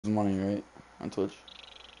Money, right? On Twitch.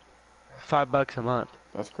 $5 a month.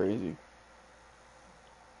 That's crazy.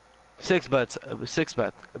 $6,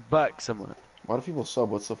 $6 bucks a month. Why do people sub?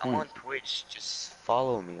 What's the I'm point? on Twitch. Just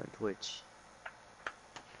follow me on Twitch.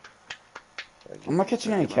 I'm not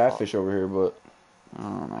catching I'll any get my follow. catfish over here, but I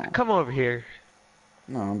don't know. Come over here.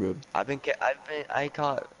 No, I'm good. I've been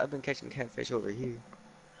catching catfish over here.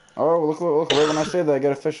 Oh, look! Right when I say that, I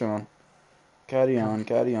get a fish on. Caddy Come. on,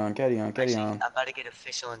 caddy on, caddy on, caddy Actually, on. I'm about to get a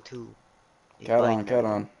fish on too. He's Cat on, biting cat that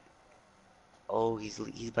one. on. Oh, he's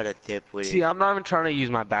about to dip with See, it. I'm not even trying to use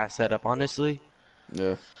my bass setup, honestly.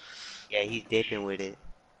 Yeah. Yeah, he's dipping with it.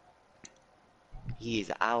 He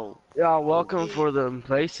is out. Yeah, Oh welcome yeah. for the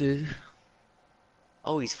places.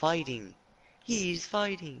 Oh, he's fighting. He's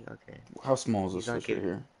fighting. Okay. How small is He's this not fish right giving.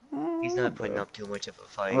 here? He's Not not putting bad. up too much of a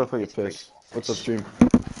I'm gonna fight. take a It's a pretty piss. small What's up, fish. stream?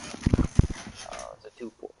 It's a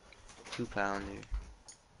 2 pounder.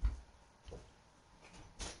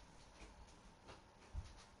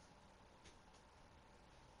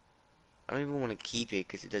 I don't even want to keep it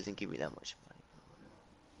because it doesn't give me that much money.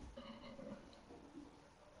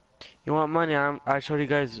 You want money? I showed you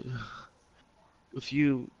guys a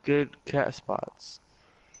few good cat spots.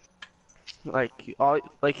 Like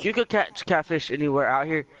you could catch catfish anywhere out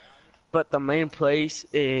here, but the main place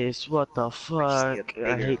is what the I just need a fuck?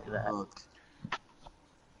 I bigger hate that. hook.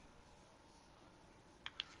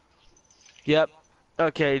 Yep.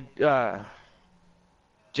 Okay.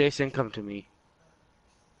 Jason, come to me.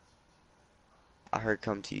 I heard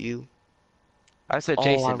come to you. I said Oh,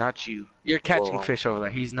 Jason, I'm not you. You're catching well, fish over there.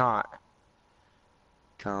 He's not.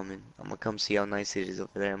 coming. I'm gonna come see how nice it is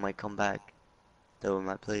over there. I might come back. Though in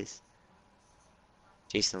my place.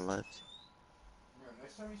 Jason left.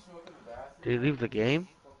 Did he leave the game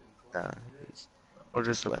Nah, or he just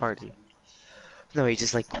just the left. party? No, he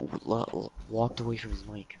just like walked away from his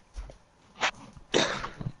mic.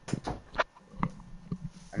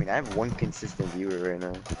 I mean, I have one consistent viewer right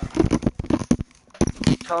now.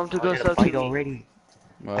 Tell him to Oh, I go got a sub to bite me. already.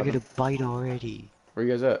 What I got happened? a bite already. Where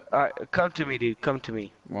you guys at? Alright, come to me, dude. Come to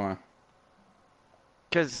me. Why?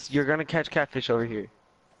 Cause you're gonna catch catfish over here.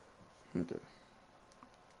 Okay.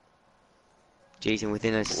 Jason,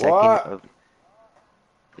 within a second What? of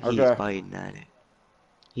he's Okay. biting at it.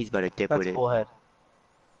 He's about to dip That's with it. bullhead.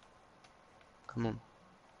 Come on.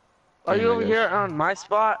 Are you Damn, I over here guess. on my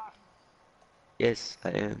spot? Yes, I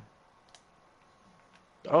am.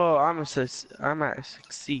 Oh, I'm at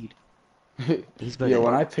succeed. He's about Yeah, to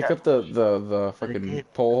when I pick up the Let it fucking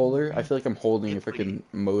dip. pole holder, I feel like I'm holding a Dip with it. freaking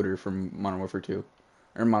motor from Modern Warfare 2.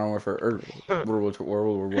 Or Modern Warfare, or World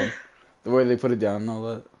War 1. The way they put it down and all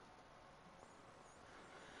that.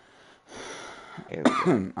 There we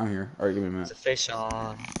go. I'm here. Alright, give me a It's minute. a fish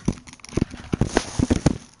on.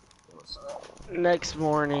 Next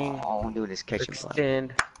morning, All I'm doing is catching blind.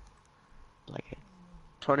 extend Like it.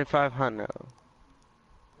 2500.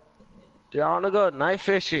 Do y'all wanna go night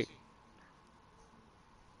fishing?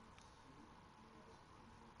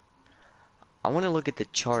 I want to look at the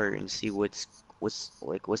chart and see what's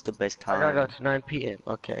the best I gotta go time. to 9 p.m.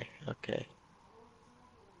 Okay, okay.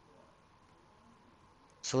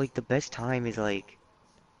 So like the best time is like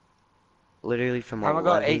literally from I'm gonna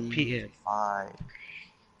go 8 11 to p.m. 5.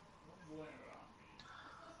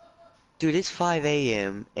 Dude, it's 5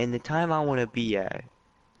 a.m. and the time I want to be at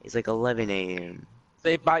is like 11 a.m.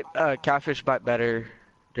 They bite, catfish bite better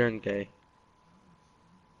during the day.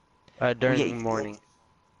 Well, During yeah, the morning.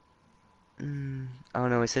 I don't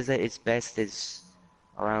know. It says that it's best is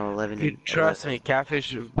around 11 and Dude, trust 11. me,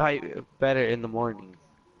 catfish bite better in the morning.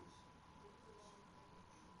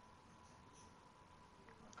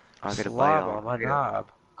 I gotta bite Slob on. on my Yeah.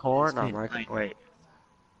 knob. This Corn on man my... biting. Wait.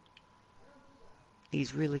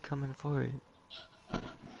 He's really coming for it.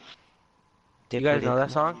 You Dip guys with know it. that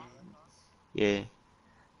Come on. song? Yeah.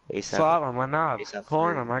 ASAP. Slob on my knob. ASAP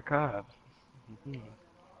Corn Ferg. on my cob.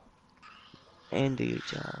 And do your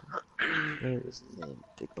job. Where is his name?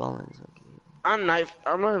 Big Ballins. Okay. I'm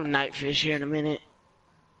gonna night fish here in a minute.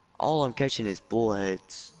 All I'm catching is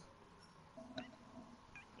bullheads.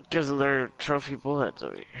 Because of their trophy bullets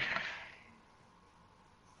over here.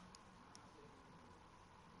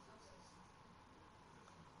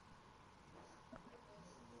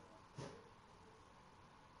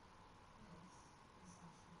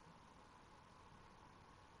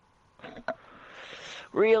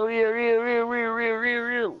 Real, real, real, real, real, real, real,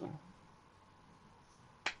 real.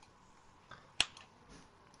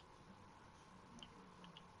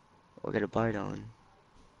 I got a bite on.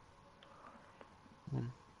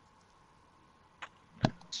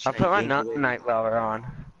 Just I trying put to my yank away. night valor on.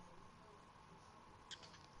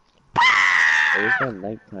 Oh, it's not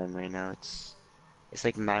nighttime right now. It's It's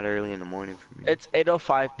like mad early in the morning for me. It's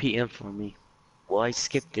 8:05 p.m. for me. Well, I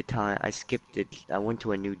skipped the time. I skipped it. I went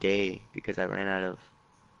to a new day because I ran out of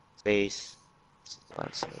space. So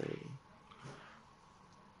I'm sorry.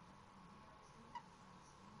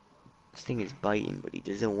 This thing is biting, but he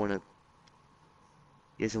doesn't want to.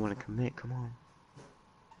 He doesn't want to commit. Come on.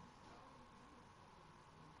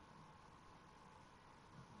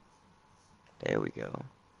 There we go.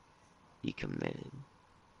 He committed.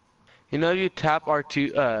 You know, you tap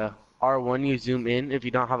R2, R1, you zoom in if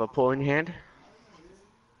you don't have a pole in your hand.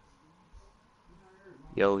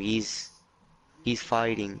 Yo, he's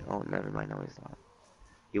fighting. Oh, never mind. No, he's not.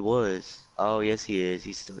 He was. Oh, yes, he is.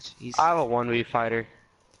 I have a 1v fighter.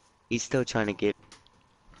 He's still trying to get.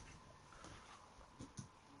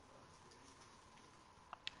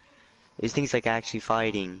 These things like actually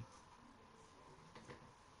fighting.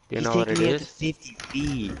 Do you He's know what taking it me up to is? 50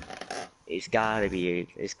 feet. It's gotta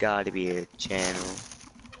be a channel.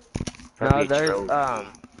 Probably No, a there's trophy.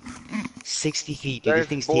 60 feet, dude. This there's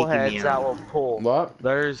thing's taking me bullheads that will out. pull. What?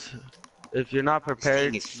 There's, if you're not This thing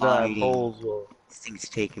prepared, is the fighting. bulls will. This thing's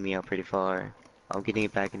taking me out pretty far. I'm getting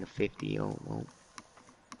it back into 50. Oh, well.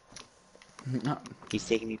 He's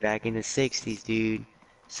taking me back into 60s, dude.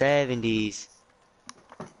 70s.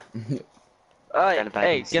 Got it back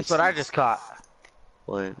Hey, into guess what I 60s. just caught?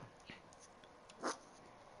 What? Oh,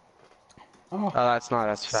 Oh, that's not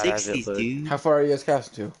as fat as it 60s, looks. dude. how far are you guys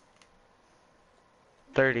casting to?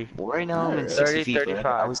 30. Well, right now I'm in Alright. 60 30, feet, but I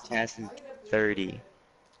 35. was casting 30.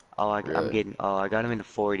 Oh, I'm Really? getting. Oh, I got him into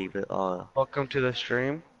 40, but Welcome to the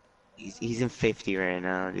stream. he's in 50 right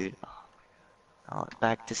now, dude. Oh,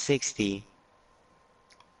 back to 60.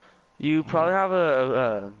 You probably have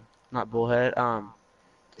a not bullhead.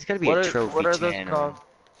 It's gotta be a trophy what are those channel.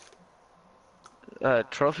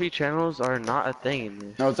 called? Trophy channels are not a thing in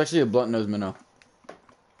this. No, it's actually a blunt nose minnow. Hang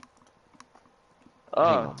Oh,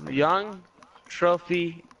 on, man. young,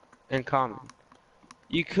 trophy, and common.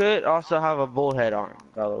 You could also have a bullhead arm,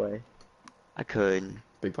 by the way. I could.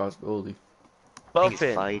 Big possibility. I think it's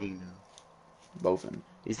Bowfin. fighting though. Bowfin.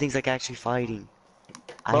 These things like actually fighting.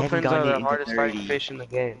 I haven't Bowfins are gotten it the into hardest fighting 30. fish in the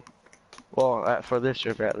game. Well, for this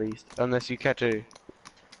river at least. Unless you catch a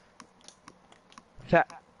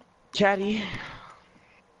fat chatty.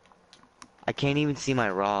 I can't even see my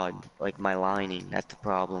rod, like my lining. That's the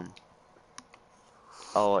problem.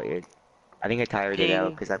 Oh, I think I tired it out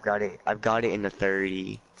Ping. because I've got it. I've got it in the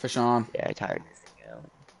 30. Fish on. Yeah, I tired this thing out.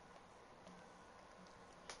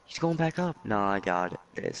 He's going back up. No, I got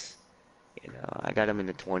this. You know, I got him in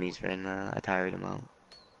the 20s right now. I tired him out.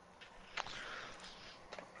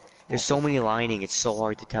 There's so many lining. It's so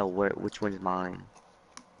hard to tell which one's mine.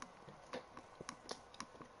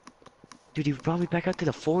 Dude, he brought me back up to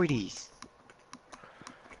the 40s.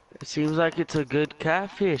 It seems like it's a good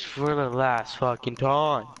catfish for the last fucking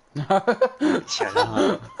time. Shut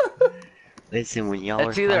up. Listen, when y'all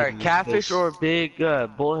It's are either a fighting this catfish fish, or a big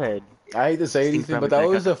bullhead. I hate to say These things anything, brought me but that back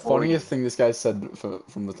was up the to 40. funniest thing this guy said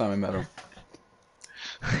from the time I met him.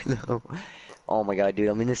 no. Oh my god, dude,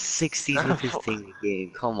 I'm in the 60s with this thing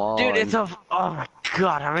again. Come on. Dude, it's a. Oh my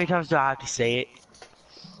god, how many times do I have to say it?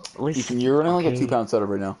 Listen, Ethan, you're running like a okay. 2-pound setup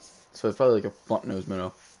right now. So it's probably like a blunt nose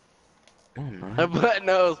minnow. Oh my. A blunt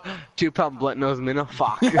nose, 2-pound blunt nose minnow.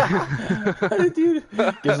 Fuck. Dude,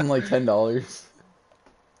 gives him like $10.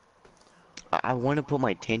 I want to put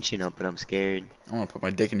my tension up, but I'm scared. I want to put my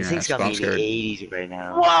dick in This your thing's ass, got but me I'm in the scared. 80s right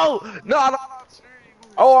now. Whoa! No, no.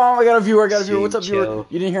 Oh, I got a viewer. I got a viewer. What's up, viewer? Chill.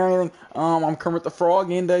 You didn't hear anything? I'm Kermit the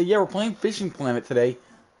Frog, and yeah, we're playing Fishing Planet today.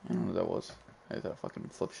 I don't know what that was. I had that fucking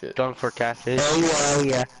flip shit. Going for catfish. Oh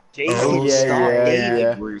yeah. Jason, Oh yeah, stop, yeah, David.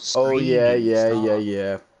 yeah. We're Oh yeah, streaming. yeah, Stop. yeah,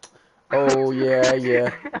 yeah. Oh yeah,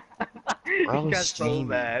 yeah. Bro, He got so streaming.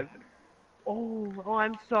 mad. Oh,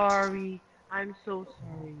 I'm sorry. I'm so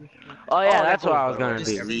sorry, Mr. Oh yeah, that that's what goes I was well. gonna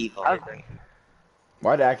Just do. leave I was- already.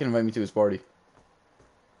 Why did Akin invite me to his party?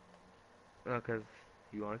 Because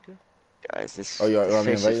you wanted to? Guys, this, Oh, you want this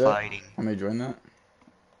me to fish invite is that? fighting. Want me to join that?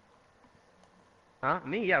 Huh?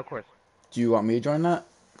 Me? Yeah, of course. Do you want me to join that?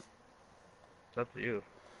 It's up to you.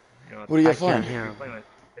 You know, What do you I guys can't playing? hear him.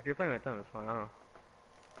 if you're playing with them, it's fine. I don't know.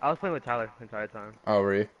 I was playing with Tyler the entire time. Oh,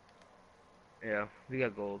 were you? Yeah, we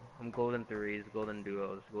got gold. I'm golden threes, golden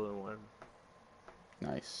duos, golden one.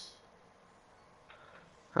 Nice.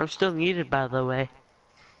 I'm still muted, by the way.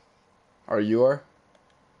 Are you are?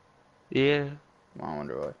 Yeah, Well, I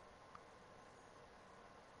wonder why.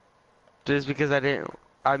 just because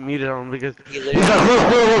I muted him because He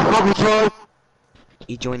literally,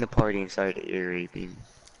 he joined the party and started ear raping,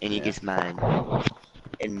 and he Yeah. gets mad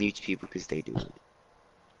and mutes people because they do it.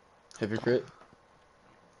 Hypocrite?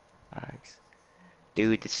 Facts.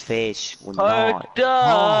 Dude, this fish will not Hooked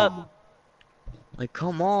up! come. Like,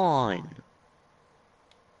 come on.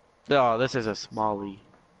 Oh, this is a smallie.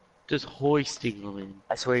 Just hoisting them in.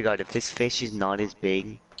 I swear to God, if this fish is not as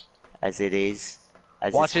big as it is,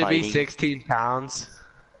 as it's Watch it be fighting, 16 pounds.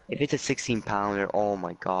 if it's a 16 pounder, oh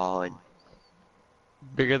my God.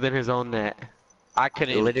 Bigger than his own net. I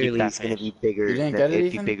couldn't even keep Literally, that it's gonna fish. be You bigger. didn't get it,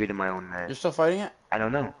 It'd be Ethan? bigger than my own net. You're still fighting it? I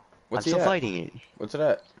don't know. I'm What's he still at? fighting it. What's it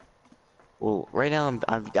at? Well, right now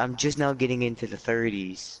I'm just now getting into the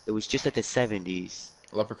 30s. It was just at the 70s.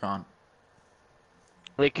 Leprechaun.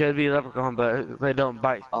 They could be leprechaun, but they don't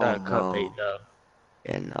bite Oh cut bait no. though.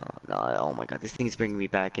 Yeah, no. Oh my God, this thing's bringing me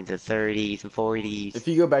back into 30s and 40s. If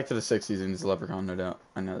you go back to the 60s and it's Leprechaun, no doubt.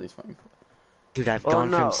 I know these fucking. Dude, I've Oh gone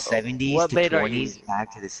from no. 70s What to bait are you 20s using?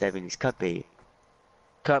 back to the 70s. Cut bait.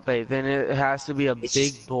 Cut bait. Then it has to be a It's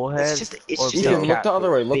big just, bullhead it's or just big Ethan, a look the other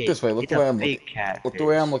catfish. way. Look big. this way. Look It's the way a I'm big looking. Look the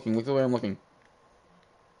way I'm catfish. looking. Look the way I'm looking.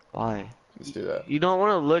 Why? Let's do that. You don't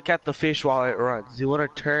want to look at the fish while it runs. You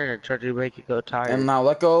want to turn and try to make it go And tired. now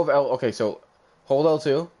let go of L. Okay, so hold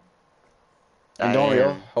L2 and I don't reel.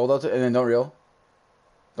 am. Hold L2 and then don't reel.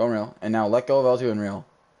 Don't reel. And now let go of L2 and reel.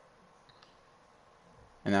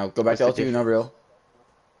 And now go back What's to the L2, no reel.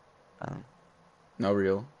 Um, No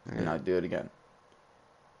reel. And yeah. now do it again.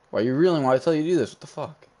 Why are you reeling? Why I tell you to do this? What the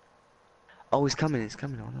fuck? Oh, it's coming. It's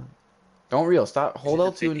coming. Hold on. Don't reel. Stop. This Hold is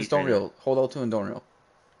the L2 and just 50s don't right now. reel. Hold L2 and don't reel.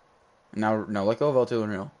 And now let go of L2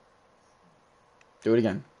 and reel. Do it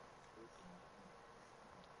again.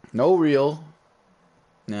 No reel.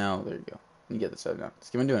 Now, there you go. You get the set now.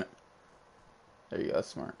 Just keep on doing it. There you go. That's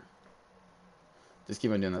smart. Just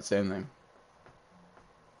keep on doing that same thing.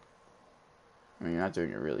 I mean, you're not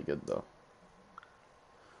doing it really good, though.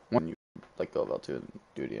 When you let go of L2 and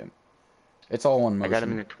do it again. It's all one I got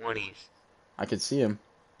him in motion. the 20s. I could see him.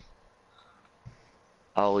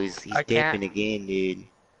 Oh, he's I can't. dipping again, dude.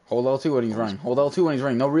 Hold L2 when he's running. Hold L2 when he's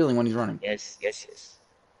running. No reeling when he's running. Yes.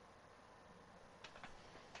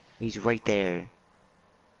 He's right there.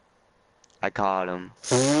 I caught him.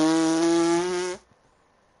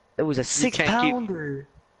 It was a You six can't keep. pounder.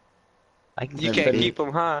 I can You Yeah, keep can't steady. it. keep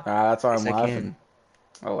them, huh? That's why Yes, I'm I laughing. can.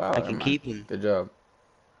 Oh, wow. I Never can mind. keep him. Good job.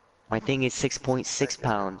 My thing is 6.6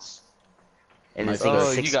 pounds. And Nice this thing is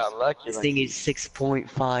Oh, fish. you got lucky. this thing is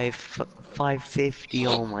 6.5, 550.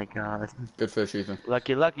 Oh my God. Good fish, Ethan.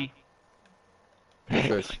 Lucky. Good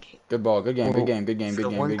fish. Good ball. Good game. Good game. Good game. For Good the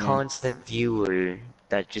game. one Good game. constant viewer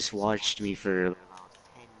that just watched me for about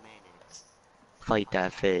 10 minutes fight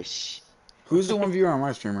that fish. Who's the one viewer on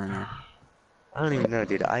my stream right now? I don't even know,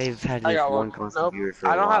 dude. I've had I this got one. one constant Nope. viewer for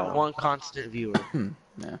I a don't have while. one constant viewer.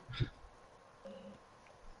 Yeah.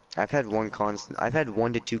 I've had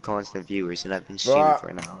 1 to 2 constant viewers, and I've been streaming Why? for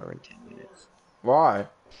an hour and 10 minutes. Why?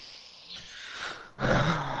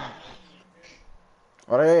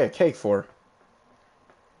 What did I get a cake for?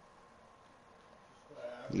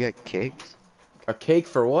 You got kicked? A cake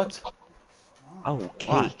for what? Oh,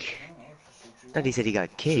 Why? cake. Thought he said he got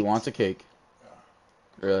She kicked. wants a cake.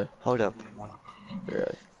 Really? Hold up.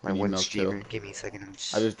 Really? My You need one milk too. streamer. Give me a second. I'm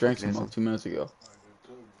I just drank looking some at milk something. 2 minutes ago.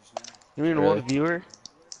 You mean Really? one viewer?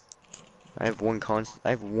 I have one consistent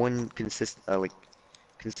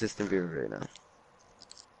viewer right now.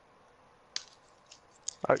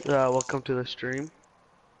 Welcome to the stream.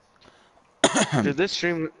 Dude, this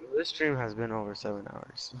stream has been over 7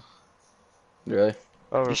 hours. Really?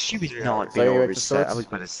 Over This stream has 3 not hours. So been you back over to 7. I sorts? was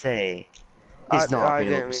about to say. It's not I been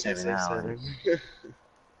didn't over mean to 7 say hours. 7.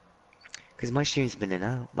 Because my stream's been an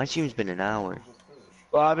hour. My stream's been an hour.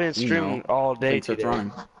 Well, I've been You know. streaming all Until day it starts today.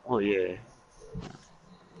 running. Oh yeah.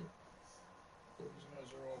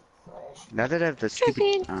 Now that I have the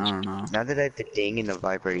stupid, I don't know. now that I have the ding and the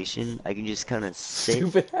vibration, I can just kind of sit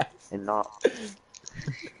Stupid ass. and not.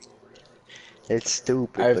 It's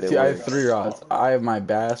stupid, I but it I have works. 3 rods. I have my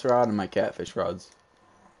bass rod and my catfish rods.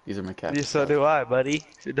 These are my catfish So rods. do I, buddy.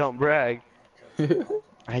 Don't brag.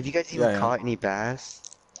 Have you guys even Yeah, yeah. caught any bass?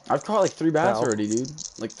 I've caught like 3 bass No. already, dude.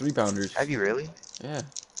 Like 3 pounders. Have you really? Yeah.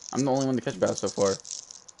 I'm the only one to catch bass so far.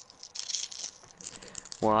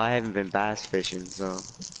 Well, I haven't been bass fishing, so.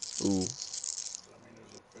 Ooh.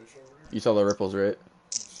 You saw the ripples, right?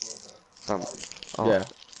 Um, oh, Yeah.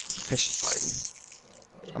 fish is fighting.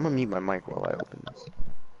 I'm gonna mute my mic while I open this.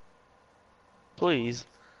 Please.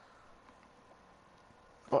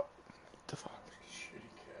 What the fuck?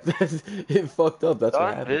 It fucked up. That's what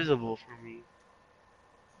It's happened. invisible for me.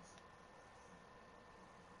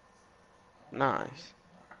 Nice.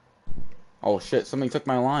 Oh shit! Somebody took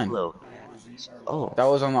my line. Hello. Oh. That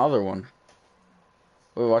was on the other one.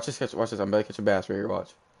 Wait, watch this catch. Watch this. I'm about to catch a bass right here.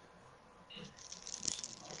 Watch.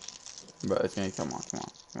 But it's gonna come on. Come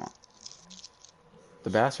on. Come on. The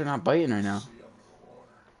bass are not biting right now.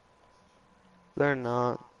 They're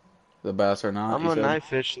not. The bass are not. I'm You a said knife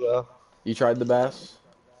fish though. you tried the bass.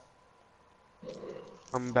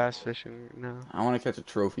 I'm bass fishing right now. I want to catch a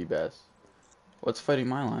trophy bass. What's fighting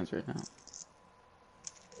my lines right now?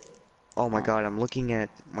 Oh my Oh. god, I'm looking at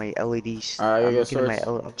my LEDs. Alright, I I'm guess looking at my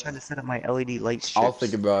source. I'm trying to set up my LED light I'll think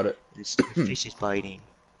strips. about it. The fish is biting.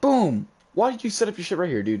 Boom! Why did you set up your shit right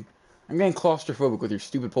here, dude? I'm getting claustrophobic with your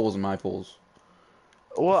stupid poles and my poles.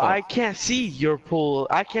 Well, Fuck. I can't see your pool.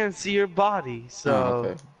 I can't see your body, Oh, so.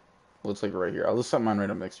 okay. Well, it's like right here. I'll just set mine right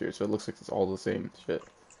up next to it, so it looks like it's all the same shit.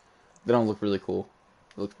 They don't look really cool.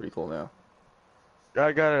 It looks pretty cool now.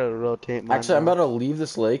 I gotta rotate mine. Actually, I'm now. about to leave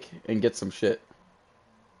this lake and get some shit.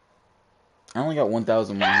 I only got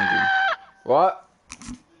 1,100. What?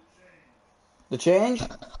 The change?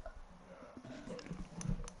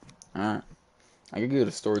 Alright. I gotta go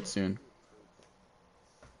to store soon.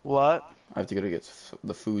 What? I have to go to get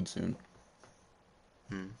the food soon.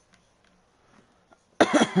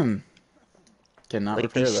 Cannot Like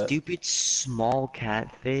repair these that. stupid small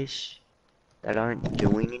catfish that aren't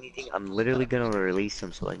doing anything. I'm literally gonna release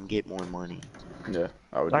them so I can get more money. Yeah,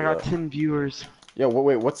 I would I do got that. 10 viewers. Yeah,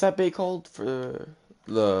 wait, what's that bait called for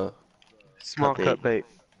the... Small Cut cut bait.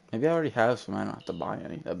 Maybe I already have some. I don't have to buy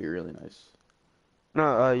any. That'd be really nice.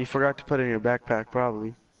 No, you forgot to put it in your backpack,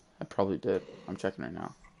 probably. I probably did. I'm checking right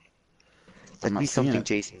now. I'm That'd not be seeing something it.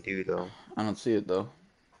 Jason do though. I don't see it though.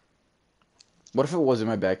 What if it was in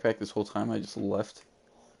my backpack this whole time? I just left.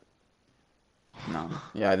 No.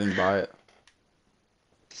 Yeah, I didn't buy it.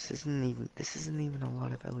 This isn't even a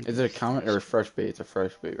lot of LEDs. Is it a common or a fresh bait? It's a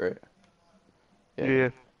fresh bait, right? Yeah.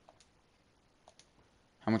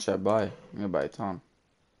 How much should I buy? I'm gonna buy a ton.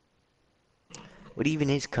 What even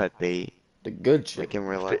is cut bait? The good shit. Like in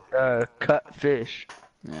real life? Cut fish.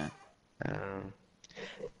 Yeah.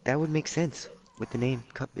 That would make sense with the name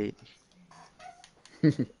cut bait.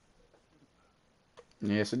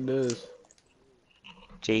 Yes, it does.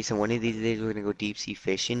 Jason, one of these days we're gonna go deep sea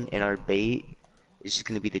fishing, and our bait is just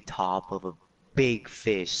gonna be the top of a big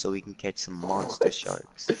fish, so we can catch some monster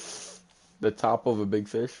sharks. The top of a big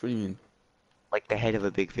fish? What do you mean? Like the head of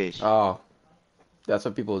a big fish. Oh. That's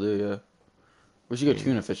what people do, yeah. We should go Yeah.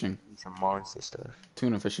 tuna fishing. Some monster stuff.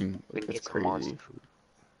 Tuna fishing, We can it's get some monster crazy. food.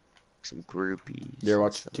 Some groupies. You ever and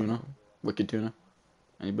watch stuff. tuna? Wicked tuna?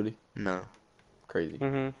 Anybody? No. Crazy.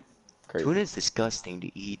 Mm-hmm. Crazy. Tuna's disgusting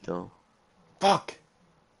to eat though. Fuck!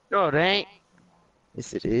 No, it ain't.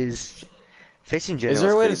 Yes, it is. Fish in general. Is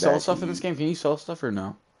there a way to pretty sell bad stuff in eat. this game? Can you sell stuff or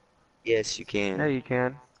no? Yes, you Yeah, can. you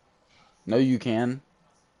can. No, you can.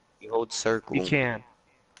 You hold circle. You can.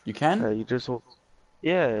 You can? You just hold.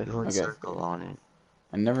 Yeah. You hold Okay. circle on it.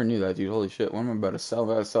 I never knew that, dude. Holy shit. What am I about to sell? I'm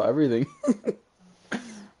about to sell everything.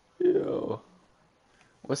 Yo.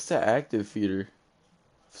 What's the active feeder?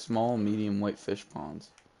 Small, medium, white fish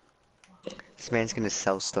ponds. This man's gonna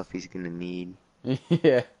sell stuff he's gonna need.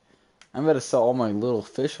 Yeah. I'm about to sell all my little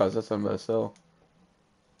fish houses. That's what I'm about to sell.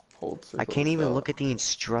 Hold circle. I can't even sell. look at the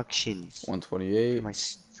instructions 128.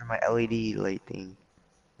 for my LED light thing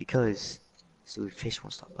because so the fish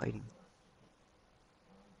won't stop biting.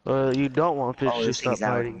 You don't want fish to this stop thing's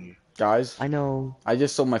out biting. here. Guys, I know. I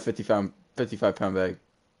just sold my 55 pound bag.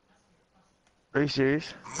 Are you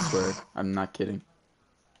serious? I swear. I'm not kidding.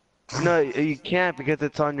 No, you can't because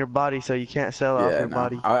it's on your body, so you can't sell it off Yeah, your no.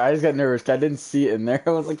 body. I just got nervous 'cause I didn't see it in there.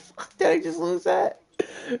 I was like, fuck, did I just lose that?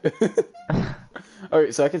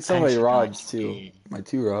 Alright, so I can sell I my forgot rods you too. did. My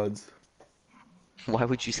 2 rods. Why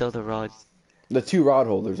would you sell the rods? The 2 rod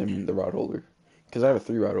holders, I mean the rod holder. Because I have a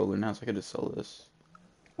 3 rod holder now, so I could just sell this.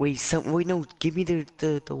 Wait, no, give me the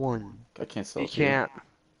one. I can't sell You it to you. can't.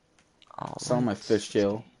 Oh, Sell my what? fish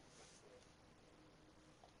jail.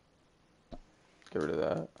 Get rid of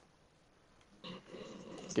that.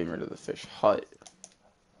 Getting rid of the fish hut.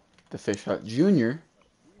 The fish hut junior.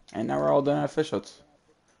 And now we're all done at fish huts.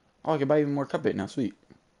 Oh, I can buy even more cut bait now, sweet.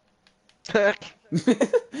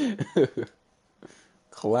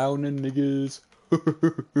 Clowning niggas.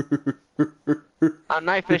 I'm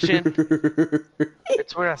knife fishing.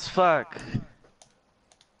 It's weird as fuck.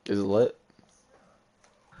 Is it lit?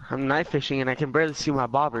 I'm knife fishing and I can barely see my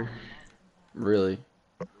bobber. Really?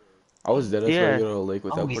 I was dead. I Yeah. tried to go to a lake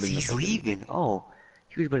without Oh, putting the he's fucking- leaving. Oh,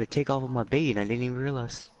 he was about to take off with my bait and I didn't even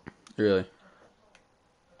realize. Really?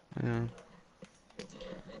 Yeah.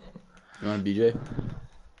 You want a BJ?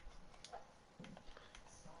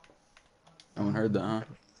 No one heard that, huh?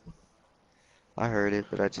 I heard it,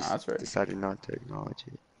 but I Nah, just that's right. decided not to acknowledge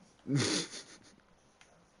it.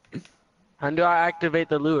 How do I activate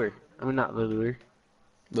the lure? I mean, not the lure.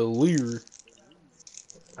 The lure.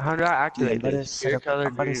 How do I activate I'm about to this? set up- Clear color,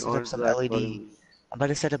 I'm about to green, set up orange, some black, LED button. I'm about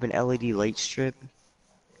to set up an LED light strip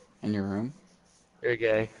In your room? You're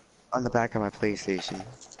gay. on the back of my PlayStation.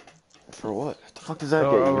 For what? What the fuck does that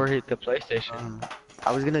Or get you? overheat the PlayStation.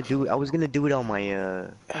 I was gonna do it on my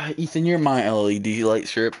Ethan, you're my LED light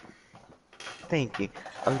strip. thank you.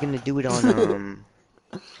 I was gonna do it on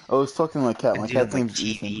I was talking to my cat. My do it on cat's my name's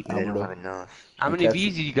Ethan TV, but I don't have Alberto. enough. How My many cat's.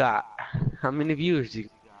 views you got? How many viewers you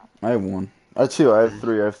I have one. I have two. I have Mm.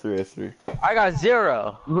 three. I have three. I have three. I got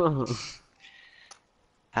 0.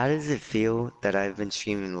 How does it feel that I've been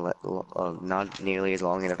streaming not nearly as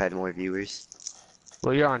long and I've had more viewers?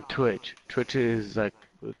 Well, you're on Twitch. Twitch is like,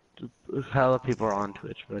 hella people are on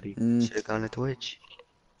Twitch, buddy. Mm, Should have gone to Twitch.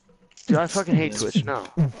 Dude, I fucking hate Twitch. No.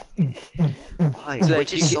 Why? It's like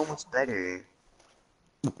Twitch you is get- so much better.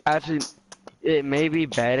 Actually, it may be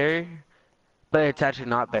better, but it's actually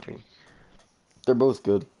not better. they're both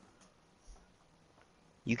good.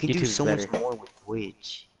 You can do YouTube's so much better. more with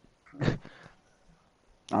Twitch.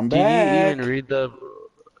 I'm Did you back. even read the?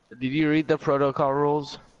 Did you read the protocol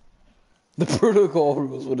rules? The protocol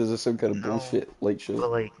rules. What is this? Some kind of No. bullshit late But show?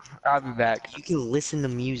 like, I'll be back. you can listen to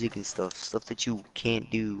music and stuff that you can't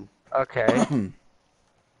do Okay.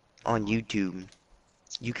 on YouTube.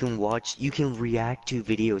 You can react to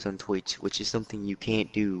videos on Twitch, which is something you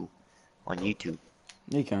can't do on YouTube.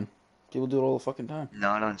 You can. People do it all the fucking time.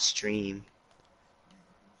 Not on stream.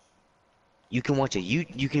 You can watch a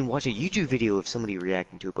YouTube video of somebody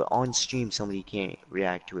reacting to it, but on stream somebody can't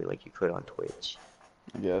react to it like you could on Twitch.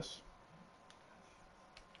 I guess.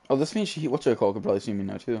 Oh, this means what's it called? Could probably see me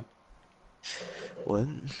now too. What?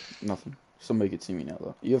 Nothing. Somebody could see me now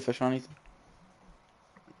though. You have fish on, Ethan?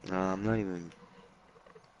 No, I'm not even.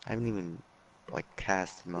 I haven't even like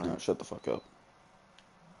casted mine. No, shut the fuck up.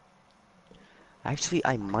 Actually,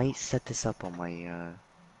 I might set this up on my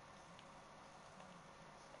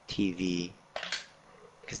TV.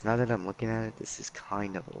 Because now that I'm looking at it, this is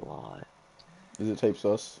kind of a lot. Is it tape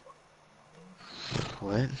sus?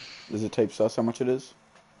 What? Is it tape sus how much it is?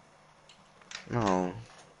 No.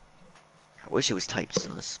 I wish it was type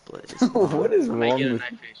sus, but it's not. What is I'm wrong making a with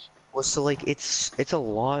night fish. Well, so like it's a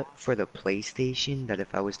lot for the PlayStation that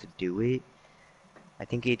if I was to do it, I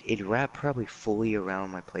think it'd wrap probably fully around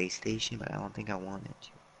my PlayStation, but I don't think I want it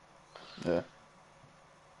to. Yeah.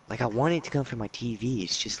 Like I want it to come from my TV.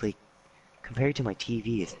 It's just like compared to my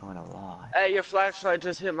TV, it's not a lot. Hey, your flashlight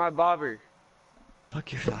just hit my bobber.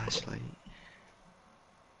 Fuck your flashlight.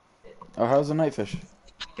 Oh, how's the night fish?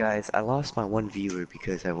 Guys, I lost my one viewer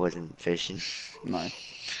because I wasn't fishing. Nice.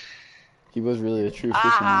 He was really a true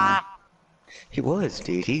fisherman. He was,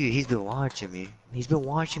 dude. He's been watching me. He's been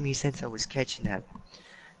watching me since I was catching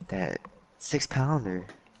that 6-pounder.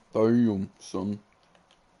 Damn, son.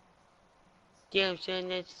 Damn, son,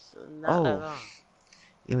 that's Oh. not at all.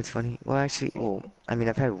 You know what's funny? Well, actually, I mean,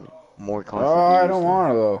 I've had more constant Oh, I viewers don't than-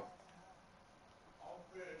 want to though.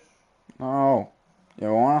 No. You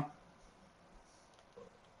don't wanna?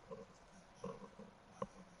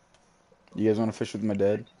 You guys wanna fish with my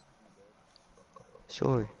dad?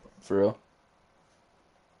 Sure. For real?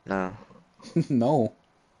 No. No.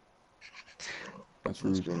 That's Just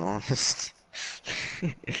rude. being honest.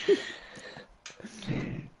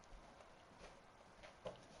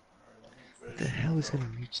 What the hell is gonna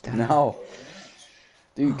reach down? No.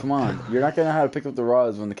 Dude, come on. You're not gonna know how to pick up the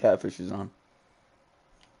rods when the catfish is on.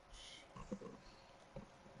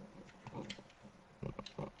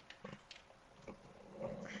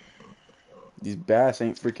 These bass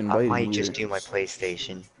ain't freaking I biting might just either. do my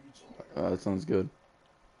PlayStation That sounds good.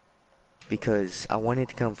 because I want it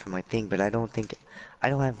to come from my thing, but I don't have.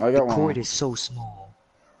 I The got one. cord is so small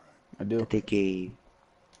I do. that they gave.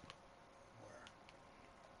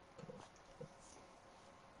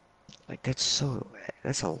 Like that's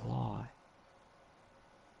a lot.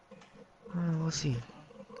 We'll see.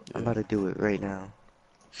 I'm about to do it right now.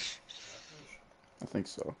 I think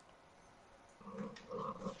so.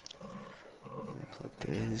 Plug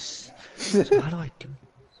this. So how do I do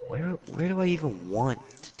this? Where do I even want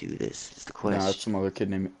to do this? Is the Nah, it's question. some other kid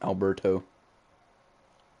named Alberto.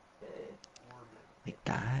 Like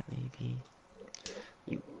that, maybe.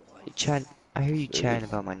 You chat. I hear you chatting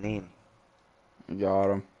about my name. You got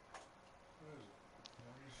him.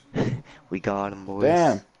 We got him, boys.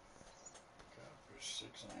 Damn.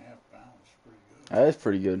 That is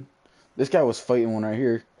pretty good. This guy was fighting one right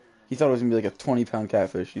here. He thought it was gonna be like a 20-pound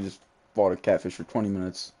catfish. He just bought a catfish for 20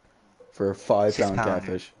 minutes for a 5-pound 6-pounder.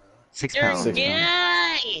 catfish. 6 You're pounds. 6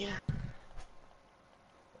 pounds. gay!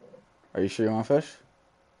 Are you sure you want to fish?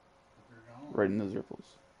 Right in those ripples.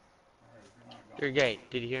 You're gay.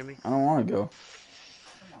 Did you hear me? I don't want to go.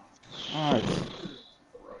 Alright.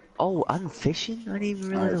 Oh, I'm fishing? I didn't even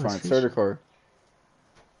realize Alright, I was fine. Start a fishing. car.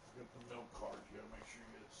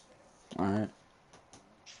 All right.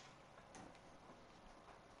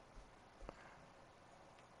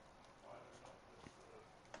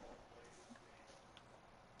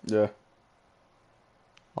 Yeah.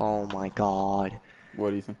 Oh my god. What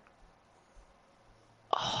do you think?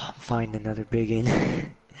 Oh, I'm finding another big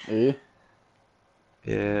one. Yeah.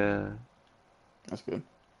 Yeah. That's good.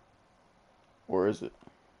 Or is it?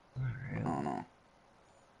 I Alright. don't know.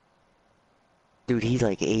 Dude, he's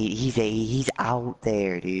like he's out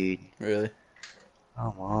there, dude. Really?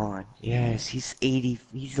 Come on. Yes, he's 80,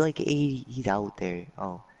 he's like 80, he's out there.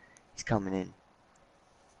 Oh, he's coming in.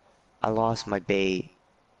 I lost my bait.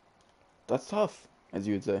 That's tough, as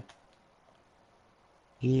you would say.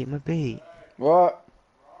 He ate my bait. What?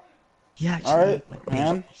 He All actually right, ate my bait.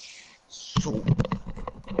 man. So,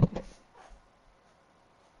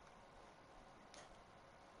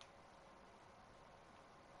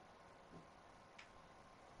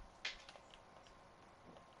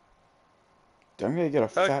 I'm gonna get a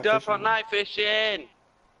Hooked fat up fish on on. night fishing.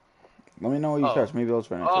 Let me know what you Oh, catch. Maybe I'll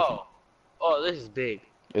try night fishing. oh, oh, this is big.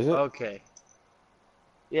 Is it? Okay.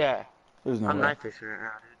 Yeah, There's no I'm way. night fishing right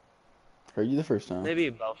now, dude. Heard you the first time. Maybe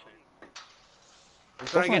a bellfin. I'm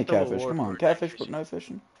trying to Definitely get the catfish. reward Come on, for night catfish, but fishing. night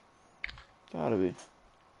fishing. Gotta be.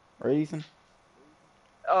 Right, Ethan?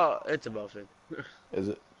 Oh, it's a bellfin. Is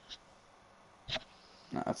it?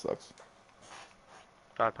 Nah, that sucks.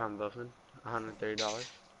 5 pound bellfin. $130.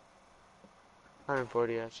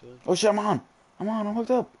 140 actually. Oh shit, I'm on. I'm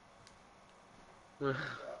hooked up.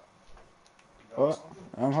 Oh,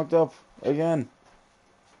 I'm hooked up again.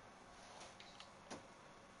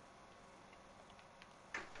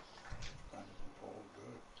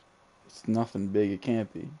 It's nothing big. It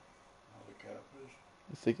can't be.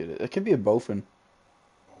 I think it is. It could be a bowfin.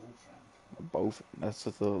 A bowfin. That's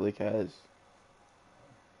what the lake has.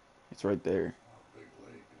 It's right there.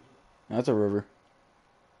 That's a river.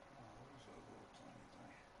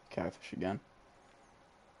 Catfish again.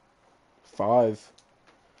 5.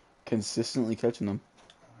 Consistently catching them.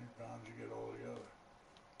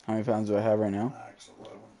 How many pounds do I have right now?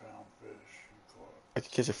 I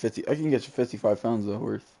could catch a 50. I can catch a 55 pounds though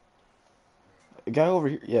worth. A guy over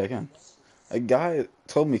here. Yeah, I can. A guy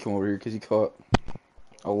told me to come over here because he caught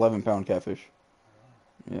 11-pound catfish.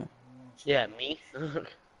 Yeah. Yeah, me.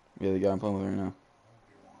 Yeah, the guy I'm playing with right now.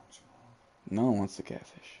 No one wants the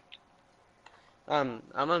catfish. I'm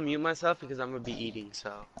gonna mute myself because I'm gonna be eating.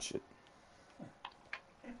 So. Shit.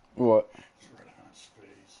 What?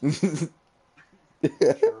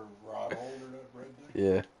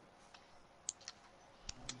 Yeah.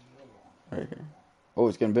 Right here. Oh,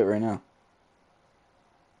 it's getting bit right now.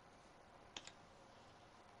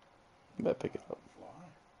 I better pick it up.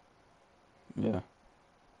 Yeah.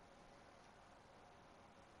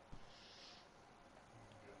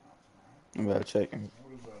 I better check.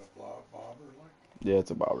 Yeah,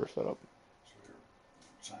 it's a bobber setup.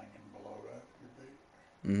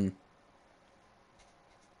 Mm-hmm.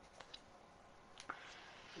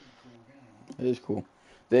 It is cool.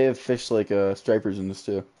 They have fish like stripers in this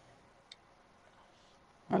too.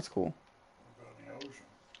 That's cool.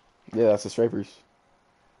 Yeah, that's the stripers.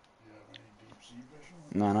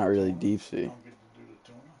 No, not really deep sea.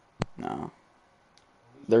 No.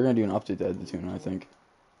 They're gonna do an update to add the tuna, I think.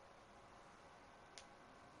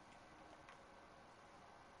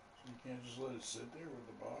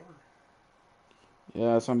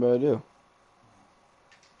 Yeah, that's not a bad idea.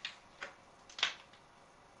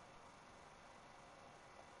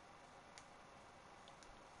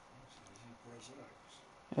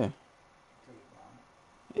 Yeah.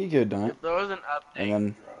 You could have done it. If there was an And update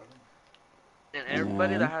then, and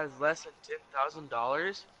everybody that and has less than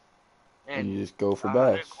 $10,000 then and you just go for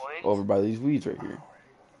 100 bass. coins, Over by these weeds right here.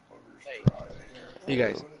 hey, you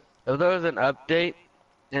guys, if there was an update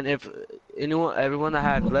and if everyone that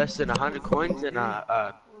had less than 100 coins and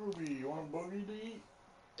a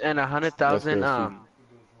hundred That's thousand crazy.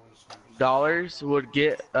 dollars would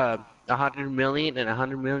get 100 million and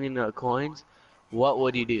 100 million coins, what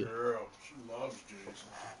would you do?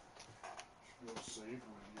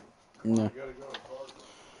 Yeah.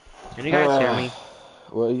 Can you guys hear me?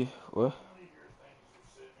 What?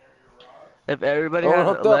 If everybody Oh, we're had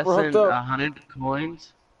hooked up. less We're hooked than up. 100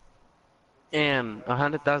 coins and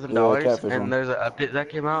 $100 thousand Yeah, the dollars, catfish and one. there's an update that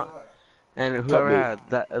came out, and Cut whoever bait. had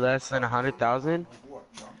that less than 100,000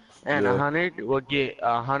 and Yeah. 100 will get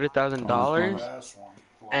 $100 thousand 100 coins. dollars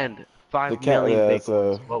and The 5 cat. million Yeah, it's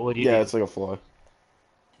bitcoins. a. What would you Yeah, do? it's like a fly.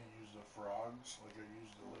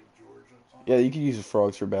 Yeah, you can use the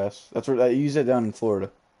frogs for bass. That's where I use it down in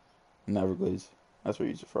Florida, in the Everglades. That's where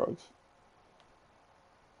you use the frogs.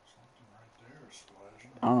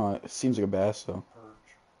 I don't know. It seems like a bass though.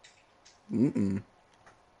 Mm-mm.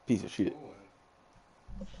 Piece of shit.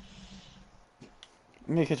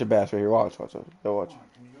 I'm gonna catch a bass right here. Watch. Go watch.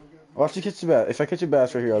 Watch me catch a bass. If I catch a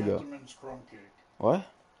bass right here, I'll go. What?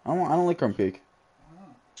 I don't like crumb cake.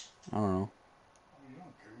 I don't know.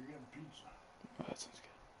 Oh, that sounds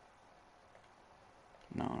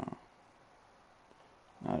good.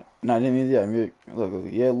 No, I didn't mean, yeah, I mean, look,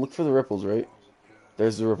 yeah, look for the ripples, right?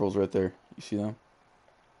 There's the ripples right there. You see them?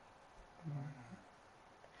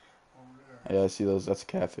 Yeah, I see those. That's a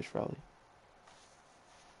catfish, probably.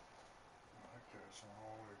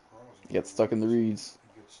 He gets stuck in the reeds.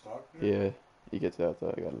 Yeah, he gets out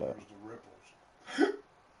though. I got it out.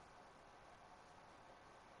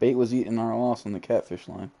 Bait was eating our loss on the catfish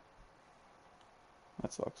line.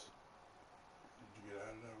 That sucks. Did you get out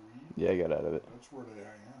of that reed? Yeah, I got out of it. That's where they hang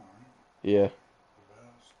out, right? Yeah. The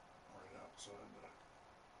bass. Right outside the...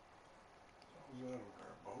 What was that over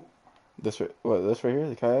there? A boat? This right here?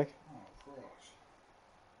 The kayak? Oh, cross.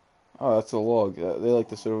 Oh, that's a log. They like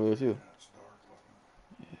to sit over there too. Yeah, it's dark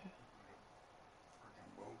looking. Yeah. Like a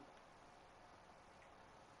freaking boat.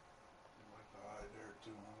 They like to hide there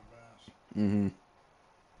too on the bass. Mm-hmm.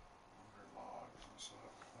 Under logs and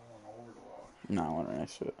stuff. I went over the logs. No, I went right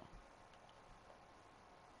next to it.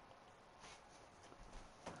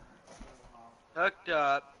 Hooked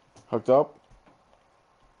up. Hooked up?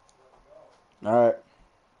 Alright.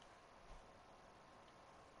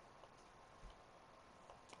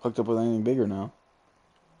 Hooked up with anything bigger now?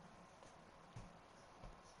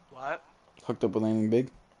 What? Hooked up with anything big?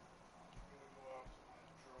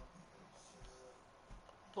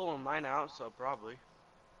 Pulling mine out, so probably.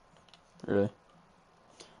 Really?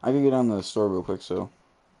 I could get down to the store real quick, so.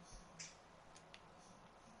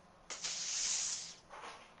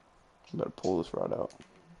 Better pull this rod out.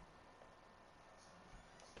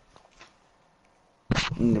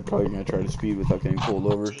 I'm probably gonna try to speed without getting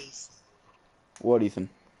pulled over. Jeez. What, Ethan?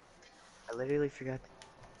 I literally forgot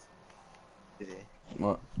to do it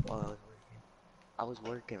What? while I was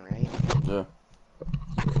working, right? Yeah.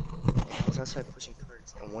 I was outside pushing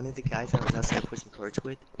carts, and one of the guys I was outside pushing carts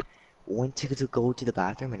with went to go to the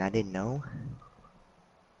bathroom, and I didn't know,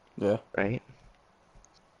 Yeah. right?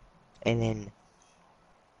 And then,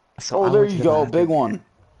 so Oh, I there went to you the go. Big bathroom. one.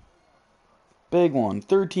 Big one.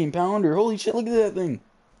 13-pounder. Holy shit, look at that thing.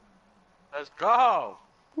 Let's go.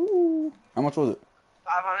 Woo. How much was it?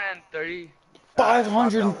 530.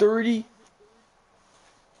 530?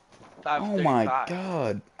 Oh my 535.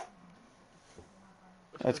 god.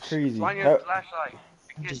 That's crazy. Find your flashlight.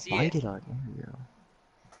 I can Just see bite it. it on. There we go.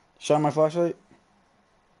 Shine my flashlight?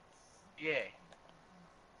 Yeah.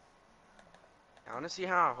 I want to see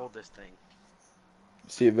how I hold this thing.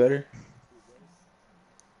 See it better?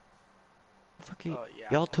 Fucking, Oh yeah.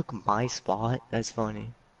 y'all took my spot. That's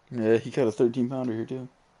funny. Yeah, he caught a 13-pounder here too.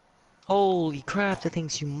 Holy crap, that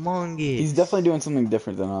thing's humongous. He's definitely doing something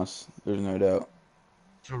different than us. There's no doubt.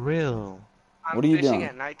 For real. I'm What are you fishing doing?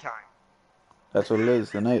 at nighttime. That's what it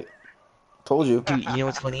is, the night. Told you. Dude, you know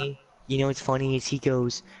what's funny? You know what's funny is he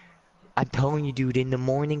goes, I'm telling you, dude, in the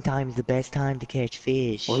morning time is the best time to catch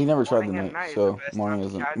fish. Well, he never tried the Morning and night, night is so the best morning time to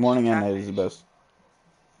isn't. catch Morning and night is the catfish. best.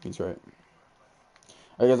 He's right.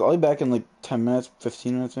 Alright, guys, I'll be back in like 10 minutes,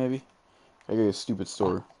 15 minutes maybe. I got a stupid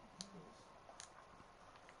story.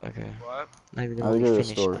 Okay. What? Not even I really think I got a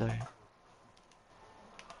finished, story. but...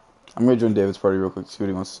 I'm gonna join David's party real quick, see what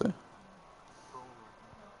he wants to say.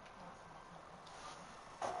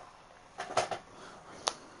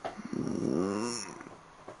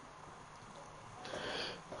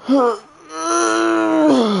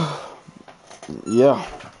 Yeah,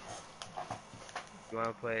 You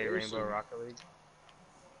wanna play Rainbow Rocket League?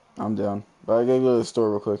 I'm down. But I gotta go to the store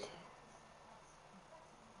real quick.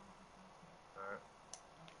 Alright.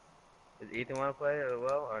 Does Ethan wanna play as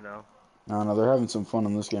well or no? I don't know, they're having some fun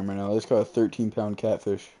in this game right now. They just caught a 13-pound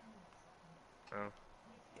catfish. Oh.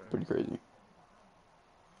 Pretty crazy.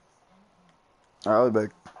 Alright, I'll be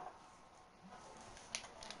back.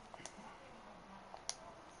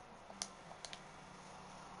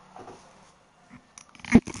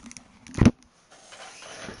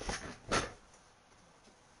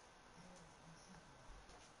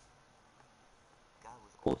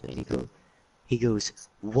 And he goes,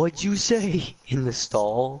 what'd you say? In the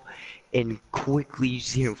stall, and quickly you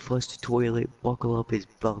see him flush the toilet, buckle up his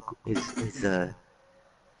belt,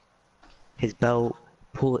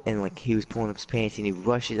 pull it, and like he was pulling up his pants, and he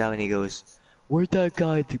rushes out and he goes, where'd that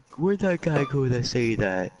guy go that say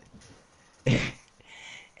that?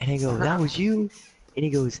 And I go, that was you? And he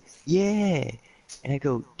goes, yeah. And I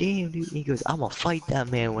go, damn, dude. And he goes, I'ma fight that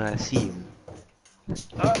man when I see him.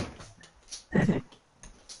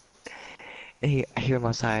 I hear him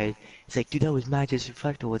outside. He's like, dude, that was mad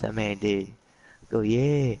disrespectful what that man did. I go,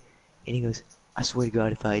 yeah. And he goes, I swear to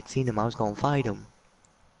God, if I had seen him, I was gonna fight him.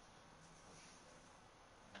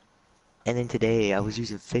 And then today, I was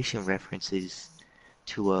using fishing references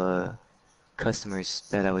to, customers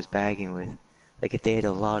that I was bagging with. Like, if they had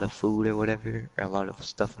a lot of food or whatever, or a lot of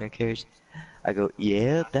stuff in their carriage, I go,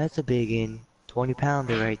 yep, that's a big one.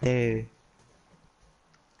 20-pounder right there.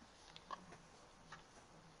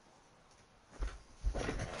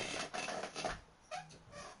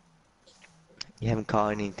 You haven't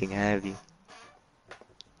caught anything, have you?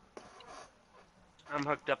 I'm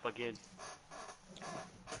hooked up again.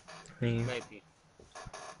 Yeah. Maybe.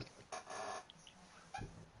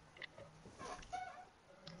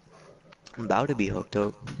 I'm about to be hooked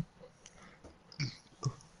up.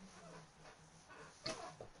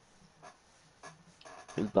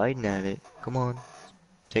 He's biting at it. Come on,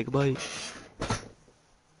 take a bite.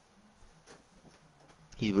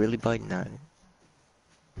 He's really biting at it.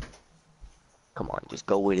 Come on, just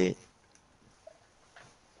go with it.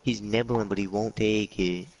 He's nibbling, but he won't take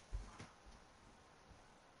it.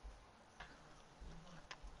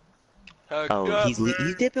 Hooked Oh, up, he's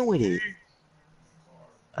dipping with it.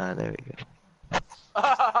 Ah, there we go.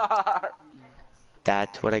 baby.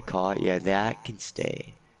 That's what I caught. Yeah, that can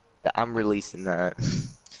stay. I'm releasing that.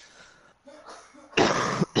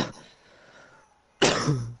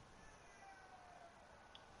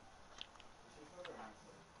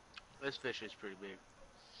 This fish is pretty big.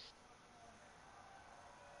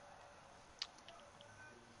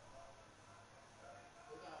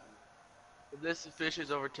 If this fish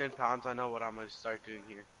is over 10 pounds, I know what I'm gonna start doing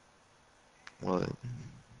here. What?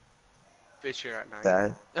 Fish here at night.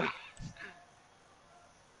 That?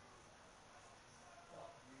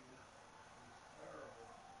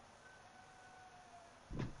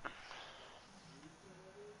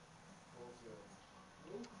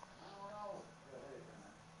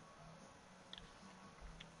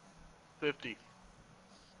 $50.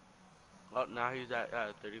 Oh, now he's at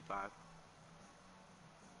 35.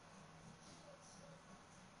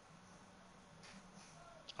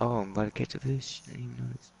 Oh, I'm about to catch a fish. I didn't even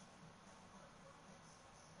notice.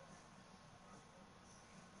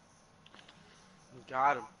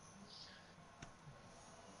 Got him.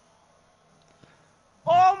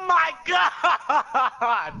 Oh my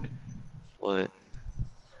god! What?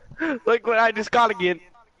 Look what I just got again.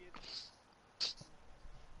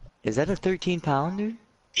 Is that a 13-pounder?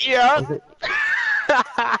 Yeah.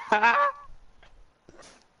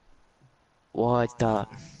 What the?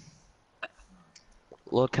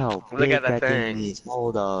 Look how Look at big that that thing thing. is.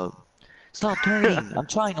 Hold up. Stop turning. I'm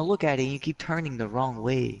trying to look at it and you keep turning the wrong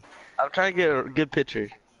way. I'm trying to get a good picture.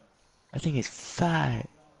 That thing is fat.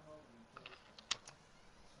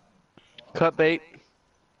 Cut bait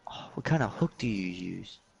Oh, what kind of hook do you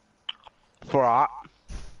use? for art.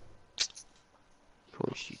 Of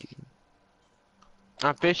course you do.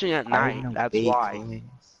 I'm fishing at I didn't night. know That's bait why. coins.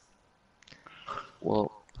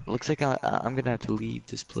 Well, looks like I'm gonna have to leave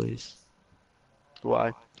this place.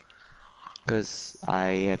 Why? Because I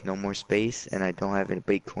have no more space and I don't have any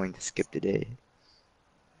bait coin to skip the day.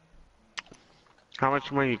 How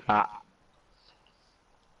much money you got?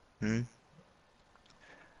 Hmm?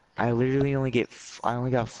 I literally only I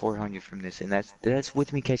only got 400 from this, and that's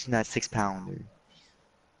with me catching that 6-pounder.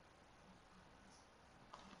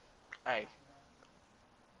 Hey.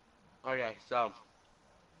 Okay, so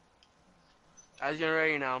as you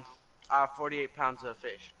already know, I have 48 pounds of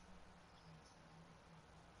fish.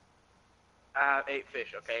 I have 8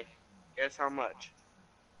 fish. Okay. Guess how much?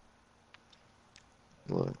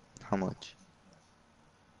 What? How much?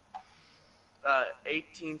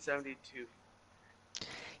 1872.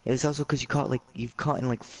 Yeah, it's also because you've caught in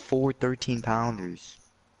like 4 13-pounders.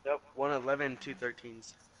 Yep. 111, 2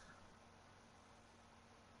 13s.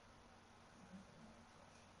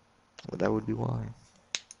 Well, that would be why.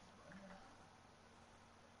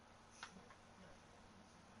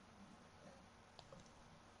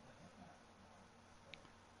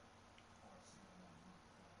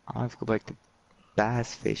 I have to go back to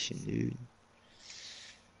bass fishing, dude.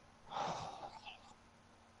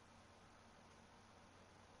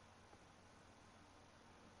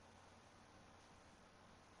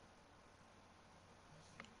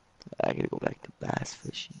 I gotta go back to bass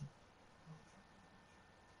fishing.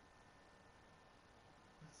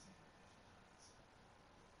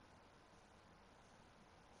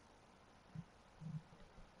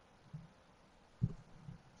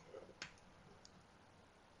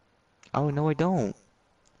 Oh, no, I don't.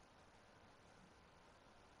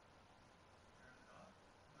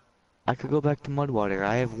 I could go back to Mudwater.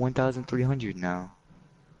 I have 1,300 now.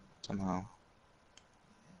 Somehow.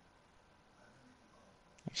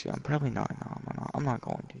 Actually, I'm probably not. No, I'm not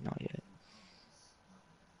going to. Not yet.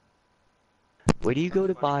 Where do you go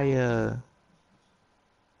to buy,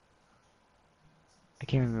 I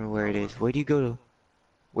can't remember where it is. Where do you go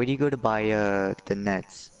to buy, the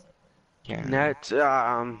nets? Can't remember. Net,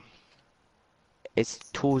 It's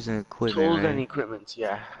tools and equipment, tools and right? equipments,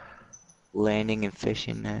 yeah. Landing and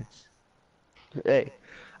fishing nets. Hey,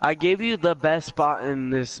 I gave you the best spot in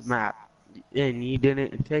this map, and you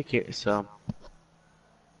didn't take it, so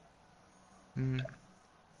Hmm.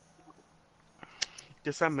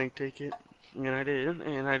 guess I may take it. And I did,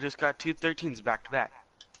 and I just got two 13s back to back.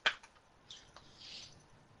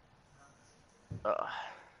 Uh.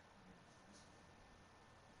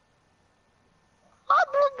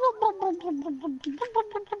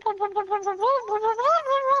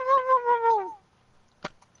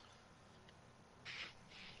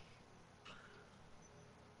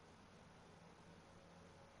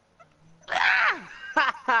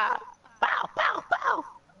 Bow, bow, bow.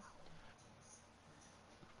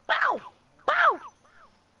 Bow, bow.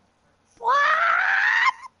 What?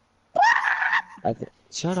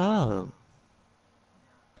 Shut up.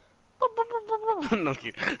 No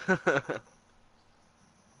kidding.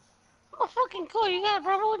 Oh, fucking cool. You got a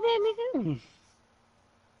problem with that, nigga?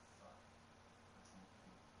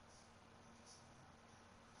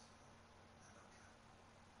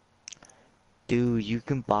 Dude, you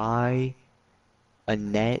can buy a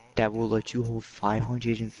net that will let you hold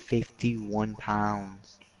 551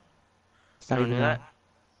 pounds. It's You not don't even do that?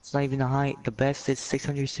 it's not even the height. The best is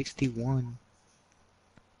 661.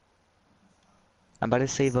 I'm about to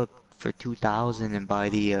save up for 2,000 and buy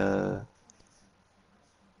the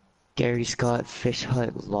Gary Scott Fish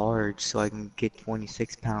Hut large so I can get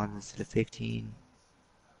 26 pounds instead of 15.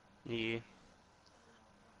 Yeah.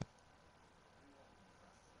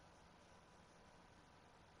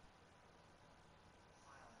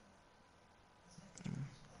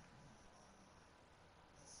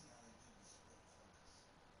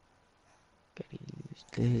 Gotta use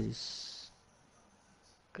this.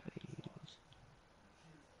 Gotta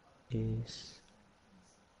use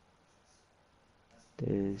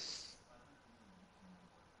this.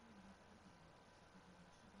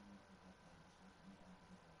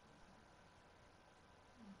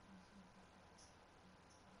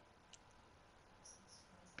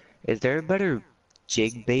 Is there a better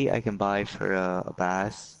jig bait I can buy for a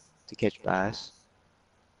bass to catch bass?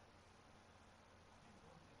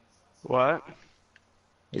 What?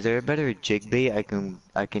 Is there a better jig bait I can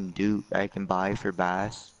buy for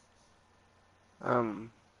bass?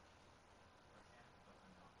 Um,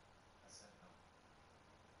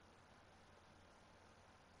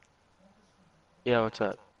 yeah, what's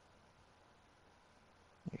up?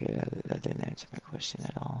 Okay, that didn't answer my question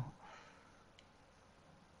at all.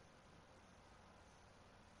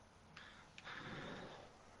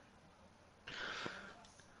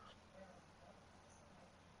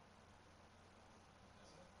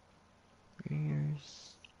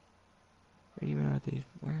 Where's where even are these?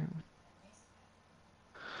 Where?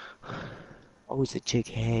 Oh, it's a jig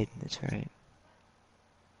head. That's right.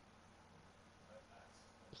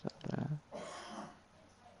 It's not that.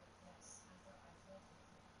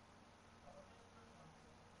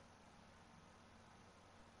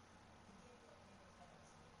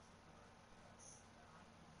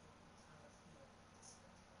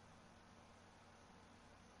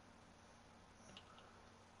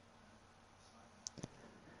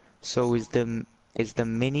 So is the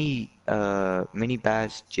mini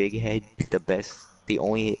bass jig head the best, the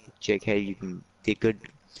only jig head you can, the good,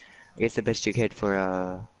 I guess the best jig head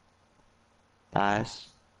for bass?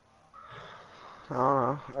 I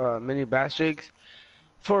don't know. Mini bass jigs.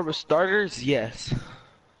 For starters, yes.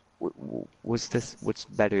 What's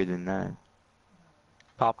better than that?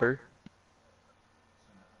 Popper,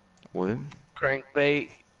 What? crankbait.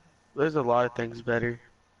 There's a lot of things better.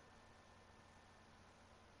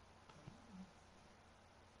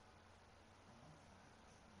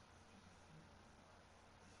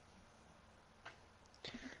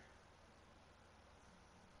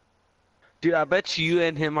 Dude, I bet you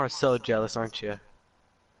and him are so jealous, aren't you?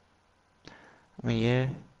 I mean, yeah.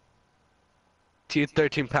 Two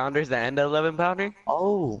 13-pounders and an 11-pounder?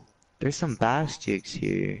 Oh, there's some bass jigs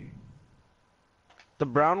here. The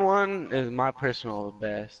brown one is my personal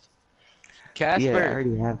best. Yeah, I Casper,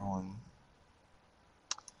 already have one.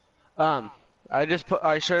 um,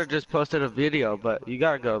 I should have just posted a video, but you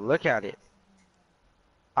gotta go look at it.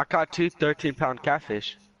 I caught two 13-pound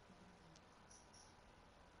catfish.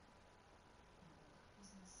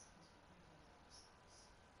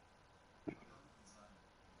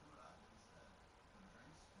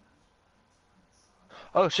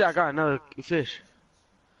 Oh shit, I got another fish.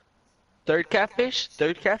 Third catfish?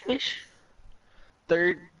 Third catfish?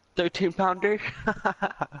 Third 13 pounder?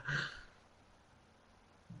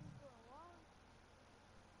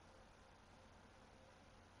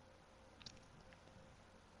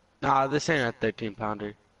 Nah, this ain't a 13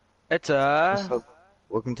 pounder. It's What's a... up?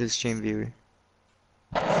 Welcome to the stream, viewer.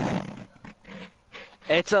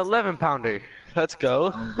 It's a 11 pounder. Let's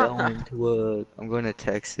go. I'm going to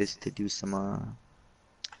Texas to do some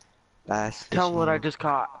bass Tell them what I fishing. just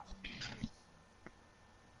caught.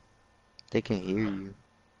 They can hear you.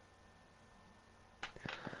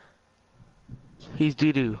 He's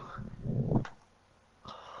doo-doo.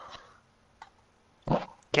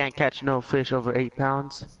 Can't catch no fish over 8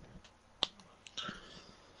 pounds.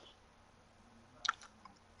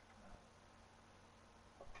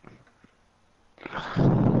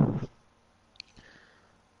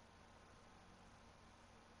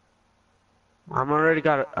 I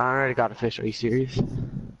already got a fish. Are you serious?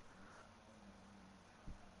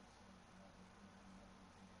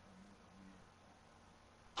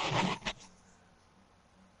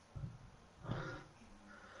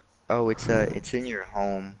 Oh, it's in your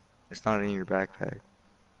home. It's not in your backpack.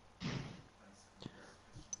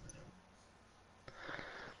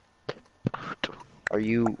 Are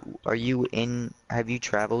you in, have you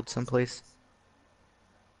traveled someplace?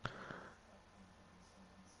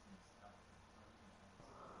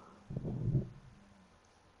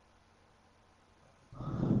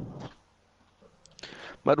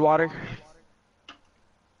 Mudwater?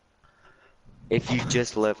 If you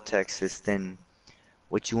just left Texas, then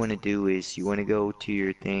what you want to do is you want to go to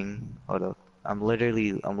your thing. Hold up. I'm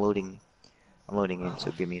loading in,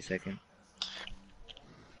 so give me a second.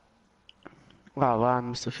 Wow, I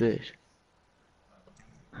missed a fish.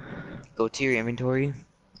 Go to your inventory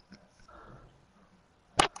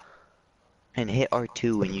and hit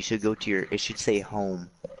R2 and you should go to your, it should say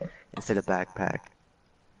home instead of backpack.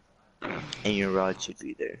 And your rod should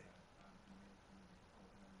be there.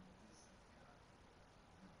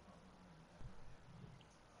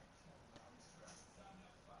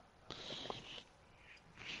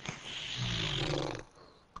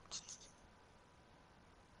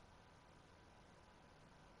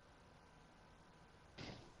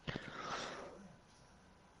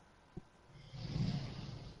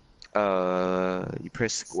 You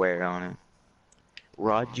press square on it.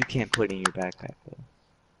 Rod you can't put in your backpack though.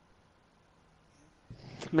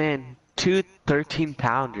 Man, two 13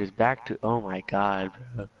 pounders back to, oh my god,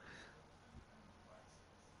 bro.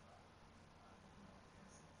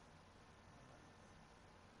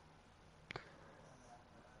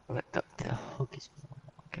 What the hook is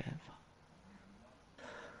okay.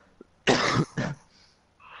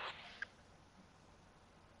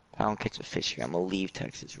 If I don't catch a fish here, I'm gonna leave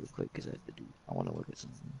Texas real quick because I want to look at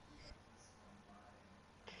something.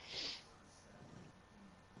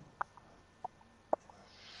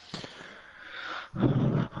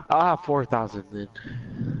 I'll have 4,000 then.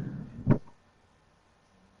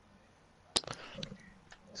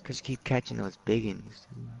 It's because you keep catching those big ones.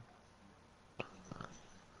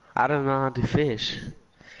 I don't know how to fish.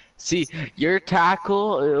 See, your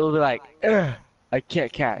tackle, it'll be like, ugh, I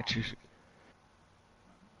can't catch.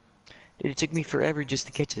 Dude, it took me forever just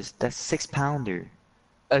to catch this. That's 6 pounder.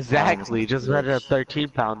 Oh, I almost got Exactly, a just let it a fish. 13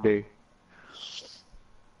 pounder.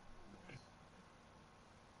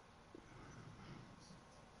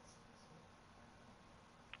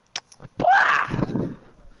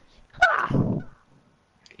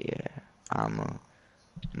 Yeah, I'm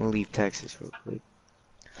gonna leave Texas real quick.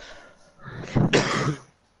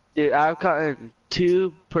 Dude, I've gotten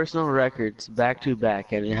 2 personal records back to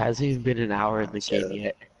back, and it hasn't even been an hour in the Shut game up.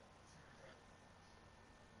 yet.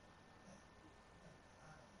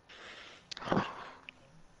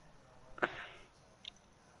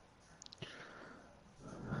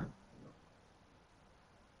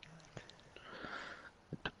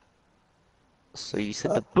 So you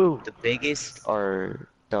said Boom. the biggest are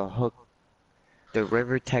the hook, the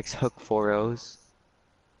River Tex Hook 4.0s.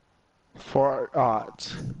 4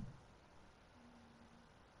 odds.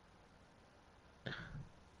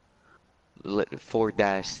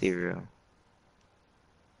 4-0.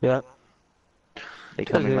 Yep. They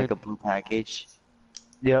come in Okay. like a blue package.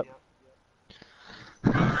 Yep.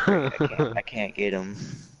 I can't get them.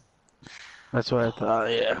 That's what I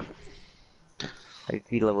thought, yeah. I could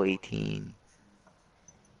be level 18.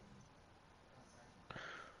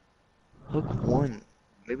 Hook 1.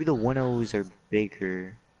 Maybe the 1.0s are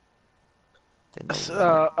bigger than the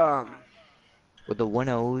So, 1. Would the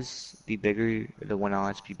 1.0s be bigger, or the 1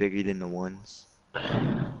 odds be bigger than the 1s?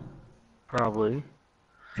 probably.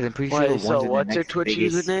 Because I'm pretty sure Wait, one's so in the what's your next Twitch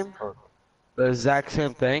biggest. username? The exact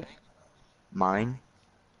same thing? Mine?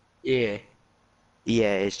 Yeah.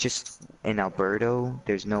 Yeah, it's just in Alberto.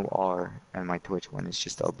 There's no R, and my Twitch one is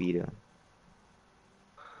just Albedo.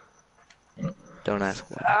 Don't ask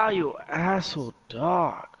why. Ow, you asshole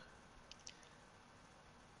dog.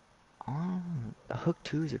 Oh, the hook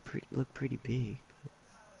twos are look pretty big.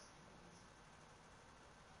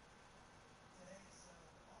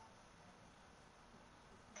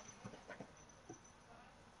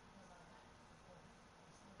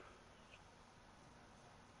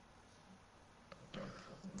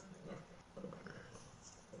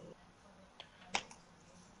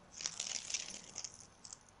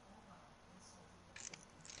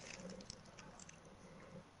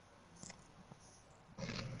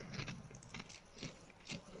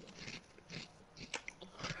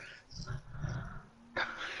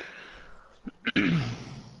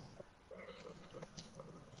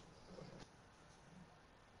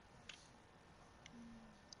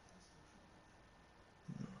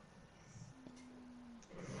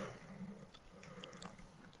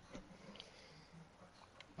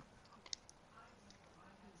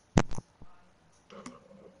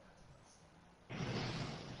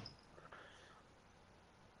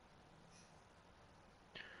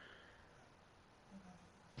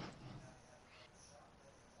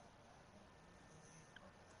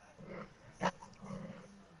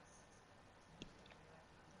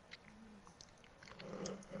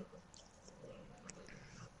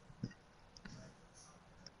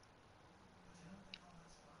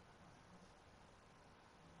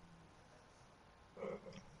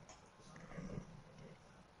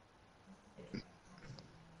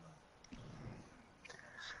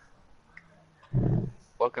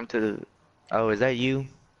 Welcome to the. Oh, is that you,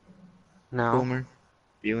 No. Boomer?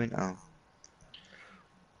 Viewing? Oh.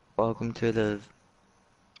 Welcome to the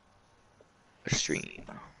stream.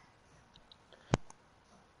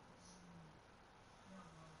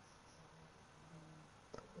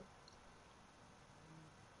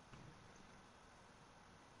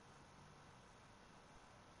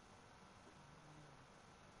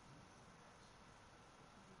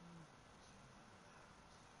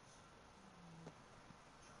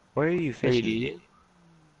 Where are you Are you fishing? eating?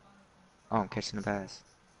 Oh, I'm catching a bass.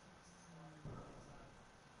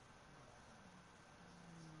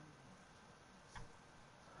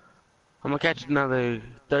 I'm gonna catch another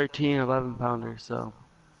 13, 11 pounder, so.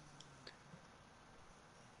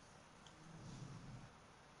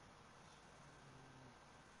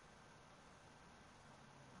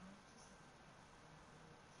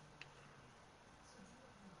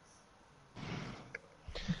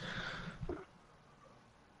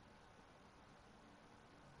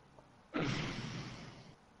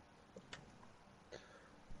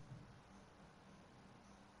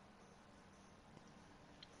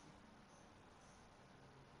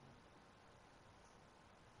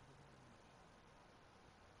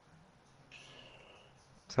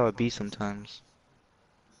 That's how it be sometimes.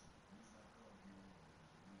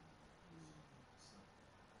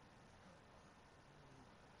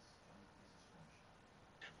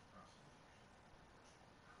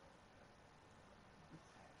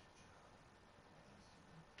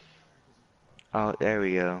 Oh, there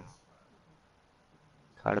we go.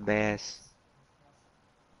 Caught a bass.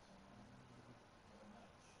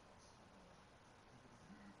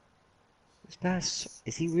 This bass,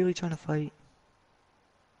 is he really trying to fight?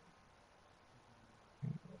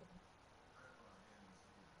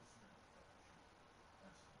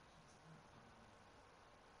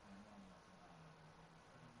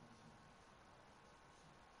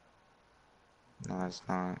 No, it's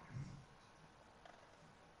not.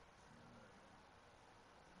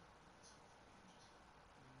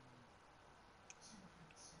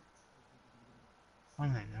 I don't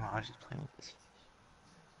even know. I was just playing with this.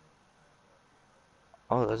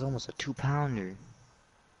 Oh, that's almost a 2 pounder.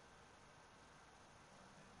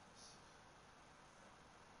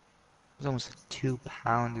 It's almost a 2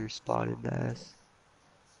 pounder spotted bass.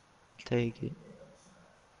 Take it.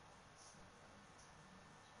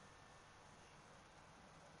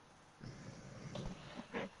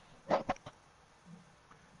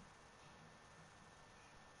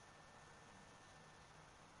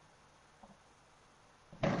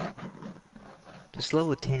 This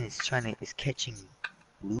level 10 is catching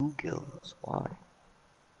bluegills. Why?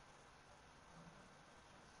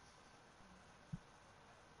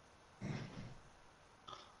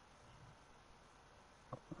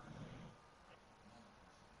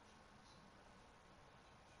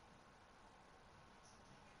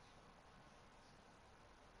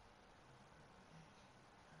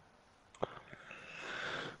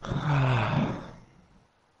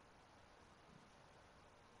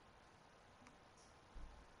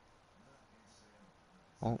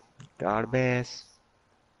 Oh, got a bass.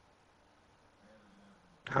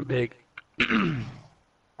 How big?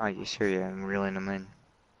 Are you sure? Yeah, I'm reeling them in.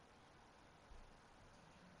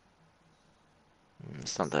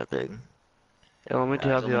 It's not that big. You want me to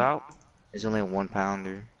help you out? It's only a 1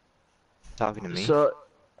 pounder. Talking to me? So,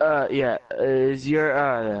 yeah, is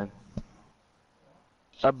your,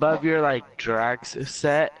 above your, like, drags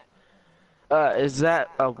set, is that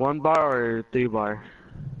a 1 bar or 3 bar?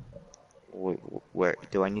 Where?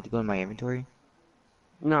 Do I need to go in my inventory?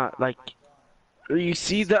 No, like, you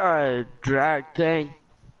see the, drag thing?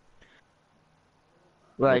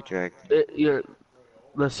 What Like, drag?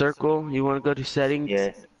 the circle, you want to go to settings,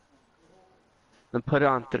 Yeah. and put it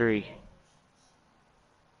on 3.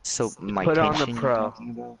 So my Put it on the tension you're pro. talking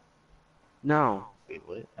about? No. Wait,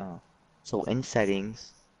 what? Oh. So in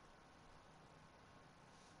settings.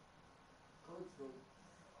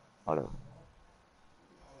 Hold up.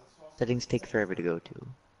 Settings take forever to go to.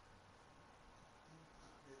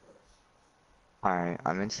 Alright,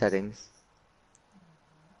 I'm in settings.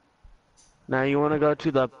 Now you want to go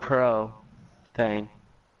to the pro thing.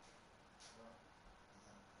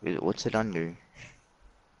 Wait, what's it under?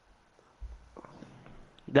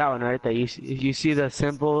 That one right there. You see the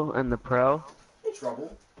symbol and the pro?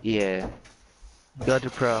 Trouble. Yeah. Go to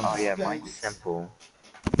pro. Oh yeah, mine's simple.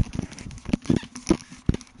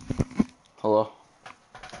 Hello?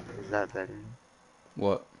 Is that better?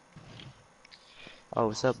 What? Oh,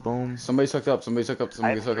 what's up, Boom? Somebody's hooked up. Somebody's hooked up. I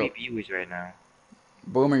Somebody's have hooked 3 up. viewers right now.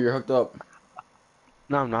 Boomer, you're hooked up.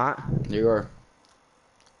 No, I'm not. You are.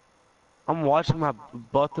 I'm watching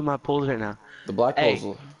both of my pools right now. The black Hey,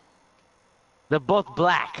 pole's... they're both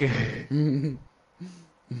black.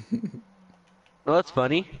 Well, that's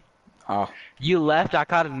funny. Ah, You left, I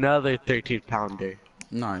caught another 13-pounder.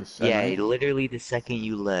 nice. At Yeah, night? literally the second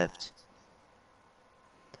you left.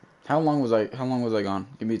 How long was I gone?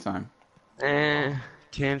 Give me time. 10,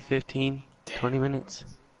 15, 20 minutes.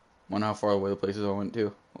 Wonder how far away the places I went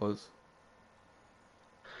to was.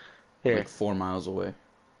 Here. Like 4 miles away.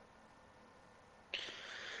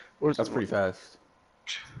 Where's That's pretty fast.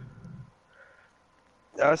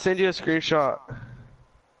 I'll send you a screenshot.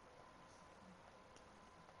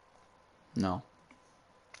 No.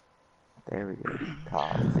 There we go.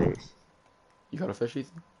 Caught a fish. You caught a fish,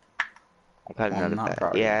 Ethan? I caught Well, I'm another not bass.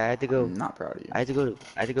 proud of Yeah, you. I had to go. I'm not proud of you. I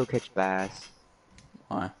had to go catch bass.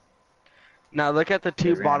 Why? Now look at the I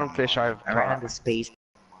 2 ran- bottom fish I've I ran out caught. of space.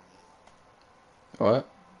 What?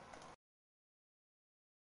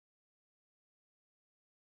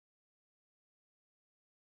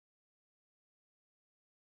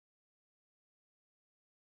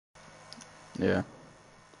 Yeah.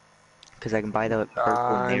 Because I can buy the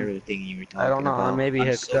purple narrow thing you were I don't talking know, I about. may be I'm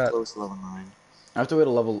hooked so up. close to level 9. I have to wait a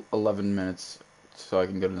level 11 minutes so I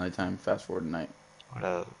can go to nighttime. Fast forward to night. What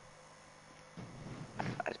up?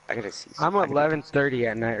 I gotta see. I'm I at gotta do 11:30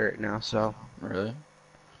 at night right now, so Really?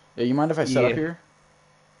 Yeah, you mind if I set up yeah, here?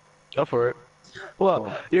 go for it. Well,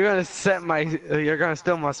 Cool. you're gonna steal my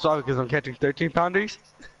spot because I'm catching 13-pounders.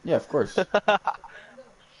 Yeah, of course. I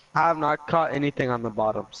have not caught anything on the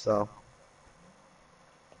bottom, so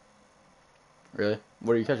Really?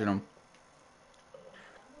 What are you catching them?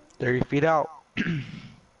 30 feet out. What do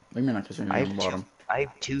you mean not catching I them on have the bottom? I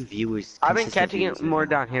have 2 viewers. I've been Consistent catching it viewers right more now.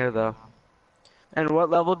 down here though. And what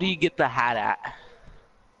level do you get the hat at?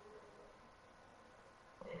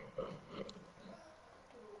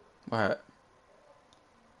 What?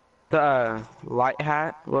 The light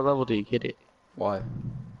hat? What level do you get it? Why?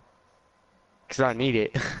 Cause I need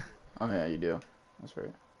it. Oh yeah, you do. That's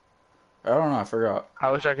right. I don't know, I forgot.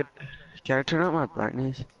 I wish I could. Can I turn up my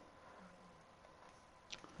brightness?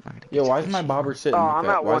 I'm not gonna Yo, get why is my fishy. bobber sitting Oh, like I'm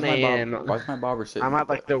that? at 1 a.m. Why is my bobber sitting I'm like at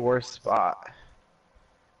like that? the worst spot.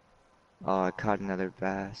 Oh, I caught another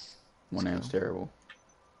bass. 1 Let's a.m.'s go. terrible.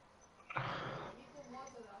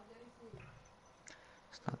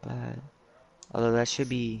 It's not bad. Although I should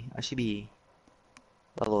be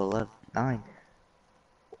level 11, 9.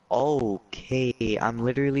 Okay, I'm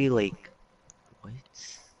literally like, what?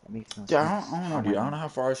 That makes no Yeah, sense. I don't know, Oh dude. my I don't know god. how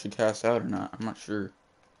far I should cast out or not. I'm not sure.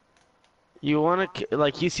 You wanna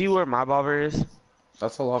like you see where my bobber is?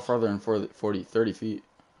 That's a lot farther than 30 feet.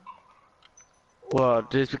 Well,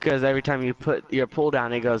 just because every time you put your pull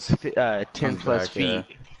down, it goes 10 Comes plus back, yeah.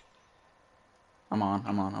 feet. I'm on.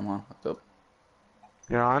 What's up?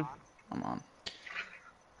 You're on? I'm on.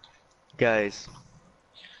 Guys,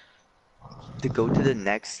 to go to the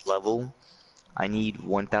next level, I need The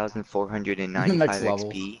 1,495 next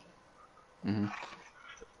level. XP. Mm-hmm.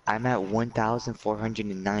 I'm at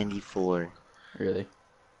 1,494. Really?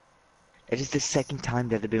 It is the second time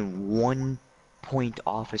that I've been 1 point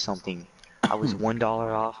off or something. I was $1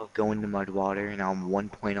 off of going to Mudwater, and I'm 1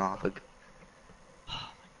 point off of.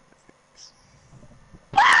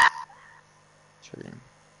 Triggering.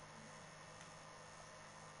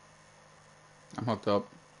 I'm hooked up.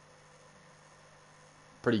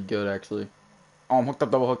 Pretty good, actually. Oh, I'm hooked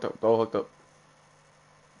up, double hooked up, double hooked up.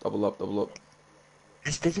 Double up, double up.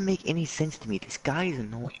 This doesn't make any sense to me. This guy is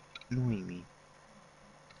annoying me.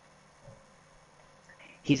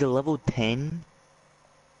 He's a level 10,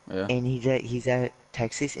 Yeah. and he's at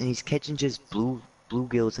Texas, and he's catching just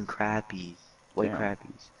bluegills and crappies, white Damn.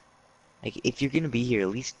 crappies. Like, if you're gonna be here, at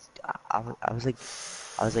least I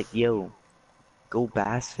was like, yo, go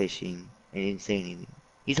bass fishing. And he didn't say anything.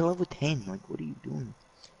 He's a level 10. Like, what are you doing?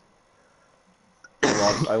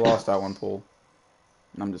 I lost that one pull.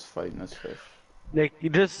 And I'm just fighting this fish. Nick, you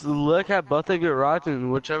just look at both of your rods,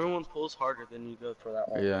 and whichever one pulls harder, then you go for that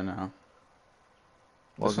one. Yeah, no.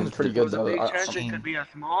 This Welcome one's to pretty the good, There's a though. big chance it could be a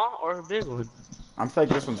small or a big one. I'm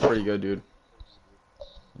thinking this one's pretty good, dude.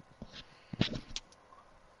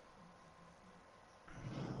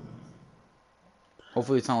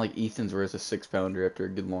 Hopefully it's not like Ethan's where it's a 6-pounder after a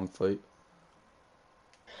good long fight.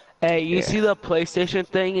 Hey, you Yeah. see the PlayStation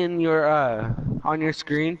thing in your on your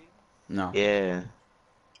screen? No. Yeah.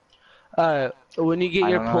 When you get I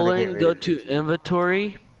your don't know how to get pull-in, rid go of to it.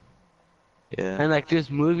 inventory Yeah. and like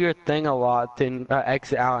just move your thing a lot, then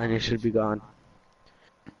exit out, and it should be gone.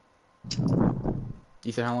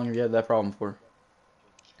 Ethan, how long have you had that problem for?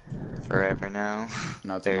 Forever now.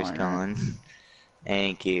 No, it's There's annoying, right? gone.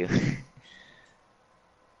 Thank you.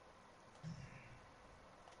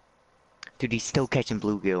 Dude, he's still catching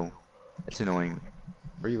bluegill. That's annoying.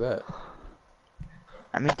 Where you at?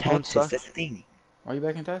 I'm in Texas, stuck. that's the thing. Why are you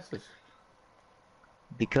back in Texas?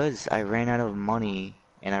 Because I ran out of money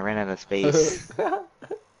and I ran out of space.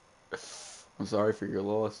 I'm sorry for your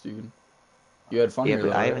loss, dude. You had fun Yeah, here,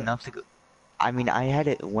 but though, I have right? enough to go. I mean, I had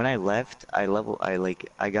it when I left. I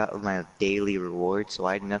got my daily reward, so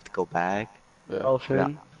I had enough to go back. Yeah.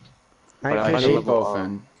 Dolphin. But I'm I about to Fishing. hate level up.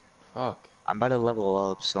 bowfin. Fuck. I'm about to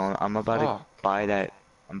level up, so I'm about to Fuck. buy that.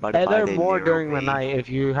 I'm about to Hey, buy they're the more narrow during the bait, night if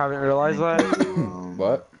you haven't and realized then that. go to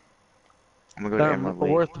What? I'm gonna go to They're Emerald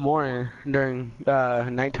Lake. worth more during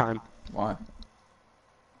nighttime. Why?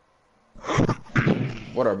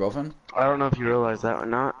 What are bowfin? I don't know if you realize that or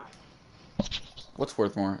not. What's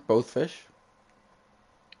worth more? Both fish?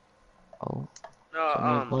 Oh, No,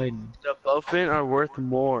 someone's biting. the bowfin are worth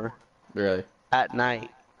more Really? at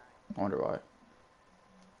night. I wonder why.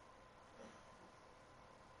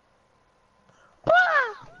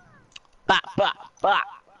 Bah, bah, bah.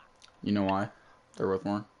 You know why? They're worth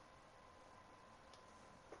more?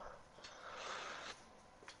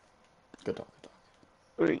 Good talk, good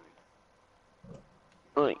talk. Oi.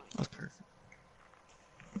 Oi. That's perfect.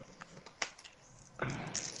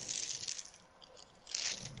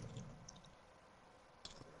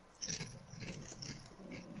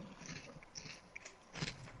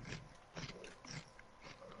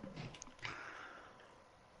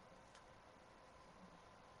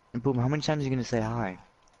 And Boom, how many times are you gonna say hi?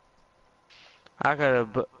 I could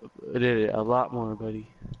have did it a lot more, buddy.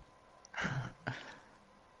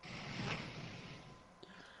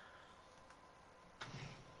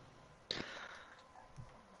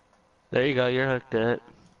 There you go, you're hooked up.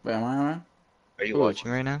 Wait, am I? Are you Ooh.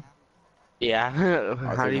 watching right now? Yeah.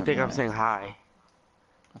 I How do you think think I'm I'm saying hi?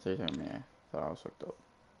 I thought you were saying me. I thought I was hooked up.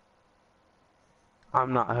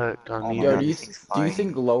 I'm not hooked on Oh my Yo, either. God, do you this thing's do you fighting.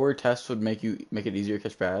 think lower tests would make it easier to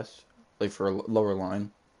catch bass, like for a lower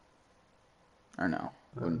line? Or no?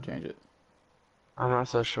 Wouldn't change it. I'm not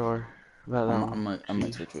so sure about that one. I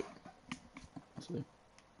might switch it. Let's see.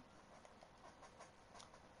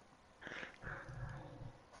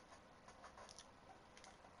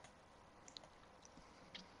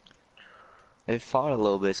 It fought a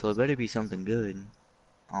little bit, so it better be something good.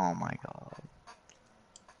 Oh my God.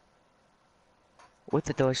 What's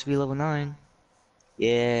it though? I should be level 9.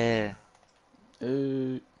 Yeah.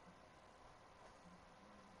 Uh,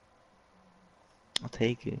 I'll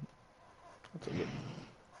take it. I'll take it.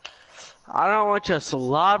 I don't want your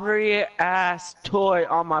slobbery ass toy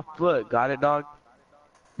on my foot. Got it, dog?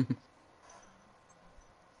 You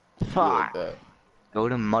like Fuck. that? Go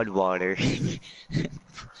to Mudwater.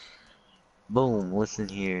 Boom, listen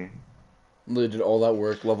here. Literally did all that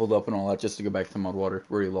work, leveled up and all that, just to go back to Mudwater,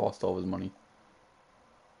 where he lost all his money.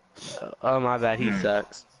 Oh, my bad. He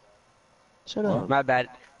sucks. Shut What? up. My bad.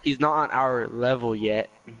 He's not on our level yet.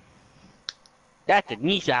 That's a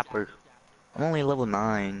knee shopper. I'm only level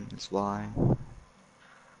 9, that's why.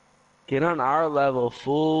 Get on our level,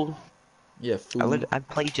 fool. Yeah, food. I'd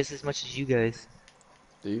play just as much as you guys.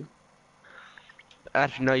 Do you?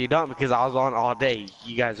 Actually, no, you don't because I was on all day.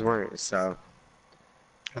 You guys weren't, so.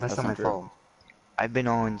 Well, that's That's not my not true. fault. I've been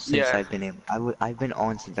on since Yeah. I've been able. I've been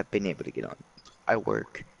on since I've been able to get on. I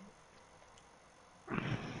work.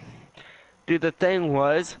 Dude, the thing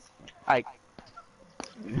was, like,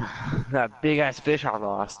 that big ass fish I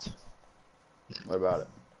lost. What about it?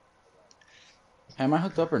 Hey, am I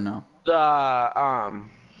hooked up or no?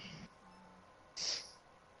 Um,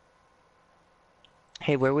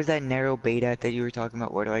 Hey, where was that narrow bait at that you were talking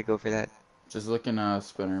about? Where do I go for that? Just looking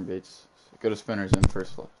spinner baits. Go to spinners in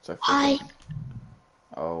first. Check first Hi. option.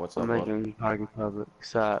 Oh, what's I'm up, bud? making Party Public.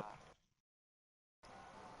 Sup?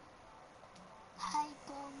 Hi,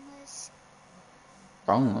 boneless.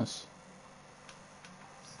 Boneless.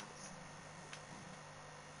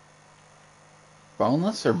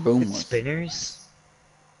 Boneless or It's boomless? spinners.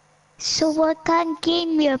 So what kind of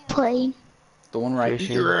game you're playing? The one where I eat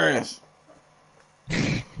Fishing. your ass.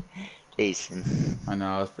 Jason. I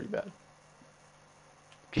know, that's pretty bad.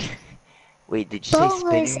 Wait, did you say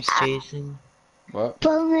Boneless, spinners, Jason? What?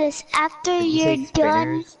 boneless, after Did you say you're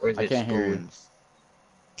done, spinners or is I it can't hear you. spoons?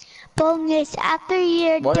 boneless, after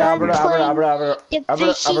you're What, done Alberta, Alberta, playing Alberta, the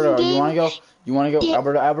Alberta, fishing Alberta, you game, wanna go? You wanna go? the,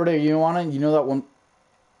 Alberta, Alberta, you want it? You know that one?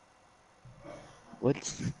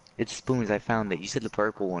 What's? It's spoons. I found it. You said the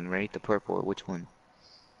purple one, right? The purple. Which one?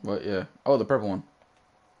 What, yeah. Oh, the purple one.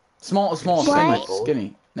 Small, Did you skinny, send my What? gold?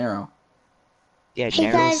 skinny, narrow. Yeah, hey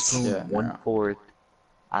narrow guys, spoon, Yeah, narrow. 1/4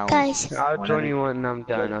 guys, ounce. I'll join 100. you when I'm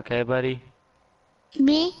done, okay, buddy?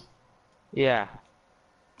 me? Yeah.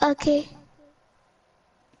 Okay.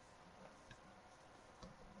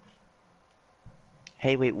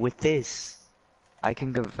 Hey, wait. With this, I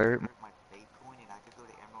can convert my Bitcoin and I could go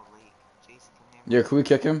to Emerald Lake. Jason, come to Yeah, Emerald can we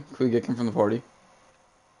kick him? Can we kick him from the party?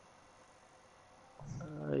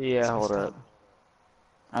 Lake. Yeah, That's hold messed up. up.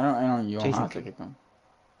 You don't Jason, have to kick him.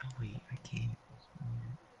 oh wait, I can't.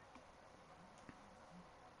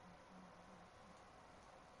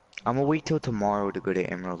 I'm gonna wait till tomorrow to go to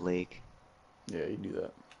Emerald Lake. Yeah, you do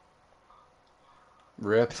that.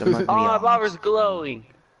 Rip. Cause I'm not Oh, gonna be my barber's honest. glowing.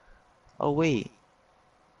 Oh wait,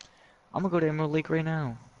 I'm gonna go to Emerald Lake right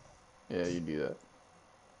now. Yeah, you do that.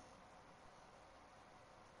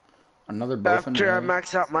 Another bowfin, After I really?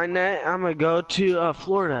 max out my net, I'm gonna go to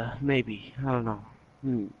Florida, maybe. I don't know.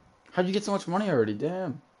 How'd you get so much money already?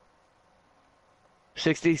 Damn.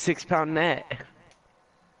 66-pound net.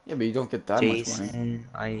 Yeah, but you don't get that much money. Jason,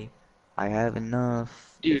 I have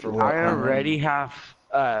enough. Dude, For I what? How already many? have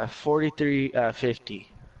 43.50.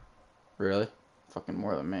 Really? Fucking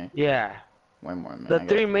more than me. Yeah. Way more than me. The I got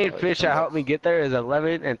three main like fish 10 that helped bucks. me get there is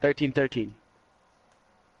 11 and 13.13.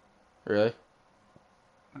 Really?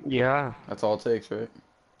 Yeah. That's all it takes, right?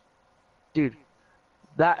 Dude,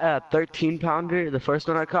 that 13 pounder, the first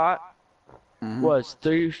one I caught, Mm-hmm. was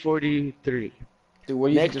 343. Dude, what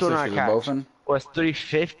do you think Next this one fish I is? A catch bowfin? was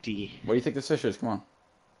 350. What do you think this fish is? Come on.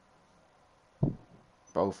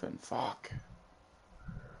 Bowfin. Fuck.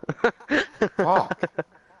 Fuck.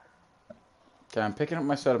 Okay, I'm picking up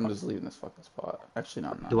my set. I'm just leaving this fucking spot. Actually,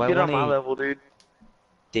 no, I'm Do not. I Get on want my a level, dude.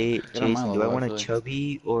 Get on my Jason? Do I level, want a actually.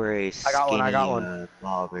 chubby or a I got one, I got skinny one.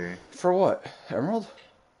 bobber? For what? Emerald?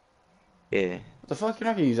 Yeah. What the fuck? You're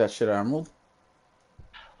not gonna use that shit at Emerald.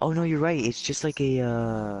 Oh no, you're right. It's just like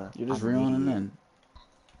a You're just I'm an reeling it idiot. in.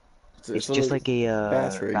 It's It's just literally like a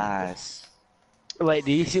bass rig. bass. Wait,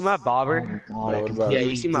 do you see my Oh bobber? my god, Yeah, I what about Yeah, it?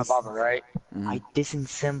 you see my bobber, right? Mm-hmm. I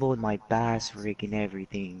disassembled my bass rig and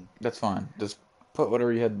everything. That's fine. Just put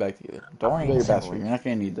whatever you had back together. Don't worry about your bass rig. Reassembled. You're not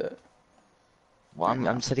gonna need that Well, right I'm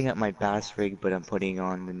now. setting up my bass rig, but I'm putting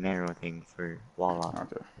on the narrow thing for walleye.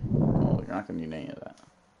 Okay. Well, you're not gonna need any of that.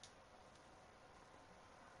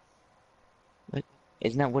 What?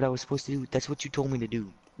 Isn't that what I was supposed to do? That's what you told me to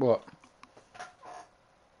do. What?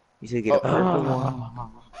 You said get a Oh, purple one.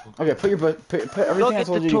 okay. Put Go everything I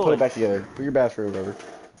get the told you. You put it toy. back together. Put your bass rig over.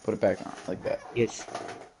 Put it back on like that. Yes,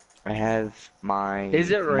 I have my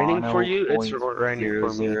Is it raining for mono you? It's point raining zero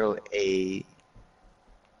for me. zero eight.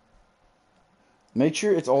 Make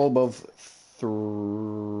sure it's all above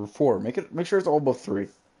 4. Make sure it's all above 3.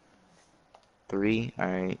 3. All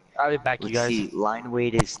right. I'll be back, you Let's guys. see. Line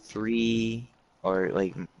weight is 3 or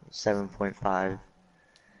like 7.5.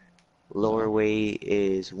 Lower So. weight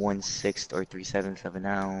is 1/6 or 3/7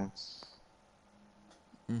 ounce.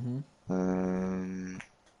 Mhm.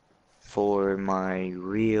 For my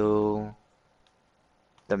reel,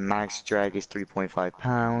 the max drag is 3.5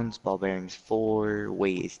 pounds. Ball bearings 4.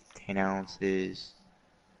 Weight is 10 ounces.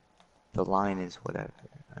 The line is whatever.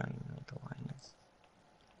 I don't even know what the line is.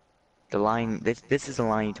 The line. This is the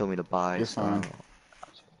line you told me to buy. You're So fine.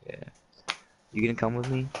 yeah. You gonna come with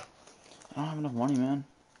me? I don't have enough money, man.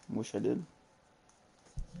 Wish I did.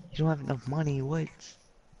 You don't have enough money. What?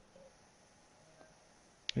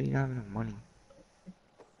 You don't have enough money.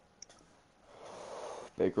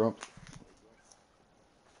 Bankrupt.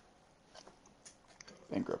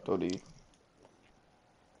 Bankrupt OD.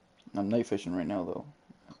 I'm night fishing right now though.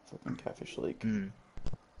 Fucking Catfish Lake. Hmm.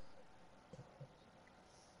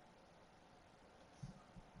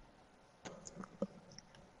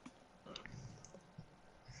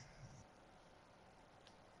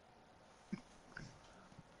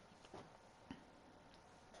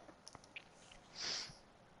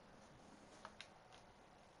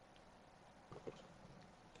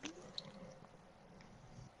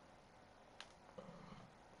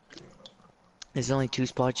 There's only 2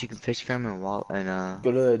 spots you can fish from in Go to the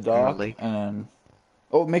Emerald dock Lake. and then...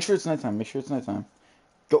 Oh, make sure it's nighttime. Make sure it's nighttime.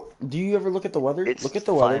 Go. Do you ever look at the weather? It's Look at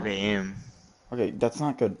the 5 weather. a.m. Okay, that's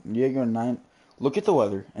not good. You gotta go 9. Look at the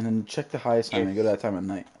weather and then check the highest time Yes. and go to that time at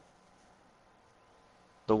night.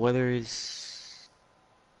 The weather is...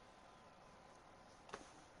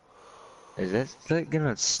 Is that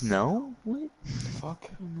gonna snow? What? Fuck.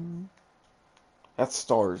 That's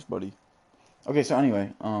stars, buddy. Okay, so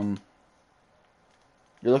anyway,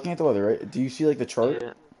 you're looking at the weather, right? Do you see like the chart?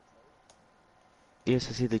 Yeah. Yes,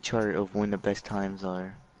 I see the chart of when the best times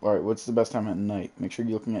are. All right, what's the best time at night? Make sure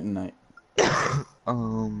you're looking at night.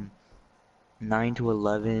 9 to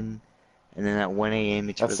 11, and then at 1 a.m.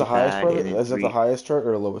 it's That's the really highest bad, part. and then Is that the 3. highest chart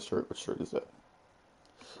or the lowest chart? Which chart is that?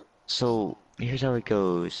 So here's how it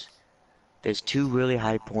goes. There's 2 really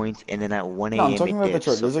high points, and then at 1 No, I'm a.m. talking it about the dips.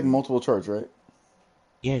 chart. So There's like multiple charts, right?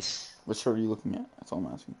 yes, Which chart are you looking at? That's all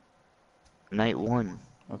I'm asking. night 1.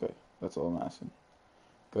 Okay, that's all I'm asking.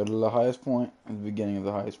 Go to the highest point at the beginning of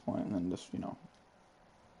the highest point, and then just So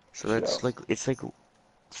shit that's out. like it's like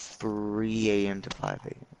 3 a.m. to 5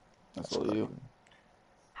 a.m. That's That's all what I you. do.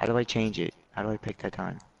 How do I change it? How do I pick that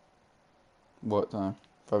time? What time?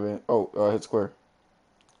 5 a.m. Oh, hit square.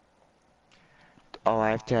 Oh,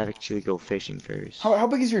 I have to actually go fishing first. How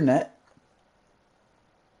big is your net?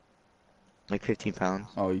 Like 15 pounds.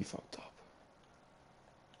 Oh, you fucked up.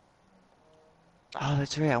 Oh,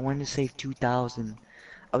 that's right. I wanted to save 2,000.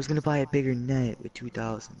 I was gonna buy a bigger net with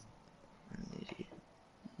 2,000. I'm an idiot.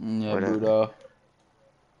 Yeah, Whatever. Buddha.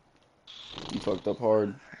 You fucked up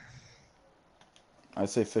hard. I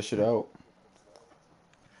say fish it out.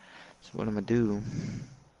 So what I'm gonna do?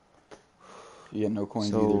 You get no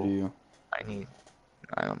coins either, do So you? I need.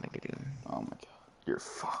 I don't think I do. Oh my god. You're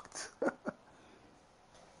fucked.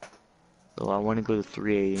 So I want to go to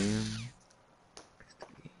 3 a.m.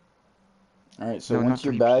 Alright, so No, not once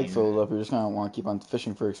your 3 bag p.m. fills up, you're just gonna want to keep on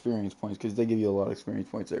fishing for experience points because they give you a lot of experience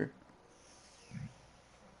points there.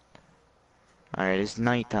 Alright, it's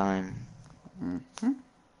nighttime. Mm-hmm.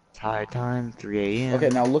 It's high time, 3 Okay,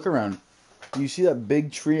 a.m. now look around. Do you see that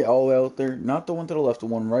big tree all the way out there? Not the one to the left, the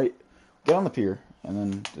one right. Get on the pier and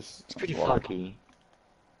then just It's pretty walk. foggy.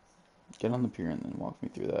 Get on the pier and then walk me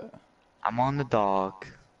through that. I'm on the dock.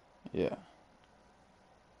 Yeah.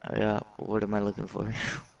 Yeah, what am I looking for?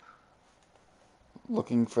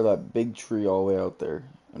 Looking for that big tree all the way out there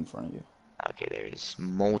in front of you. Okay, there's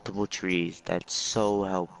multiple trees. That's so The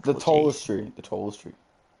helpful, tallest Jason. tree. The tallest tree.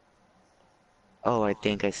 Oh, I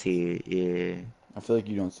think I see it. Yeah. I feel like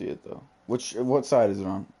you don't see it though. What side is it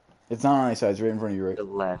on? It's not on any side. It's right in front of you, right? The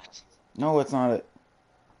left. No, it's not it.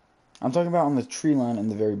 I'm talking about on the tree line in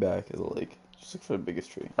the very back of the lake. Just look for the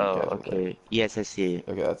biggest tree. You Oh, catch it there. okay. Yes, I see it.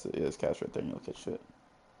 Okay, that's it. Yeah, it's cast right there, and you'll catch it.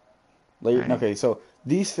 Alright. Okay, so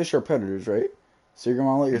these fish are predators, right? So you're gonna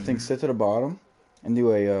want to let your thing sit to the bottom and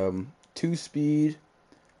do a 2-speed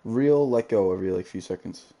reel let go every like few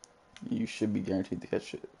seconds. You should be guaranteed to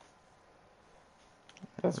catch it.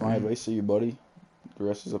 That's my advice to you, buddy. The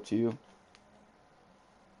rest is up to you.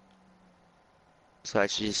 So I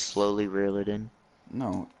should just slowly reel it in?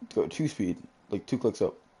 No, go 2-speed, like 2 clicks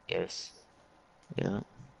up. Yes. Yeah.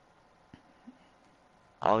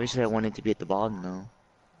 Obviously, I want it to be at the bottom, though.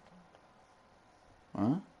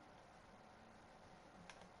 Huh?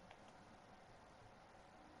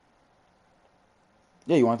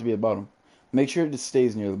 Yeah, you want it to be at the bottom. Make sure it just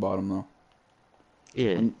stays near the bottom, though.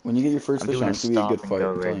 Yeah. When you get your first I'm fish doing on, a it's gonna be a good stop and fight. go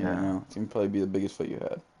I'm right telling you right now. now. It's gonna probably be the biggest fight you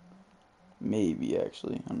had. Maybe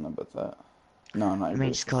actually, I don't know about that. No, not I your mean,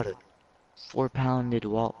 biggest. just caught a 4-pound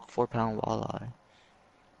walleye.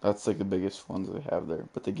 That's like the biggest ones they have there,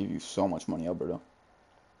 but they give you so much money, Alberto.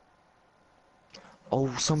 Oh, a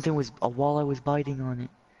walleye was biting on it.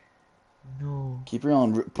 No. Keep your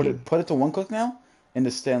own. Put Okay. it to 1 click now, and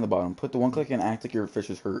just stay on the bottom. Put the 1 click and act like your fish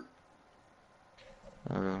is hurt.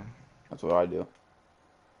 That's what I do.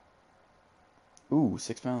 Ooh,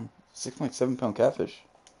 6-pound, 6.7-pound catfish.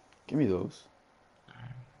 Give me those.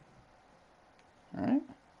 All right.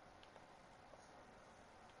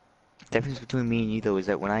 Difference between me and you though is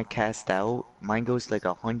that when I cast out, mine goes like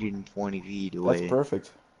 120 feet That's away.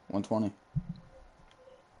 perfect. 120.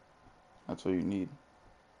 That's what you need.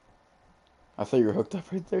 I thought you were hooked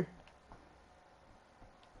up right there.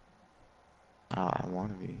 Oh, I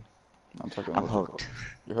wanna be. I'm talking I'm what's it called? hooked.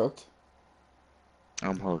 You're hooked?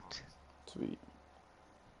 I'm hooked. Sweet.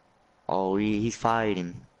 Oh, he's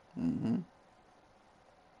fighting. Mm-hmm.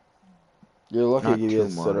 You're lucky I Not gave you too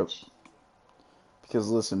that setup. much. Because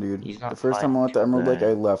listen, dude, He's the not first time fighting I went to too Emerald Lake,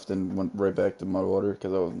 I bad. left and went right back to Mud Water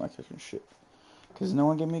because I was not catching shit. Because no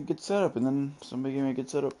one gave me a good setup, and then somebody gave me a good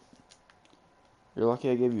setup. You're lucky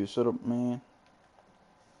I gave you a setup, man.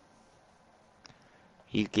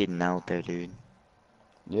 He's getting out there, dude.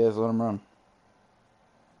 Yeah, just let him run.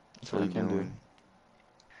 That's That's all what you I'm can do. doing.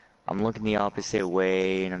 I'm looking the opposite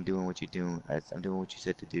way, and I'm doing what you're doing. I'm doing what you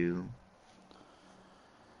said to do.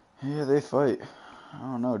 Yeah, they fight. I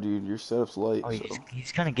don't know, dude. Your setup's light, Oh, so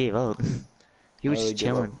he's kind of gave up. He why was do they just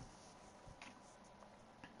give up? chilling.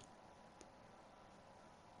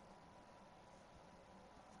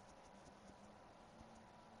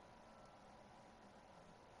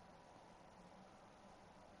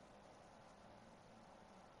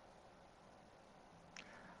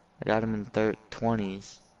 I got him in third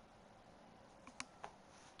 20s.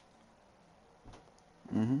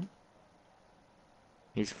 Mm-hmm.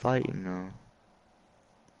 He's fighting though.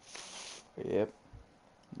 Yep,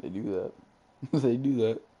 they do that. They do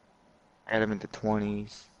that. I got him in the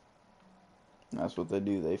 20s. That's what they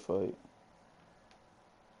do. They fight.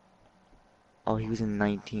 Oh, he was in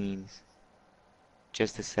 19s.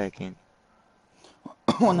 Just a second.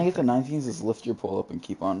 When they get to 19s, just lift your pull up and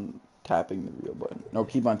keep on tapping the reel button. No,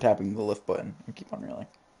 keep on tapping the lift button and keep on reeling.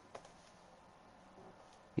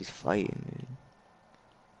 He's fighting, dude.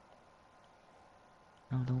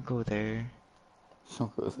 No, don't go there.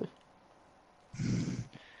 Don't go there.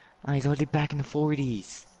 Oh, he's already back in the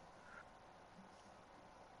 40s.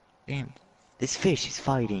 Damn. This fish is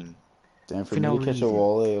fighting. Damn, for For me no to catch a reason.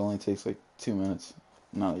 walleye, it only takes like 2 minutes.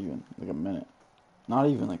 Not even, like a minute. Not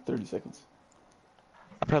even like 30 seconds.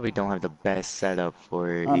 I probably don't have the best setup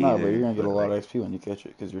for it I know, but you're either, gonna get a but lot like... of XP when you catch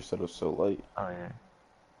it because your setup's so light. Oh, yeah.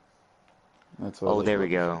 That's what I Oh, like there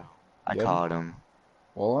we about this. go. I You got him? caught him.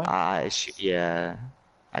 Walleye? Yeah.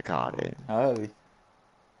 I caught it. How heavy?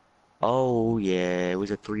 Oh, yeah. It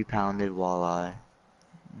was a 3-pounded walleye.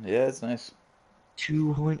 Yeah, it's nice.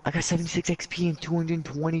 200. I got 76 XP and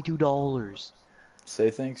 $222.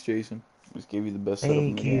 Say thanks, Jason. Just gave you the best setup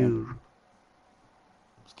in the Thank game. you.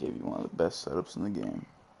 Just gave you one of the best setups in the game.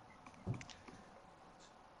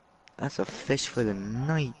 That's a fish for the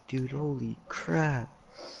night, dude. Holy crap.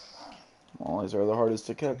 Walleyes are the hardest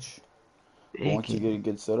to catch. But once you get a Bacon.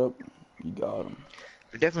 good setup, you got them.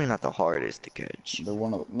 They're definitely not the hardest to catch. They're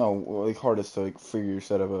one of no like hardest to like figure your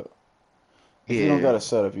setup out. If you don't Yeah. got a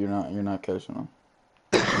setup, you're not catching them.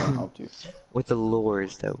 They won't help you. With the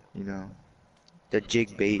lures, though, you know. The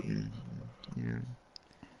jig baiting. You know.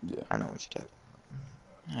 Yeah. I know what you're talking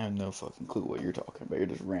I have no fucking clue what you're talking about. You're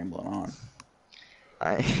just rambling on. about.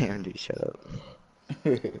 I am, dude. Shut up.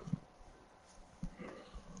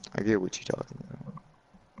 I get what you're talking about.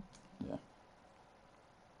 Yeah.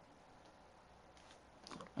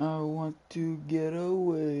 I want to get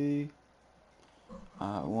away.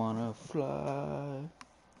 I wanna fly.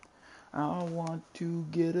 I want to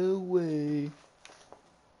get away.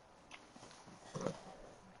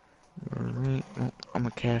 Alright, well, I'm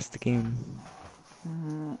gonna cast again.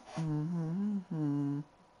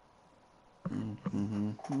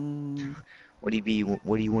 What do you be?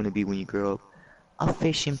 What do you want to be when you grow up? A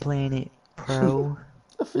fishing planet pro.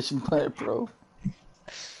 A fishing planet pro.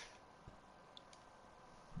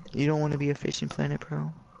 You don't want to be a fishing planet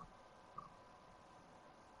pro?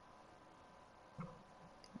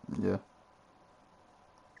 Yeah.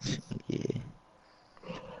 Yeah.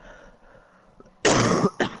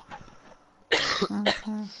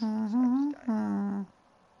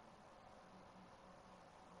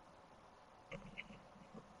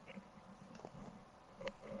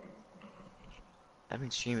 I've been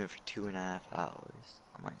streaming for 2.5 hours.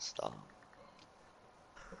 I might stop.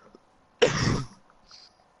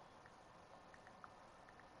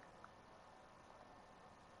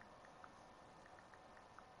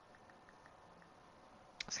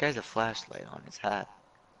 This guy's a flashlight on his hat.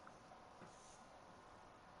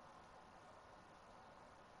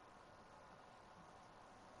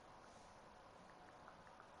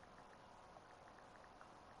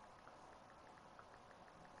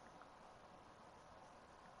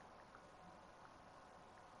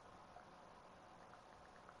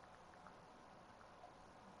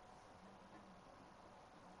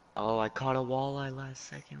 Oh, I caught a walleye last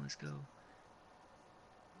second. Let's go.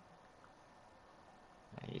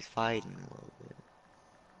 He's fighting a little bit.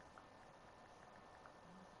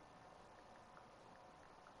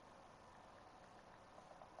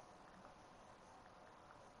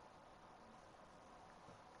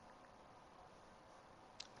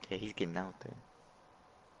 Okay, he's getting out there.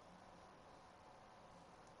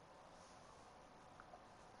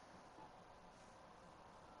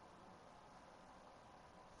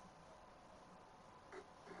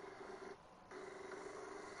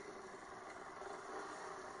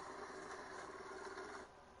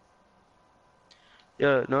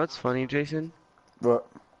 Yo, no, it's funny, Jason. What?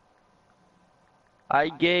 I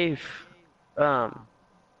gave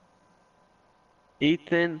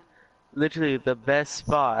Ethan literally the best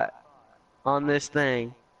spot on this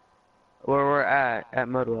thing where we're at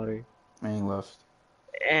Mudwater. And he left.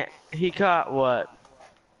 And he caught what?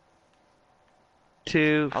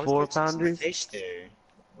 Two I was 4 catching some pounders? fish there.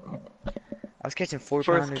 I was catching 4 First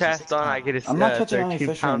pounders and cast 6 on, I pounders. get a I'm not catching any 13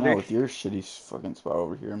 fish right now pounder. with your shitty fucking spot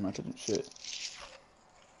over here. I'm not catching shit.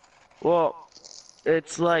 Well,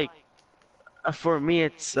 it's like for me,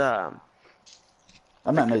 it's I'm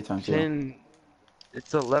at nighttime too. 10.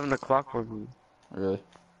 It's 11 o'clock for me. Really?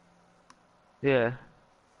 Yeah,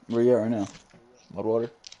 Where you at right now? Mudwater?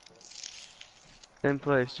 10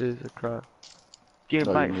 places across. Get a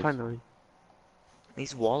Oh, bite you finally.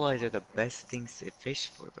 These walleyes are the best things to fish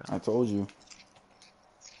for, bro. I told you.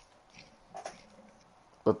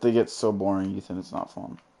 But they get so boring, Ethan. It's not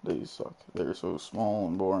fun. They suck. They're so small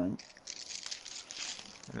and boring.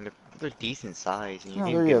 I mean, they're decent size, and you No,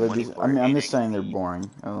 can get they're money decent. for I it. mean, I'm And just saying they're XP. boring.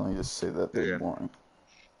 I don't only just say that they're Yeah. boring.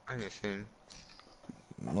 I understand.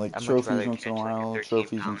 Like I'd much trophies rather once in a catch like a while. 13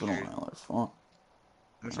 Trophies once in a pounder. while are fun.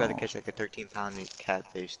 I'd much rather Oh, catch like a 13-pound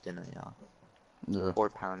catfish than a yeah.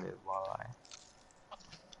 4-pounder walleye.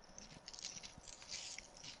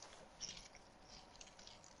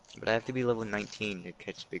 But I have to be level 19 to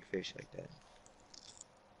catch big fish like that.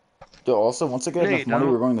 Yo, also, once I get No, you enough money,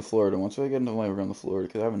 don't. we're going to Florida. Once I get enough money, we're going to Florida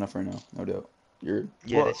because I have enough right now, no doubt. You're.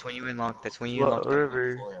 Yeah, What? that's when you unlock. That's when you What unlock the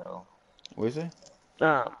river? 4L. What do you say?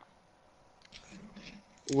 Um,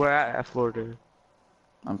 we're at Florida.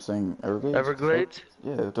 I'm saying Everglades. Everglades?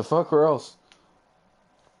 Yeah. What the fuck? Where else?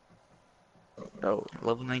 Oh.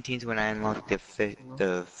 Level 19 is when I unlock the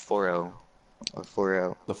 4L or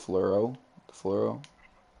 4L, The Fluoro. The Fluoro.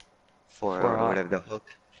 4L Far or out. whatever the hook.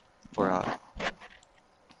 4L.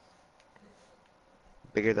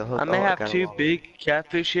 Bigger the hook. I may Oh, I have got a 2 walleye. big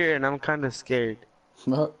catfish here, and I'm kind of scared.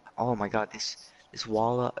 Oh my god, this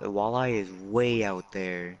walleye is way out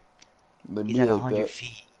there. They He's be at like 100 that.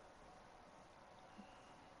 feet.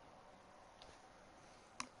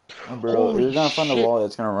 Oh, bro, Holy you're gonna find a shit! wall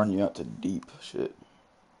that's gonna run you out to deep shit.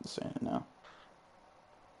 I'm saying it now.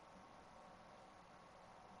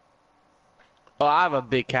 Oh, I have a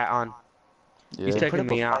big cat on. He's Yeah. They put taking up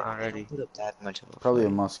a me out fight, but they already. don't put up that much of a Probably a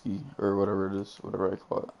fight. muskie or whatever it is, whatever I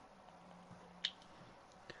call it.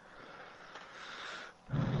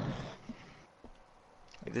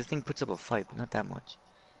 Like, this thing puts up a fight, but not that much.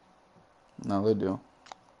 No, they do.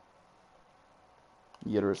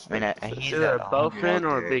 You gotta I mean, respect the It's he's fish. either at a 100 bowfin out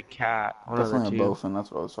or a there. big cat. One of the Definitely a two. bowfin.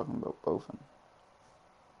 That's what I was talking about. Bowfin.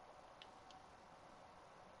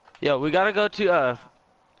 Yo, we gotta go to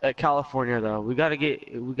California though. We gotta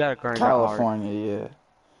grind out hard. California, yeah.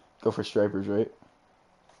 Go for stripers, right?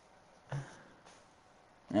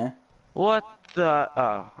 Yeah. What the?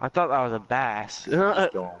 Oh, I thought that was a bass. He's I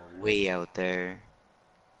going way out there.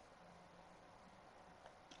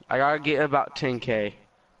 gotta get about 10K.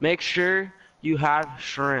 Make sure you have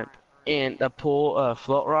shrimp in a pull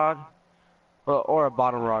float rod or a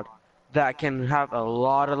bottom rod that can have a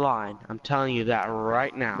lot of line. I'm telling you that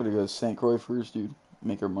right now. Gotta go to St. Croix first, dude.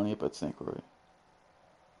 Make our money up at St. Croix.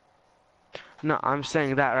 No, I'm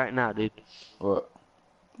saying that right now, dude. What?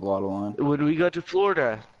 A lot of line. When we go to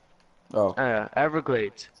Florida, Oh,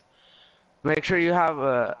 Everglades, make sure you have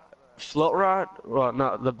a float rod. Well,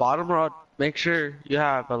 no, the bottom rod. Make sure you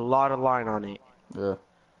have a lot of line on it, yeah.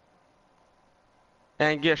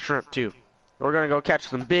 and get shrimp too. We're gonna go catch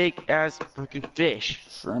some big ass fucking fish.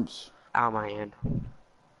 Shrimps. Ow, my hand.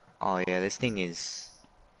 Oh yeah, this thing is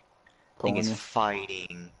Pulling you.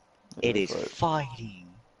 fighting. Yeah, It is fight. fighting.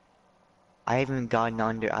 I haven't gotten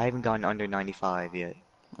under 95 yet.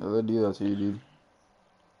 Yeah, they do that to you, dude.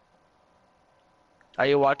 Are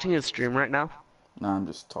you watching his stream right now? Nah, I'm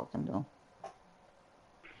just talking to him.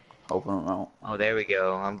 Helping him out. Oh, there we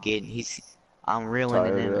go. I'm reeling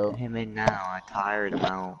Tired out. him in now. I tired him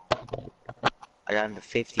out. I got him to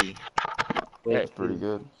 50. Yeah, That's pretty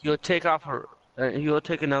good. he'll take off her. He'll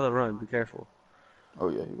take another run. Be careful. Oh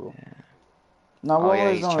yeah, he will. Nah, Oh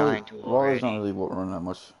yeah, he's trying to walleyes don't already. really run that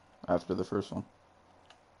much after the first one.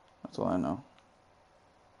 That's all I know.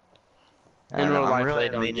 I In don't know. real I'm life, they reeling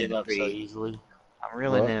him don't in give at a up so pretty. easily. I'm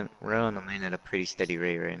What? reeling him in at a pretty steady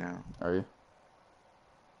rate right now. Are you?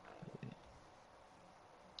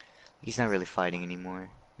 He's not really fighting anymore.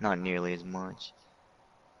 Not nearly as much.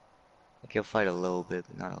 Like he'll fight a little bit,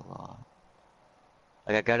 but not a lot.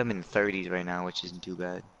 Like I got him in the 30s right now, which isn't too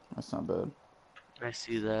bad. That's not bad. I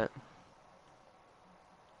see that.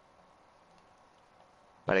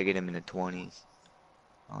 But I get him in the 20s.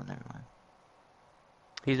 Oh, never mind.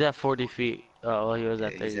 He's at 40 feet. Oh, well, he was Yeah,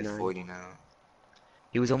 at he's at 39. 40 now.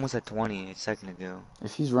 He was almost at 20 a second ago.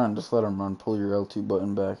 If he's running, just let him run. Pull your L2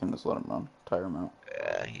 button back and just let him run. Tire him out.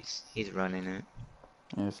 Yeah, he's running it.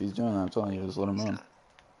 Yeah, if he's doing that, I'm telling you, just let him He's run. got,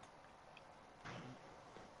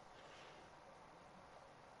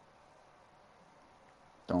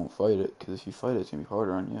 Don't fight it, because if you fight it, it's going to be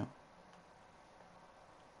harder on you.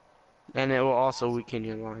 And it will also weaken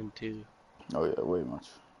your line, too. Oh yeah, way much.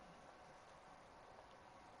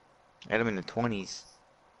 I got him in the 20s.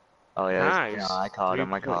 Oh yeah, no, Nice. I caught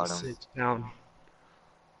him. I caught him. 3.6 pound.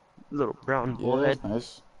 Little brown Yeah, bullhead. that's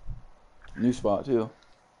nice. New spot, too.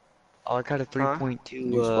 Oh, I caught a Huh? 3.2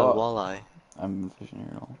 New spot. walleye. I haven't been fishing here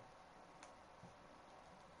at all.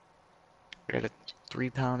 I got a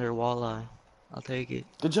 3-pounder walleye. I'll take it.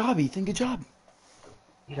 Good job, Ethan. Good job.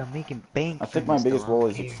 Dude, I'm making bank I think from my this though. biggest I don't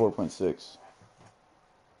walleye is like care. 4.6.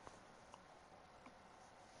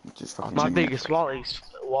 Just I'll fucking My check hanging. that biggest for you.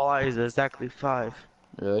 walleye is exactly 5.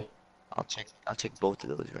 Really? I'll check both of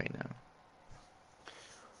those right now.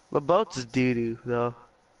 The boat's is doo-doo, though.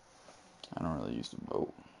 I don't really use the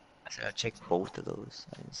boat. I said I'll check both of those.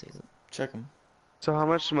 I didn't say that. Check them. So how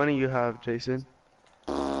much money you have, Jason?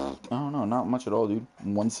 I don't know, not much at all, dude.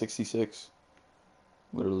 166.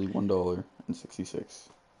 Literally $1.66.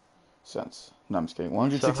 No, I'm just kidding.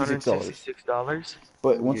 So $166. $166?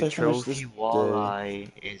 But Ooh, once your I finish this trophy day,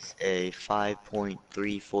 walleye is a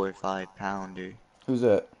 5.345 pounder. who's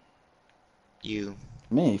that? You.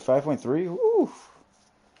 Me, 5.3. Oof.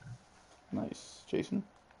 Nice, Jason.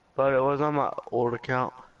 But it was on my old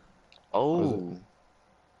account. What is it? Oh.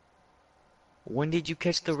 When did you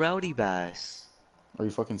catch the rowdy bass? Are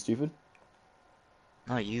you fucking stupid?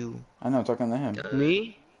 Not you. I know, I'm talking to him.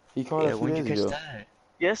 Me? He caught it Yeah, a few when did you days catch ago. that?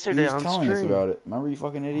 He Yesterday was on telling us stream. about it. Remember, you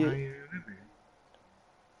fucking I idiot? don't even remember.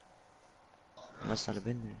 I must not have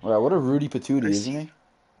been there. Wow, what a Rudy Patootie, Let's isn't see. he?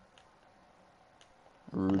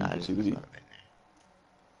 Rudy Nah, I just must Patootie. not have been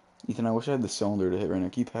Ethan, I wish I had the cylinder to hit right now.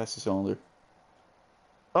 Can you pass the cylinder?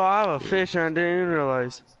 Oh, I have a there. fish and I didn't even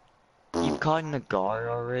realize. You've caught an agar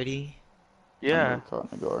already? I've never Yeah.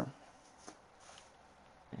 caught an agar.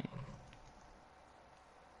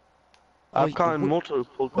 I've caught Wait,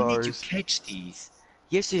 multiple when did you cars. catch these?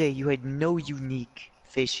 Yesterday you had no unique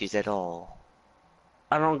fishes at all.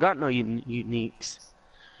 I don't got no uniques.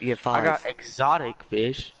 You have I got 5. exotic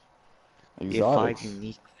fish. You have 5 Exotics.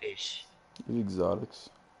 unique fish. Use exotics.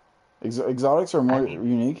 Exotics are I more mean,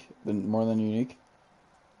 unique than unique.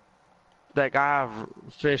 Like I have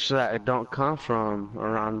fish that don't come from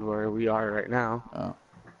around where we are right now. Oh,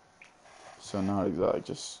 so not exotic,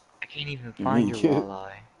 just I can't even find your unique.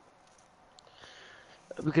 walleye.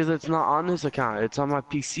 Because it's not on this account, it's on my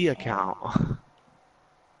PC account. I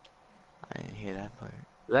didn't hear that part.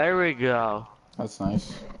 There we go. That's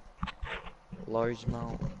nice.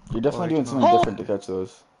 Largemouth. You're definitely doing something Largemouth. different to catch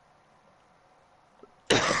those.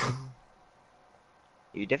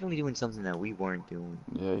 You're definitely doing something that we weren't doing.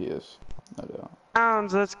 Yeah, he is. No doubt.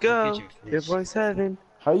 Pounds, let's Look go. at your Good fish. boy 7.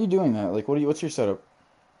 How are you doing that? Like, what's your setup?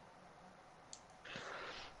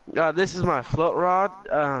 This is my float rod.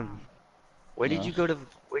 Where'd Yeah. you go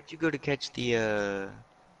to catch the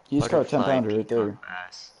He just caught a 10 butterfly pounder right peacock there.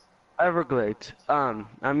 bass? Everglades.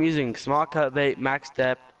 I'm using small cut bait, max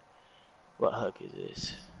depth. What hook is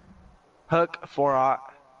this? Hook 4-aught.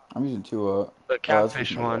 I'm using two. The Oh, that's catfish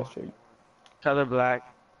just my one. bass jig. Color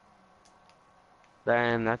black.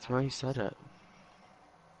 Then that's my setup.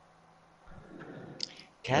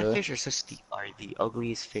 Catfish are the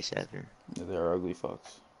ugliest fish ever. Yeah, they are ugly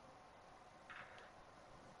fucks.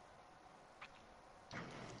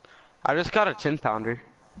 I just got a 10 pounder.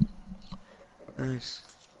 Nice.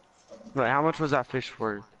 Wait, how much was that fish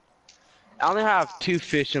worth? I only have 2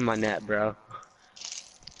 fish in my net, bro.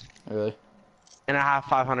 Really? And I have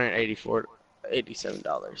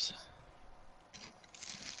 $587.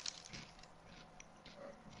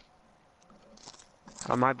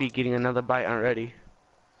 I might be getting another bite already.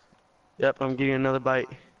 Yep, I'm getting another bite.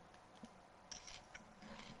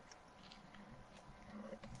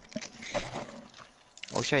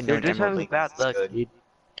 Oh, wish I'd You're known just Emerald having Lake was bad this luck, good. dude.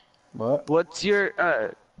 What? What's your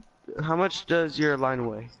how much does your line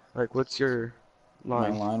weigh? Like, what's your My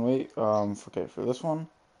line? line weight? Okay, for this one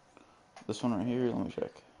right here, let me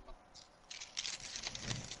check.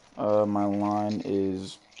 My line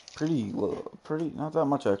is pretty low, not that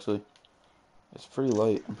much actually. It's pretty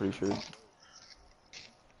light, I'm pretty sure.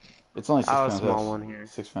 It's only I six have a pound small test. one here.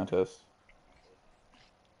 6 pound test.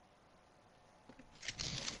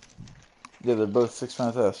 Yeah, they're both 6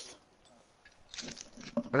 pound test.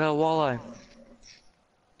 I got a walleye.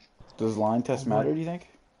 Does line test What? matter, do you think?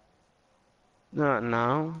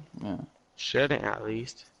 No. Yeah, Shouldn't at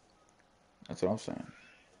least. that's what I'm saying.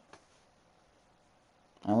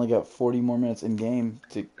 I only got 40 more minutes in game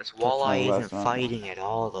to This catch my walleye isn't last round. fighting at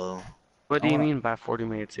all, though. What I do you wanna, mean by 40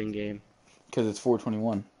 minutes in game? Cause it's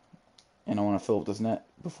 4:21, and I want to fill up this net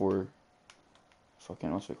before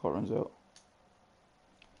fucking what's it called runs out.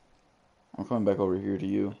 I'm coming back over here to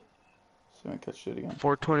you, so I can catch shit again.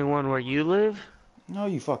 421 where you live? No,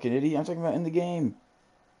 you fucking idiot! I'm talking about in the game.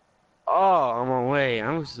 Oh, I'm on way.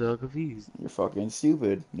 I'm so confused. You're fucking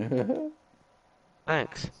stupid. You're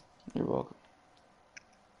Thanks. welcome.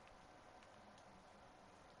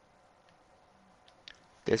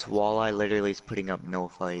 This walleye literally is putting up no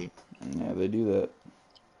fight. Yeah, they do that.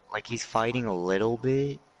 Like, he's fighting a little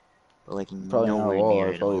bit, but like Probably not a nowhere near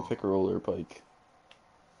walleye, at probably a all. pickerel or a pike.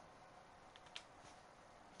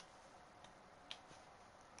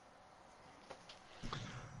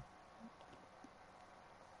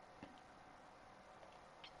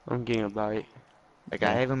 I'm getting a bite. Like,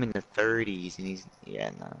 I Yeah. have him in the 30s, and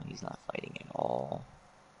yeah, no, he's not fighting at all.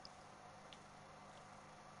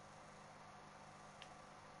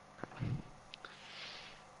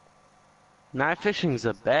 Night fishing's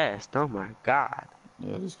the best. Oh my god.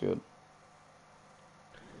 Yeah, it is good.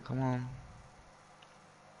 Come on.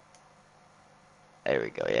 There we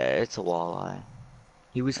go, yeah, it's a walleye.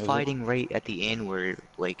 He was Is it? fighting right at the end where,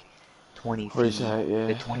 like, 20 Where's feet, that? Yeah,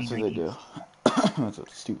 the 20 that's what they radius. do. That's what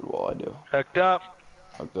the stupid walleye do. Hooked up.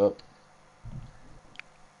 Fucked up.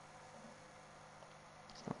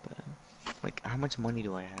 It's not bad. Like, how much money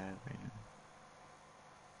do I have right now?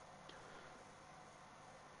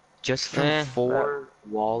 Just from 4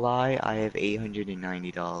 walleye, I have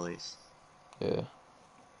 $890. Yeah.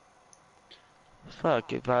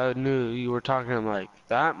 Fuck, if I knew you were talking like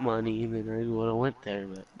that money, then I would have went there,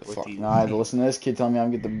 but The with fuck? you. No, I had to listen to this kid tell me I'm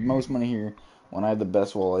getting the most money here when I had the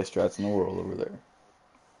best walleye strats in the world over there.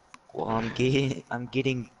 Well, I'm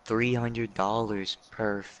getting $300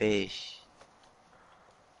 per fish.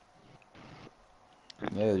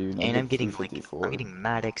 Yeah, dude. I And I'm get getting like, 354. I'm getting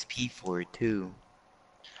mad XP for it too.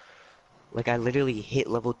 Like, I literally hit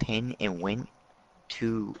level 10 and went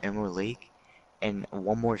to Emerald Lake, and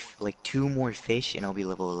like 2 more fish, and I'll be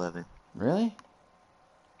level 11. Really?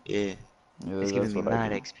 Yeah, Yeah, it's giving that's me what I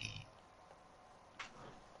mad do. XP.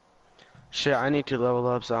 Shit, I need to level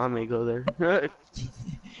up, so I may go there.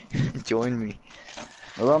 Join me.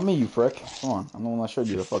 What about me, you prick? Come on, I'm the one that showed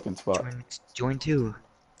you the fucking spot. Join too.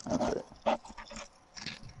 That's right.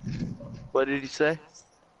 What did he say?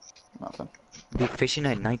 Nothing. Dude, fishing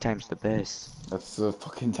at nighttime's the best. That's the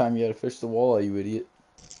fucking time you gotta fish the walleye, you idiot.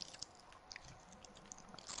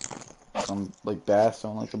 Some, like, bass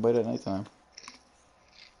don't like to bite at nighttime.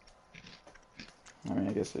 I mean,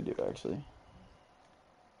 I guess they do, actually.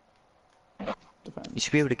 Depends. You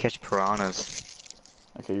should be able to catch piranhas.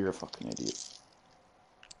 Okay, you're a fucking idiot.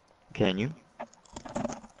 Can you?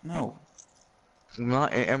 No.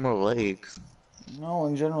 Not in Emerald Lake. No,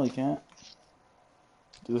 in general you can't.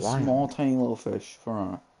 Do the Why? small, tiny little fish.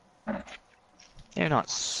 Piranha. They're not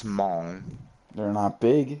small. They're not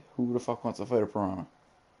big. Who the fuck wants to fight a piranha?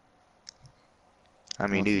 I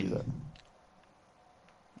mean, Wants to do dude.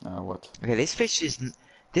 that? What? Okay, this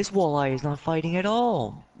walleye is not fighting at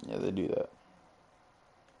all. Yeah, they do that.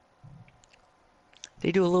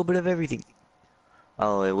 They do a little bit of everything.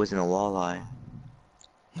 Oh, it wasn't a walleye.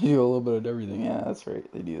 They do a little bit of everything. Yeah, that's right.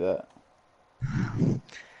 They do that.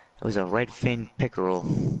 It was a red fin pickerel.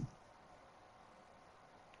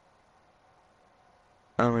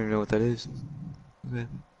 I don't even know what that is. Okay.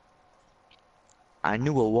 I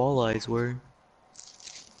knew what walleyes were.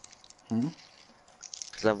 Hmm?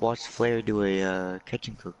 Because I've watched Flair do a catch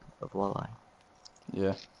and cook of walleye.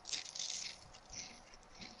 Yeah.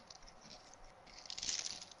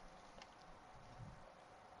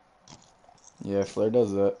 Yeah, Flair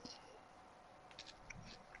does that.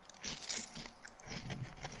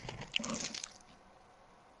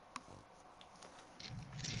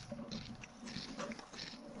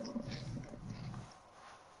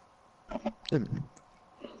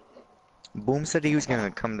 Boom said he was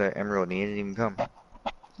gonna come to Emerald and he didn't even come.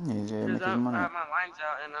 He's Because make his I money. have my lines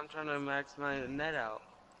out and I'm trying to max my net out.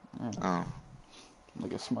 Yeah, Oh.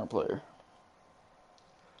 like a smart player.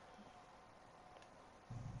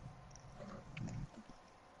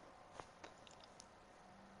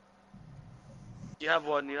 You have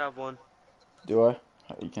one, you have one. Do I?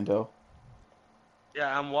 You can tell.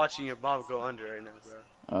 Yeah, I'm watching your ball go under right now, bro.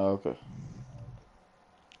 Oh, okay.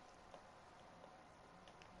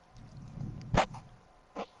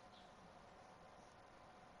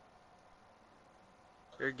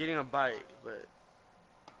 You're getting a bite, but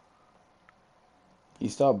He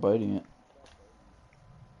stopped biting it.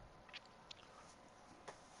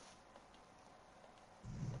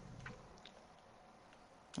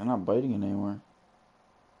 I'm not biting it anymore.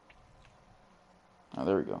 Oh,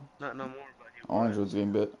 there we go. not no more, but he Orange was. was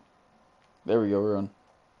getting bit. There we go, we're on.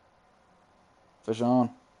 Fish on.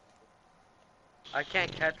 I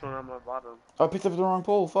can't catch one on my bottom. Oh, I picked up the wrong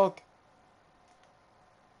pole, fuck.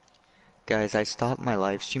 Guys, I stopped my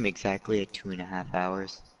live stream exactly at 2.5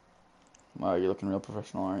 hours. Wow, you're looking real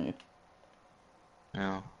professional, aren't you?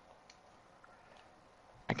 No.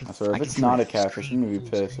 I swear, if I can it's see my not a catfish, I'm screen gonna be full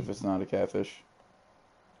pissed if screen. it's not a catfish.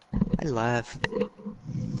 I laugh.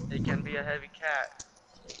 It can be a heavy cat.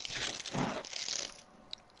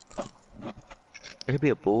 It could be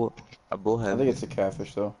a I think bullhead. it's a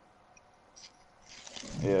catfish, though.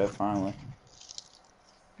 Yeah, finally.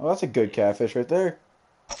 Oh, that's a good catfish right there.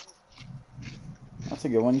 That's a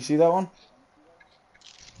good one. You see that one?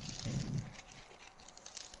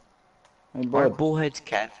 Hey, Aren't bud. bullheads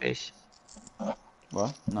catfish?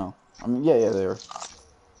 What? No. I mean, yeah, they are.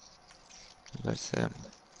 That's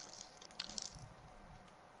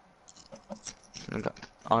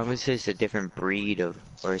obviously it's a different breed of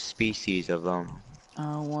or a species of I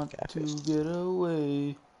want to catfish. get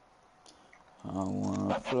away. I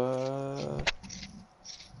wanna fly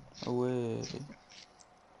away.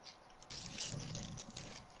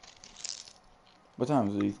 What time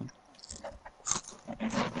is it, Ethan?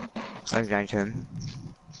 Like 9:10.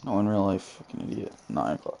 No, in real life, fucking idiot.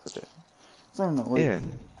 9 o'clock, okay. It's not even that late. Yeah.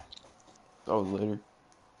 That was later.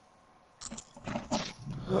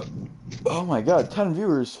 Oh my god, 10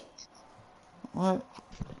 viewers. What?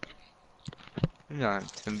 You got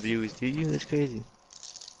 10 views, do you? That's crazy.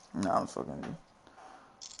 No, I'm fucking.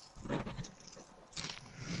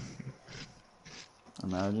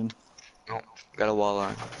 Imagine. Oh, got a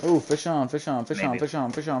walleye. Oh, fish on, fish on, fish on, Maybe. fish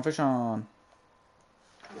on, fish on, fish on.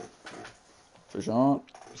 Fish on.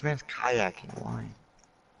 This man's kayaking. Why?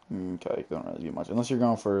 Okay, don't really do much. Unless you're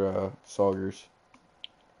going for saugers.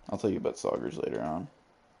 I'll tell you about saugers later on.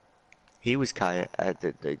 He was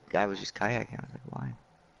the guy was just kayaking. I was like, why?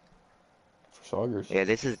 For saugers. Yeah,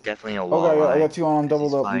 this is definitely a Okay, I walleye. got two on. I'm 'Cause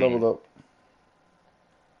he's doubled up. I'm doubled fighting. up.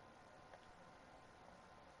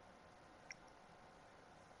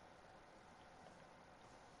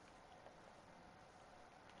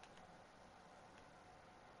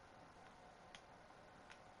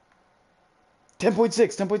 Ten point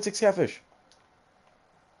six. 10.6 catfish.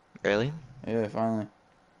 Really? Yeah, finally.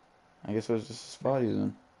 I guess it was just a spot he's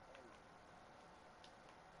in.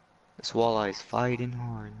 This walleye's fighting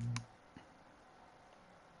hard.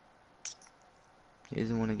 He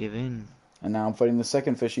doesn't want to give in. And now I'm fighting the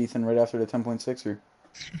second fish, Ethan, right after the 10.6er.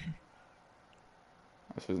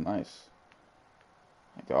 This was nice.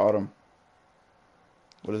 I got him.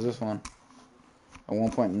 What is this one? A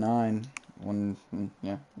 1.9.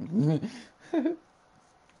 Yeah.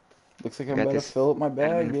 Looks like I I'm got about to this fill up my at him in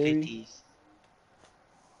bag, the baby. 50s.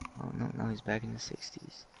 Oh no, now he's back in the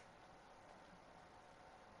 60s.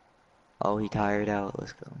 Oh, he tired out.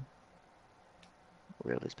 Let's go.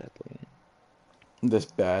 Reel this bad boy in. This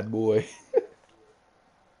bad boy.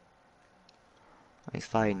 He's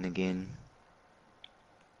fighting again.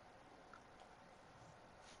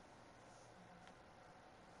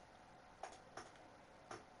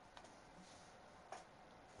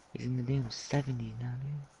 He's in the damn 70s now,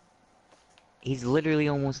 dude. He's literally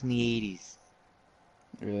almost in the 80s.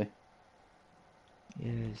 Really?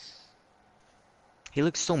 Yes. He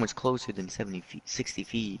looks so much closer than 70 feet, 60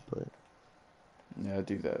 feet, but Yeah, I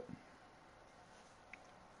do that.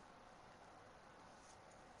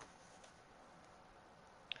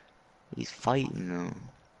 he's fighting though.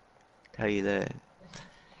 Tell you that.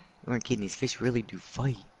 You aren't kidding, these fish really do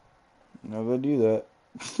fight. No, they do that.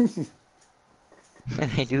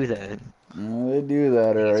 They do that. No, they do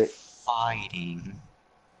that, He's alright. fighting.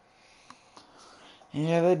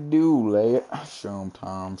 Yeah, they do lay it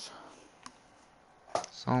sometimes.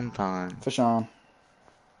 Sometimes. Fish on.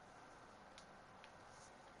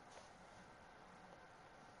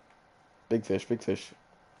 Big fish, big fish.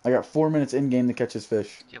 I got 4 minutes in game to catch this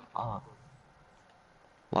fish. Give up.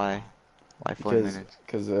 Why? Why 4 Because minutes?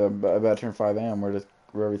 about to turn 5 a.m. Where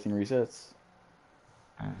everything resets.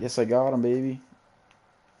 Yes, I got him, baby.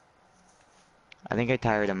 I think I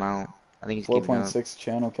tired him out. I think he's giving up. 4.6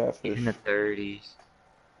 channel He's catfish. in the 30s.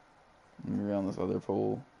 Let me on this other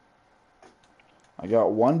pole. I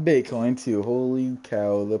got one Bitcoin too. Holy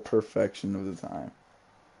cow, the perfection of the time.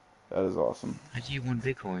 That is awesome. How'd you get 1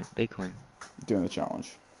 Bitcoin? Doing the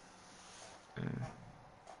challenge.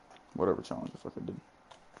 Whatever challenge the fuck I did.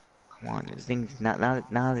 Come on, this thing's now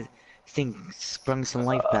this thing sprung some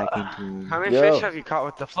life back into him. How many Yo. fish have you caught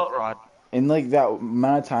with the float rod? In like that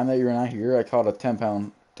amount of time that you were not here, I caught a 10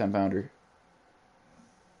 pounder. 10-pound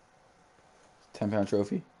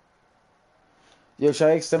trophy. Yo, should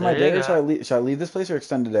I extend my There you day or go. should I leave this place or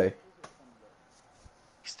extend the day?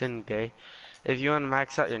 Extended day. If you want to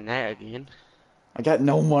max out your net again. I got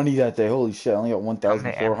no money that day. Holy shit, I only got Come to Emerald.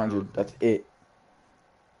 1,400. That's it.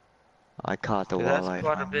 I caught the Dude, that's walleye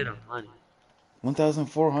quite a bit finally. of money. Come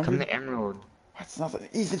 1,400? to Emerald. That's nothing.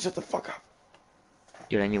 Ethan, shut the fuck up.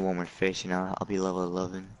 Dude, I need one more fish and I'll be level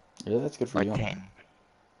 11. Yeah, that's good for Or you. 10.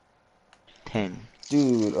 10.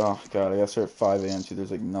 Dude, oh god, I gotta start at 5 a.m. too.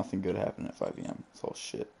 There's like nothing good happening at 5 a.m. It's all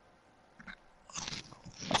shit.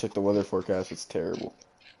 I checked the weather forecast. It's terrible.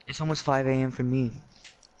 It's almost 5 a.m. for me.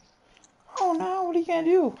 Oh no, what are you gonna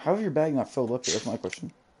do? How have your bag not filled up yet? That's my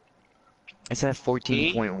question. It's at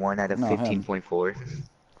 14.1 out of No, him. 15.4.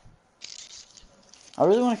 I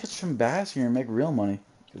really want to catch some bass here and make real money.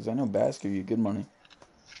 Because I know bass give you good money.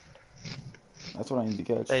 That's what I need to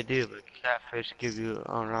catch. They do, but catfish give you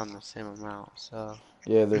around the same amount, so.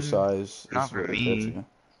 Yeah, their size Not is for what it me. gets you.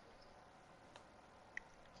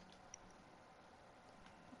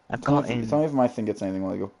 I've Tell caught me in if my thing gets anything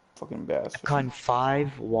when I go fucking bass I've caught fishing. in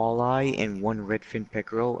 5 walleye and 1 redfin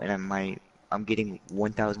peckerel, and I'm getting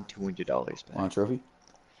 $1,200 Want a back. trophy?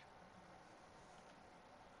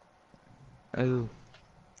 Oh,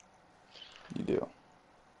 You do.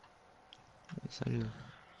 yes I do.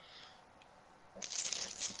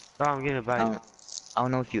 Oh, I'm getting a I bite. don't, I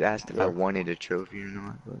don't know if you asked if I Yeah. wanted a trophy or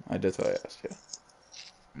not, but I did what I asked, yeah.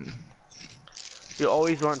 You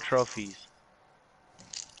always want trophies.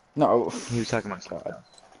 No. he was talking about something God.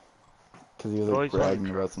 else. Because he was You like always want bragging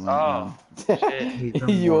about trophies. something. Oh, shit. He's been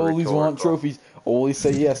You more always want rhetorical. trophies. Always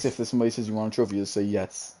say yes if somebody says you want a trophy. Just say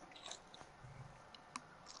yes.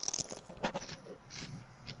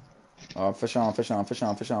 Fish on, fish on, fish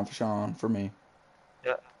on, fish on, fish on for me.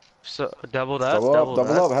 Yeah. So, doubled up, Double up, doubled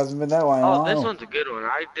double up. up. Hasn't been that long in a Oh, this while. one's a good one.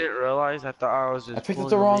 I didn't realize. I thought I was I just picked up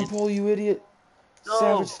the pulling them wrong in. pole, you idiot.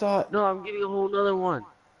 Savage No, thought. no, I'm getting a whole nother one.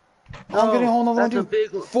 Oh, I'm getting a No, whole nother one that's a too.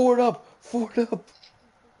 big one. Forward up, forward up.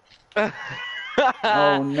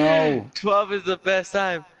 Oh no. 12 is the best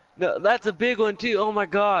time. No, that's a big one too. Oh my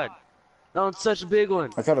god. That one's such a big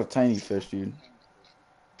one. I caught a tiny fish, dude.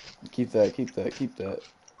 Keep that, keep that, keep that.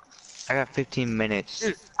 I got 15 minutes.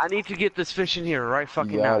 Dude, I need to get this fish in here right You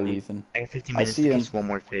fucking now, got it, dude. Ethan. I got 15 I minutes see to him. catch one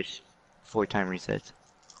more fish. 4 time resets.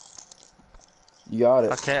 You got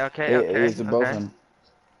it. Okay, okay, Hey, okay, it's a okay. bowfin.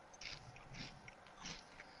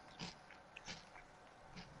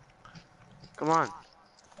 Come on.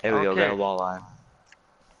 There we go, got a Okay. walleye.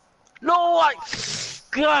 No,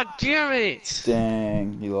 God damn it!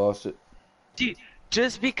 Dang, you lost it. Dude,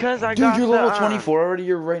 just because I Dude, you're got the, level 24 already?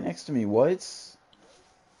 You're right next to me. What?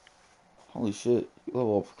 Holy shit. You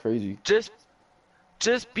level up crazy. just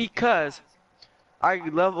because I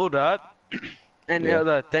leveled up and Yeah.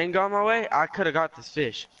 the thing got my way, I could have got this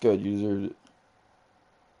fish. Good, you deserved it.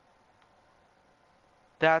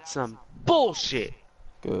 That's some bullshit.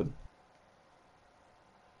 Good.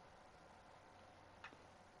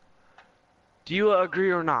 Do you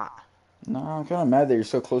agree or not? No, I'm kind of mad that you're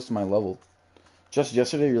so close to my level. Just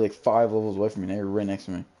yesterday, you're like 5 levels away from me. Now you're right next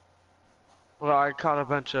to me. Well, I caught a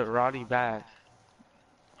bunch of Roddy bass.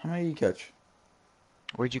 How many you catch?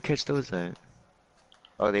 Where'd you catch those at?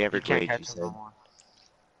 Oh, the You can't Everglades, catch you them said. no more.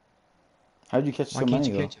 How'd you catch Why so can't many,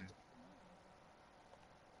 you though? catch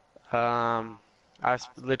them?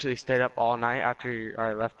 Literally stayed up all night after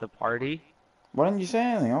I left the party. Why didn't you say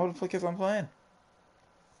anything? I would have kept on playing.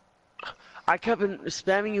 I kept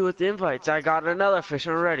spamming you with invites. I got another fish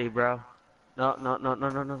already, bro. No, no, no, no,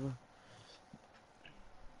 no, no, no.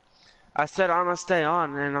 I said I'm gonna stay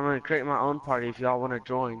on and I'm gonna create my own party if y'all wanna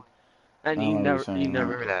join. And I you remember you never, saying you I that.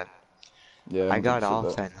 never. remember that. Yeah, I I don't think got you said off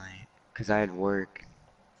that. that night because I had work.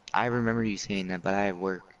 I remember you saying that, but I had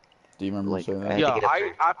work. Do you remember me Like, saying I that? had to Yeah, get up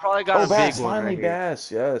for. I probably got Oh, a big bass! one Finally, right here.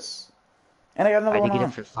 bass! Yes! And I got I another had to one get up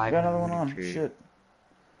on. for I 5 got in the another one morning on. for. Shit.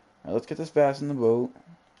 Alright, let's get this bass in the boat.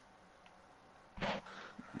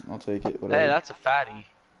 I'll take it, Hey, whatever. that's a fatty.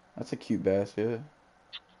 That's a cute bass, yeah.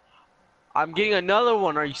 I'm getting another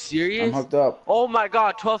one. Are you I'm serious? hooked up. Oh my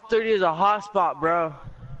god, 12:30 is a hot spot, bro.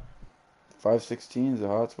 516 is a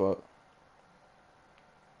hotspot.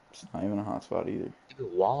 It's not even a hotspot either. The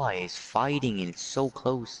walleye is fighting and it's so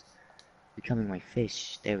close. Becoming my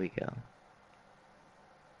fish. There we go.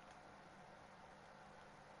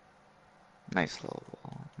 Nice little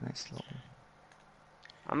wall. Nice little.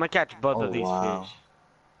 I'm gonna catch both Oh, of these wow. fish.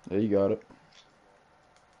 There you got it.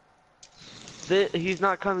 He's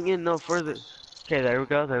not coming in no further. Okay, there we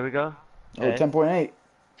go. There we go. Oh, Okay. 10.8.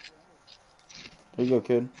 There you go,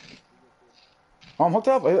 kid. Oh, I'm hooked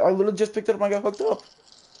up. I literally just picked it up and I got hooked up.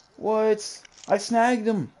 What? I snagged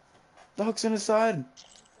him. The hook's in his side.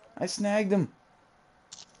 I snagged him.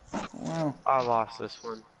 Wow. I lost this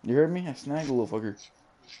one. You heard me? I snagged the little fucker.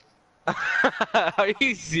 Are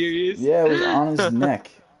you serious? Yeah, it was on his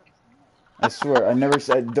neck. I swear, I never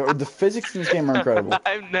said the physics in this game are incredible.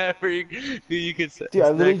 I've never knew you could say. Dude, I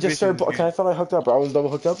literally just started. Okay, I thought I hooked up. I was double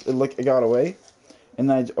hooked up. It got away, and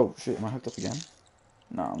then oh shit, am I hooked up again?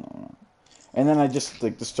 No. And then I just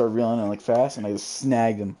just started reeling in fast, and I just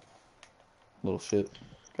snagged him. Little shit,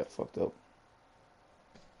 got fucked up.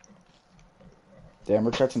 Damn,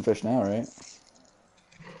 we're catching fish now, right?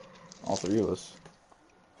 All three of us.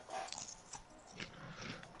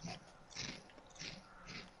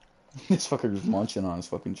 This fucker just munching on his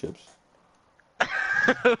fucking chips.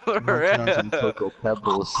 Munching on some Cocoa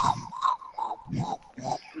Pebbles.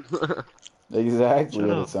 Exactly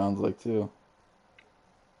what it sounds like too.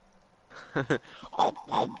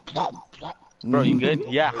 Bro, you good?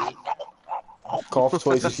 Yeah. Cough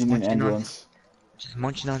twice if you need an Munching on- ambulance. Just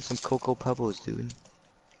munching on some Cocoa Pebbles, dude.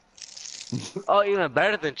 Oh, even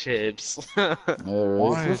better than chips. Yeah, right.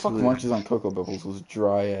 Who the fuck Honestly. munches on Cocoa Pebbles? Those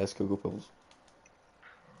dry ass Cocoa Pebbles.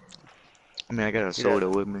 I mean, I got a soda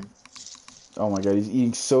with me. Oh my god, he's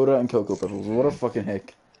eating soda and Cocoa Pebbles. What a fucking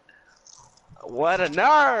hick. What a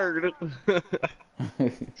nerd!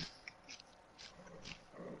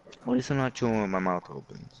 What if I'm not chewing with my mouth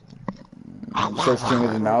open? Starts chewing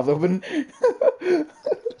with his mouth open.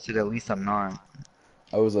 So at least I'm not.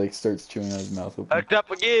 I was like, starts chewing out his mouth open. Hooked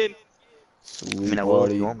up again. Sweet I mean, I will if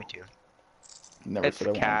buddy. you want me to. Never It's said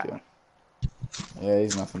a I cat. wanted to. Yeah,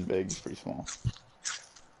 he's nothing big. He's pretty small.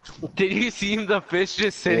 Did you see the fish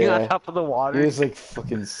just sitting Yeah. on top of the He water? was like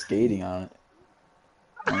fucking skating on it.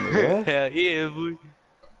 I'm like, what? Hell yeah, boy.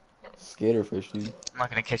 Skater fish, dude. I'm not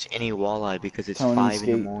gonna catch any walleye because it's Tony 5 in the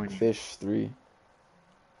skate morning. fish 3.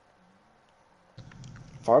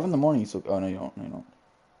 5 in the morning. So oh no, you don't. No, you don't.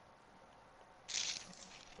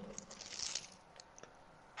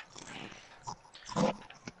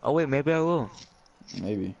 Oh wait, maybe I will.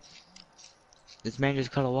 Maybe. This man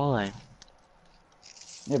just caught a walleye.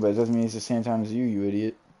 Yeah, but it doesn't mean it's the same time as you, you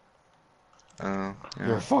idiot. Oh, You're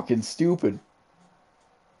yeah. fucking stupid.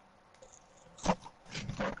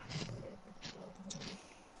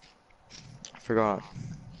 I forgot.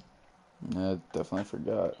 Yeah, definitely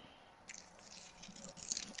forgot.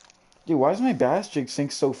 Dude, why does my bass jig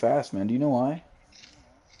sink so fast, man? Do you know why?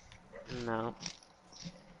 No.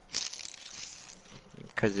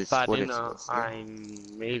 Because it's If I what do it's know, supposed to. I'm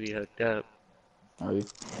maybe hooked up. Are you?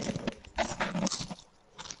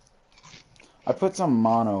 I put some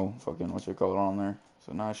mono fucking on there,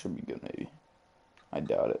 so now I should be good maybe. I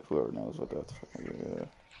doubt it. Whoever knows what that's fucking.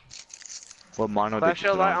 What mono did Flash you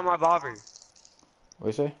a put light on? on my bobber.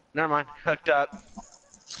 What do you say? Never mind. Hooked up.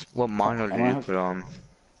 What mono did Am I you hooked- put on?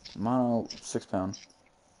 Mono 6 pound.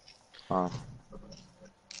 Oh.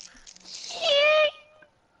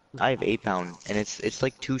 I have 8 pound, and it's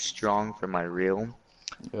like too strong for my reel.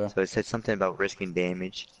 Yeah. So it said something about risking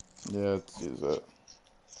damage. Yeah, let's use that.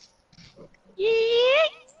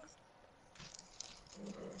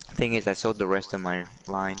 Thing is, I sold the rest of my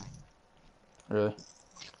line. Really?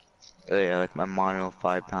 Yeah, like my mono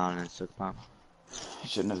 5 pound and 6 pound. You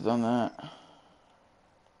shouldn't have done that.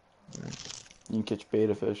 You can catch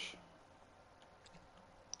beta fish.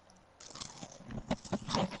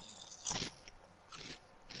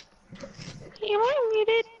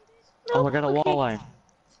 Oh, I got a walleye.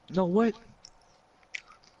 No, what?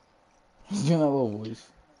 He's doing that little voice.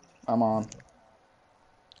 I'm on.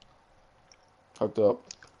 Hooked up.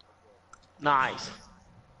 Nice.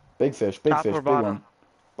 Big fish, Top big or one. bottom?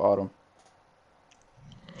 Bottom.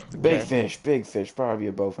 Okay. Big fish, probably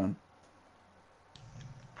a bowfin.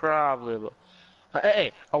 Probably.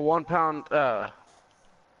 Hey, a 1 pound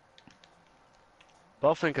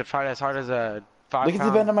bowfin could fight as hard as a 5 Look at the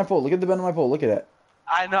pound. bend of my pole, look at the bend of my pole, look at that.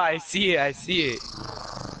 I know, I see it, I see it.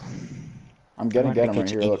 I'm gonna I'm get gonna him right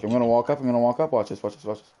catch here, any- look. I'm gonna walk up, watch this.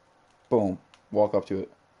 Boom. Walk up to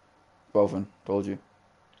it. Bowfin, told you.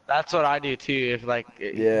 That's what I do too. If like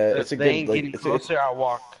Yeah, if it's a they good ain't like getting it's closer, I'll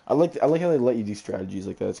walk. I like how they let you do strategies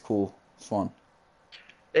like that. It's cool. It's fun.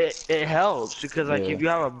 It helps because like Yeah, if you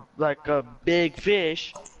have a big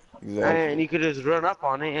fish and exactly. you could just run up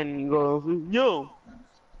on it and you go, yo,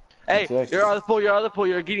 hey, Exactly. you're on the pool, you're on the pool,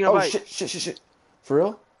 you're getting a Oh bite. shit. For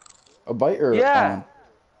real? A bite or Yeah, on?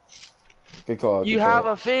 Good call out, you good call have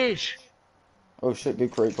out. a fish. Oh shit,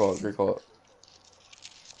 great call out, great call out.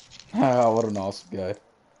 Ah, what an awesome guy.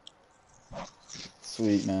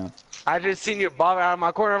 Sweet man. I just seen you bob out of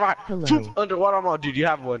my corner of my Hello. underwater. I'm like, dude, you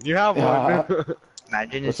have one. You have one. Yeah.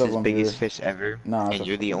 Imagine What's it's up, his biggest Lambeer? fish ever, Nah, it's and a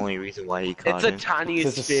you're the fucking only reason why he It's caught the it. it's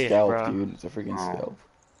tiniest a fish, scalp, bro. dude. It's a freaking Oh, scalp.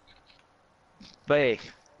 But hey,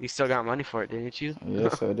 you still got money for it, didn't you?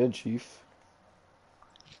 Yes, I did, Chief.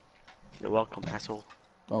 You're welcome, asshole.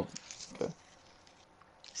 Oh, okay.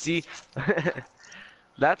 See,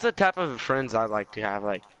 that's the type of friends I like to have.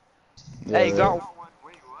 Like, Yeah, hey, you got right. one?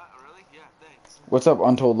 Wait, what? Really? Yeah, thanks. What's up,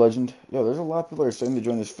 Untold Legend? Yo, there's a lot of people that are starting to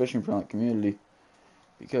join this fishing front community.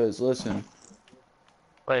 Because listen,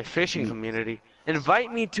 Wait, fishing you, community.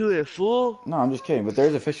 Invite me to it, fool. no, I'm just kidding. But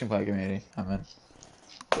there's a fishing plant community. I'm in.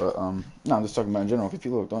 But no, I'm just talking about in general. Because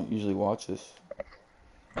people don't usually watch this.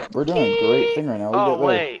 We're doing a great thing right now. We got Oh there.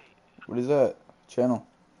 wait, What is that channel?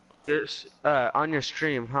 it's on your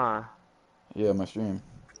stream, huh? Yeah, my stream.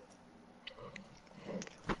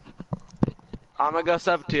 I'm gonna go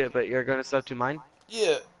sub to it, but you're gonna sub to mine.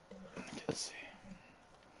 Yeah. Let's see.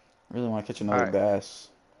 I really want to catch All another right. bass.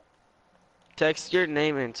 Text your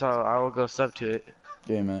name and so I will go sub to it.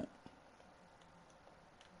 Damn it.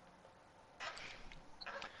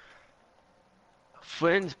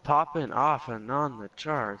 Friends popping off and on the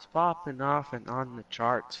charts, popping off and on the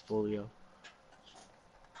charts, Folio.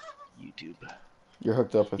 YouTube. You're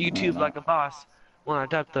hooked up with me right YouTube now. like a boss. When I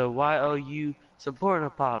type the YOU, supporter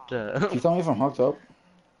popped Can you up. tell me if I'm hooked up?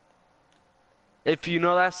 If you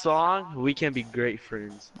know that song, we can be great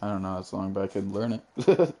friends. I don't know that song, but I could learn it.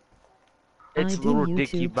 It's I do Little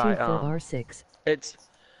Dicky YouTube by too for R6. it's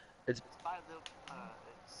by Lil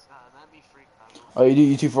Let Me Freak by Lil Oh, you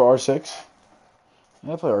do YouTube for R6?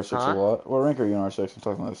 Yeah, I play R6 a Huh? lot. What rank are you in R6? I'm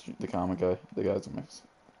talking about the comic guy. The guy that's in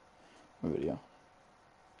my video.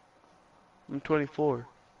 I'm 24.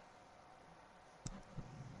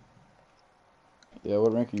 Yeah,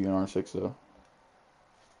 what rank are you in R6 though?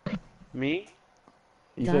 Me?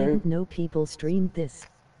 You I say didn't know people streamed this.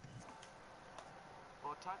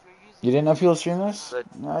 you didn't know people stream this? But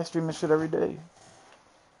No, I stream this shit every day.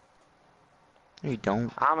 you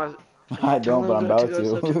don't. I'm a I tell don't, but him I'm to about go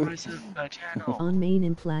sub to my to. channel. On main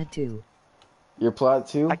and plaid too. You're plat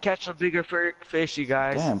I 2? catch a bigger fish, you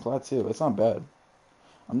guys. Damn, plat 2. That's not bad.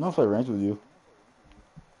 I'm not play ranked with you.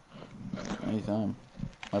 Anytime.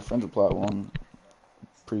 My friend's a plat 1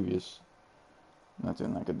 previous. Not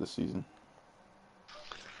doing that good this season.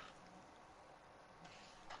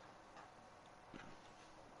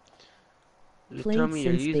 You Played tell me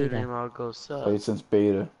your since beta. username, I'll go sub. Played since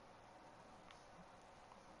beta.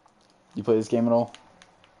 You play this game at all?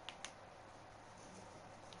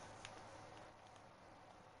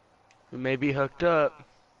 We may be hooked up,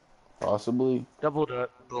 Possibly. doubled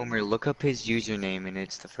up. Boomer, look up his username, and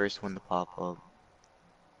it's the first one to pop up.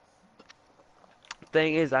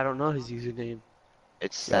 Thing is, I don't know his username.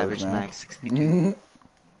 It's Savage Savage Mac. Max 62.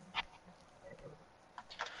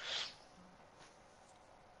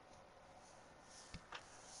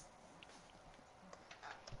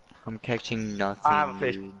 I'm catching nothing, I have a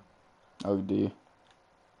fish. dude. Oh, do you?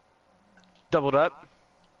 Doubled up.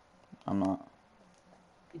 I'm not.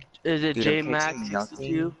 Is it Dude, I'm catching JMac62?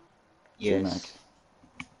 nothing. J-Mac. Yes.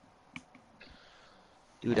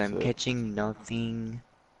 Dude, That's I'm it. catching nothing.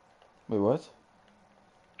 Wait, what?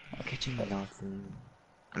 I'm catching nothing.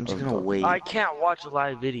 I'm just Oh, gonna wait, I can't watch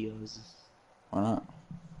live videos. Why not?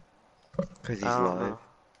 cause he's I don't live. know.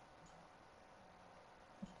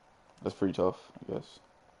 That's pretty tough, I guess.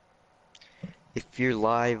 If you're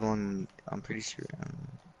live on, I'm pretty sure.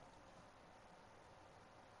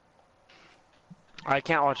 I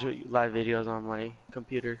can't watch live videos on my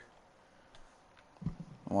computer.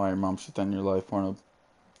 Why your mom shit on your life, Pornhub?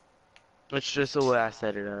 It's just the way I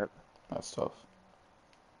set it up. That's tough.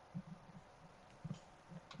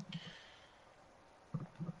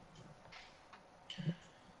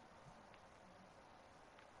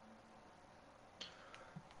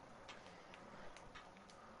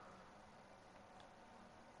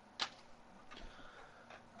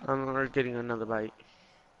 I'm getting another bite.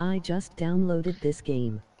 I just downloaded this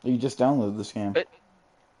game. You just downloaded this game.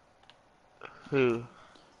 Who?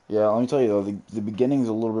 Yeah, let me tell you though, the beginning's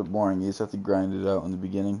a little bit boring. You just have to grind it out in the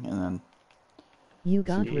beginning, and then You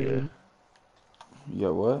got Yeah. room. You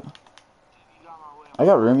got what? I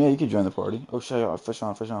got room. Yeah, you can join the party. Oh shit! I got fish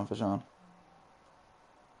on, fish on, fish on.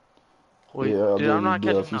 Wait, Yeah, I'll dude, do I'm you a not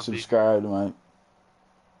deal. catching If you no fish. subscribe to my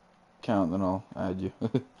account, then I'll add you.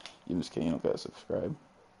 You just can't. You don't gotta subscribe.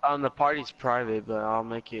 The party's private, but I'll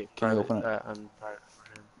make it Can you private. open it? Private for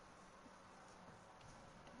him.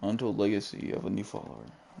 Untold Legacy of a new follower.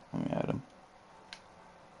 Let me add him.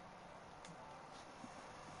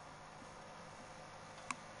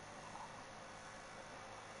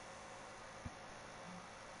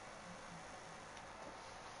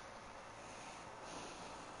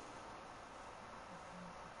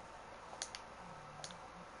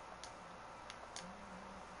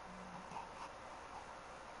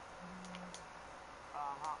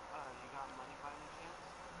 You got money by any chance?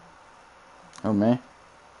 Oh me?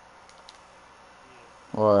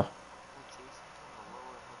 Why?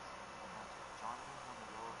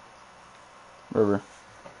 River.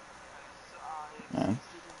 Man.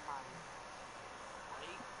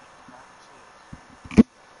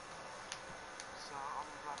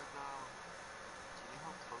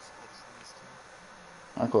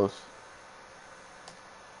 Not close.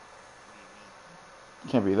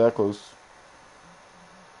 Can't be that close.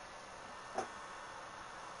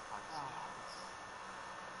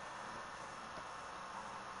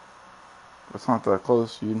 It's not that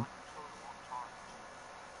close, dude.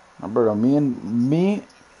 Alberto, me?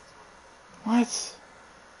 What?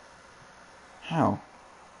 How?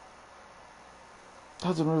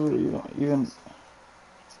 Hudson River even.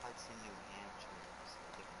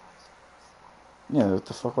 Yeah, what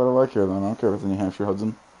the fuck? Why do I care then? I don't care about the New Hampshire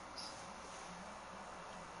Hudson.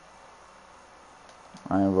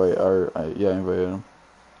 I invited him.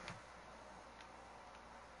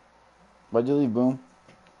 Why'd you leave, Boom?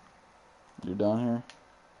 You're down here?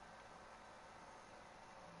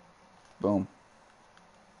 Boom.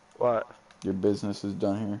 What? Your business is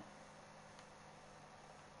done here.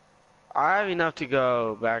 I have enough to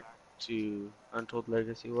go back to Untold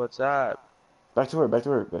Legacy. What's up? Back to work, back to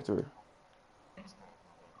work, back to work.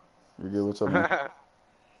 You're good, what's up, man?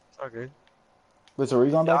 It's all good. Wait, so where are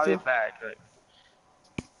you going back I'll be to? back. Like,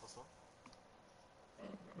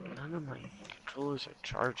 none of my controllers are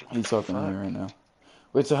charging. He's talking to me Fuck. right now.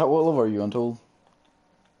 Wait, so what level are you, Untold?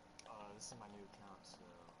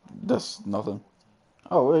 That's nothing.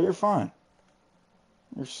 Oh, wait, you're fine.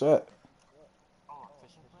 You're set.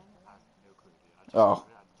 Oh.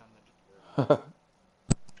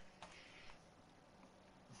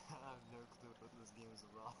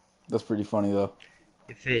 That's pretty funny, though.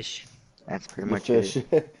 You fish. That's pretty You much fish.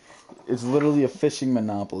 it. It's literally a fishing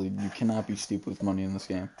monopoly. You cannot be stupid with money in this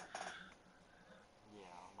game.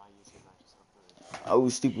 I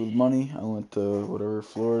was stupid with money. I went to, whatever,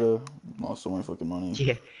 Florida. Lost all my fucking money.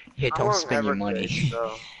 Yeah, yeah. I Don't won't spend your ever money. fish,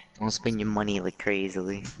 so. Don't spend your money like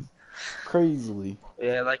crazily. Crazily.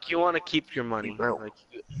 Yeah, like you want to keep your money. Bro, Like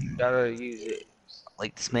you gotta use it.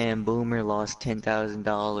 like this man Boomer lost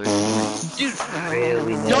 $10,000. Dude,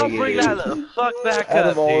 Really don't bring that negative. the fuck back Out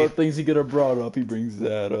of up, all the dude. things he could have brought up, he brings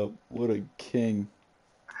that up. What a king.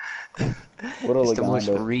 What a It's the most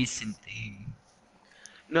legendo. recent thing.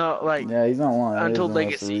 No, like Yeah, he's not lying. It is Untold the most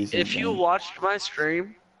Legacy. recent If you thing. watched my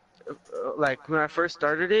stream, like when I first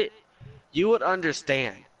started it, you would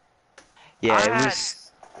understand. Yeah, I it had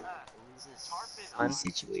was a fun,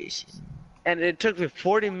 situation. and it took me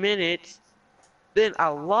 40 minutes. Then I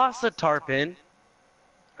lost a tarpon,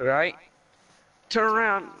 right? Turn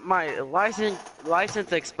around, my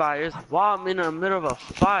license expires while I'm in the middle of a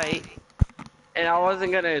fight, and I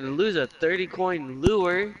wasn't gonna lose a 30 coin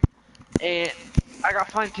lure, and I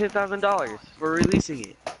got fined $10,000 for releasing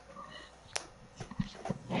it.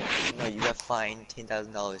 No, you got fined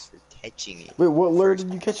 $10,000 for catching it. Wait, what lure First,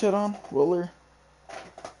 did you catch that on? What lure?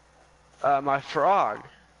 My frog.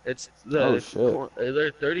 It's Oh, shit.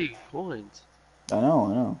 they're 30 coins. I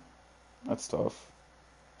know. That's tough.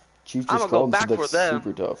 Chief I'm just gonna go called and said back for that's them,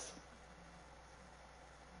 super tough.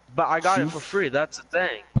 but I got it for Chief? free. That's the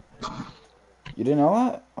thing. You didn't know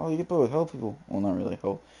that? Oh, you can play with hell people. Well, not really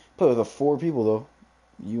hell. Play with 4 people, though.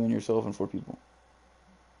 You and yourself and 4 people.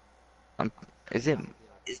 is it?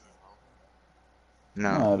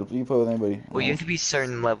 No. No, you can play with anybody. Well, you have to be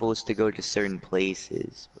certain levels to go to certain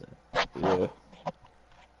places. But Yeah.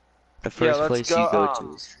 the Yeah, first let's place you go. go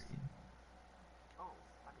to is free.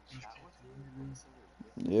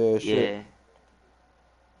 Yeah, shit. Yeah,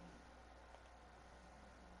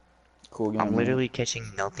 Cool game, I'm man. literally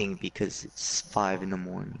catching nothing because it's 5 in the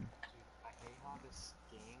morning.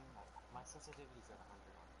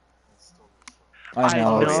 I I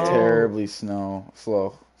know, it's know. terribly slow.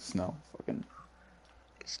 Snow. Fucking.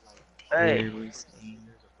 It's Hey, terribly stingy.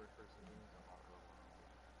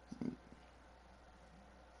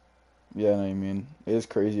 Yeah, I know what you mean. It is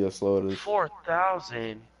crazy how slow it is.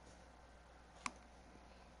 4,000.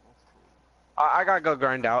 I gotta go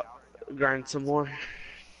grind some more.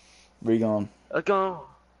 Where you going? Let's go.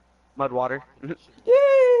 Mud water.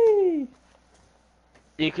 Yay!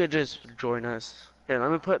 You could just join us. Here,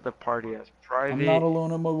 let me put the party as I'm not private.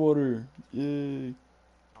 alone in my water. Yay!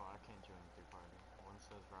 Oh, I can't join the party. One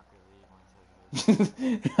says Rocket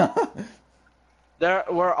League, one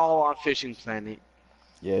says We're all on Fishing Planet.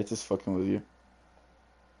 Yeah, it's just fucking with you.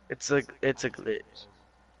 It's a glitch. or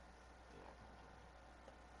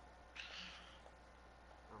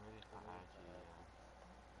maybe it's not actually,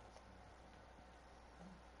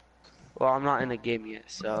 Well, I'm not in the game yet,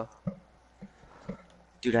 so.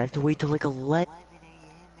 Dude, I have to wait till like 11 a.m.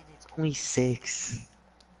 and it's only 6.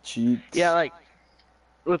 Cheats. Yeah, like,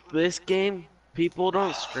 with this game, people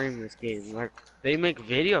don't stream this game. Like, they make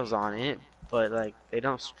videos on it, but, like, they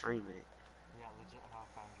don't stream it. yeah, legit how I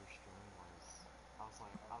found your stream was, I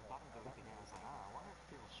was about to delete the game, I was like, I wonder if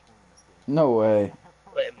people stream this game. No way.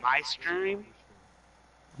 But my stream?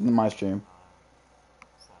 In my stream.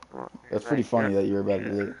 That's pretty funny that you're about to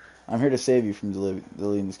delete. I'm here to save you from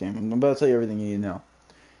deleting this game. I'm about to tell you everything you need to know.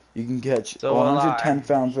 You can catch So will 110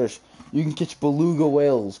 pound fish. You can catch beluga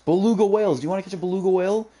whales. Beluga whales. Do you want to catch a beluga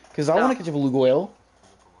whale? Because I No. want to catch a beluga whale.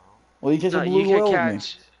 Well, you catch a No, you beluga can whale with me.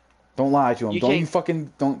 catch. Don't lie to him. You Don't can't- you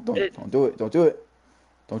fucking don't do it. Don't do it. Don't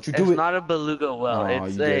you It's do it. not a beluga whale. Oh,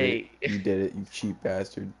 It's you did a. it. You did it. You cheap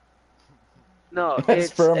bastard. No,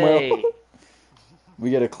 it's Sperm a. whale. We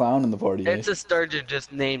get a clown in the party. It's Eh? a sturgeon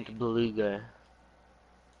just named beluga.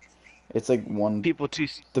 It's like one. People too.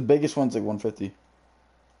 The biggest one's like 150.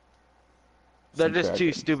 They're Some just too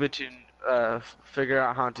crackheads. stupid to figure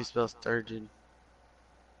out how to spell sturgeon.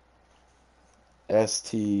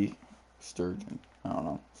 ST sturgeon. I don't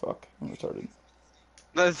know. Fuck. I'm retarded.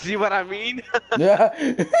 Let's see what I mean. Yeah.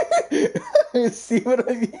 See what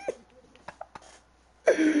I mean?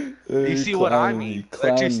 You see what I mean?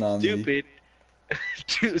 They're too Clowning on me. stupid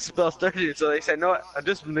to spell sturgeon, so they said, "No, I'm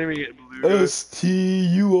just naming it beluga."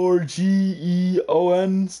 STURGEON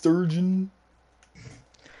sturgeon.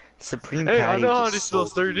 Supreme Hey, I Patty know how was to spell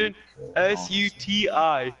so sturgeon. cute.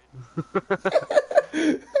 SUTI.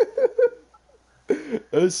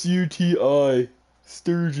 SUTI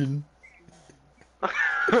sturgeon.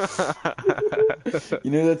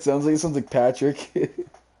 You know that sounds like it sounds like Patrick.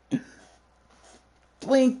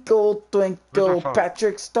 Twinkle, twinkle, phone?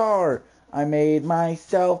 Patrick Star. I made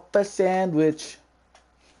myself a sandwich.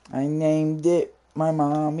 I named it. My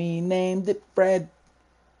mommy named it bread.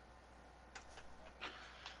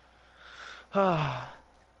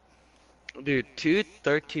 Dude, 2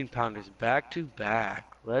 13-pounders back to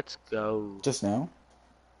back. Let's go. Just now?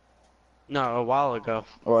 No, a while ago.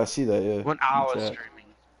 Oh, I see that. Yeah. When I was Chat. streaming.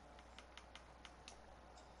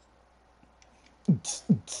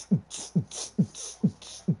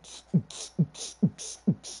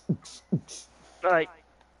 Like,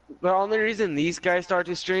 the only reason these guys start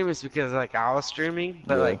to stream is because, like, I was streaming.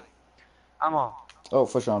 But, Yeah. like, I'm all. Oh,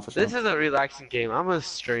 fish on. This is a relaxing game. I'm gonna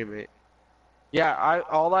stream it. Yeah,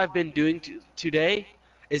 all I've been doing today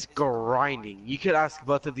is grinding. You could ask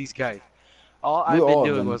both of these guys. All I've been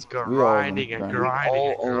doing was we all have grinding been and grinding. grinding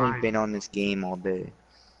All and only grinding. been on this game all day.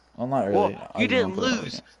 Well, not really. Well, I you don't didn't put it on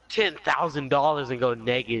lose again. $10,000 and go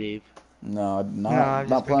negative. No, I've not just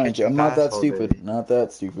been planning to. catching I'm not that bass all day. stupid. Not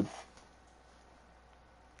that stupid.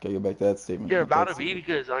 Okay, go back to that statement. You're Not about that to be stupid.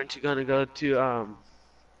 because aren't you gonna go to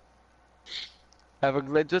have a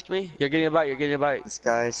glitch with me? You're getting a bite. You're getting a bite. This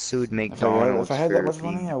guy sued If I McDonald's had that for much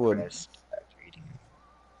money, being I would. depressed after eating.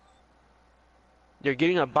 You're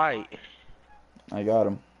getting a bite. I got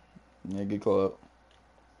him. Yeah, good call out.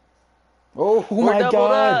 Oh, We're my doubled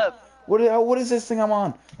god! up. What is this thing I'm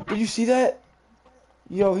on? Did you see that?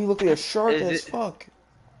 Yo, he looked like a shark Is as it- fuck.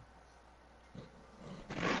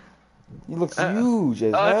 He looks huge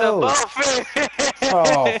as Oh, hell. it's a bullfish.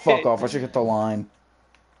 Oh, fuck off. I should hit the line.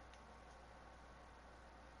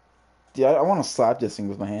 Dude, I want to slap this thing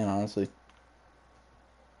with my hand, honestly.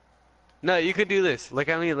 No, you could do this. Look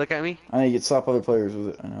at me. Look at me. I need to slap other players with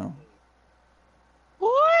it. I know.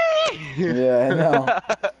 Whee! Yeah, I know.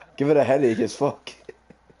 Give it a headache as fuck.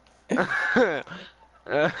 Give it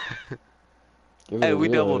Hey, a we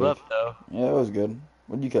real doubled headache. up though. Yeah, that was good.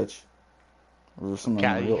 What did you catch? Or something,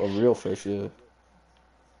 Catty. a real fish, yeah.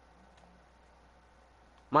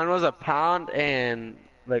 Mine was a pound and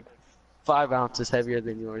like 5 ounces heavier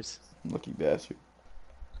than yours. Lucky bastard.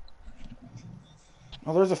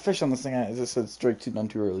 Oh, there's a fish on this thing. I just said strike two, done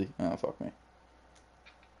too early. Oh, fuck me.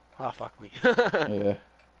 Oh fuck me. Yeah. my channel,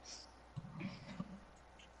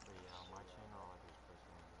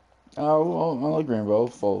 like, Oh, well, I like Rainbow.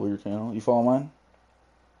 Follow your channel. You follow mine?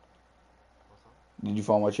 What's up? Did you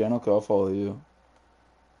follow my channel? Cause I'll follow you.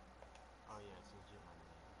 Oh yeah, it's legit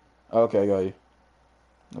my name. Okay, I got you.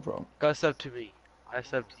 No problem. Go sub to me. I I think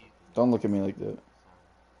I sub to you. subbed you. Don't look at me like that. Sorry.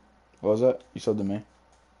 What was that? You said to me? I think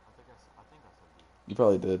I subbed you. You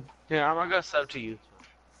probably did. Yeah, I'm gonna go sub to you.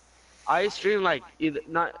 I stream like either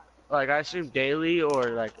not like I stream daily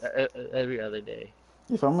or like every other day.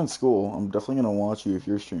 If I'm in school, I'm definitely gonna watch you if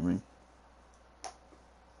you're streaming. Sound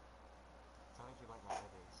like you like my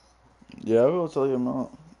edits. Yeah, I will tell you I'm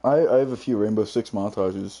not. I have a few Rainbow Six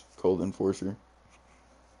montages called Enforcer.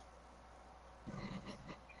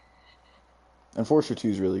 Enforcer 2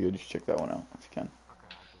 is really good. You should check that one out if you can. Okay, I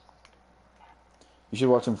did subscribe. You should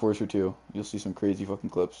watch Enforcer 2. You'll see some crazy fucking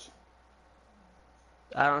clips.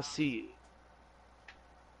 I don't see.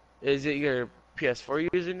 Is it your PS4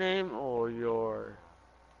 username or your?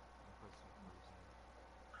 Yeah.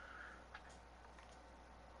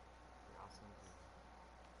 I'm posting for username.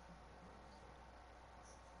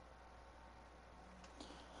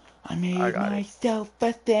 Yeah, I'll send you. I I made got it. myself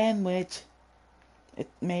a sandwich. It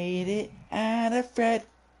made it out of bread.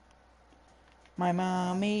 My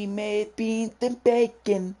mommy made beans and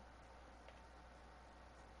bacon.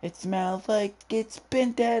 It smells like it's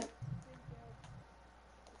been dead.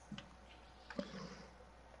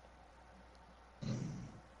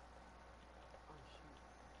 Oh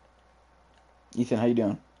shoot. Ethan, how you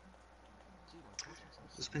doing? Dude, I'm posting some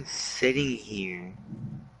Just sick been ass sitting here.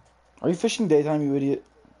 Are you fishing daytime, you idiot?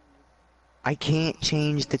 I can't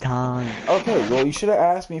change the time. Okay, well, you should have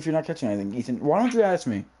asked me if you're not catching anything. Ethan, why don't you ask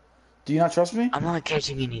me? Do you not trust me? I'm not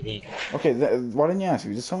catching anything. Okay, why didn't you ask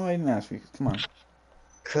me? Just tell me why you didn't ask me. Come on.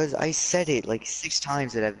 Cause I said it like 6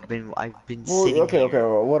 times that I've been Well, sitting okay, here.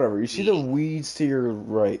 well, whatever. You see the waiting. weeds to your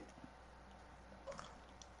right.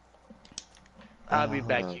 I'll be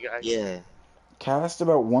back, you guys. Yeah. Cast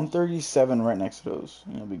about 137 right next to those.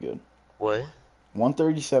 And you'll be good. What?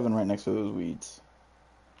 137 right next to those weeds.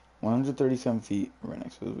 137 feet right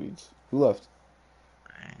next to those weeds. Who left?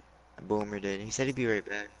 Alright. Boomer did. He said he'd be right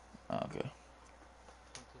back. Oh, okay.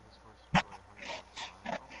 Complete this first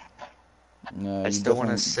story, $100 No, I you still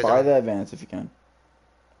wanna definitely sit buy on the advance if you can.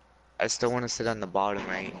 I still wanna sit on the bottom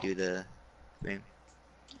right and do the thing.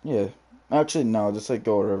 Yeah. Actually, no. Just like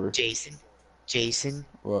go wherever. Jason,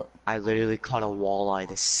 What? I literally caught a walleye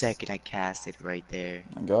the second I cast it right there.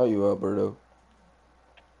 I got you, Alberto.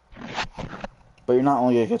 But you're not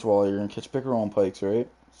only gonna catch walleye, you're gonna catch pickerel and pikes, right?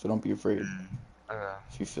 So don't be afraid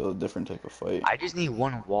if you feel a different type of fight. I just need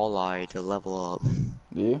one walleye to level up.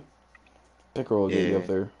 Do you? Pickerel will get you Yeah. up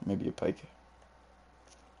there. Maybe a pike.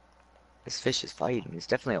 This fish is fighting. It's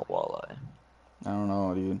definitely a walleye. I don't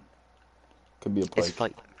know, dude. Could be a It's pike.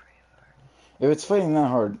 fighting. If it's fighting that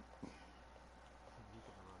hard, You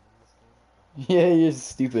can run in this game. yeah, you're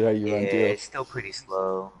stupid how you Yeah, run too. it's still pretty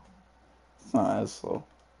slow. It's not as slow.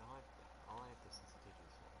 I like the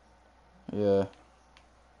sensitivity. Yeah.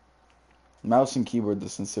 Mouse and keyboard, the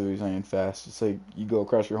sensitivity's not even fast. It's like you go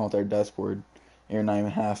across your whole entire dashboard, and you're not even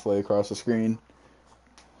halfway across the screen.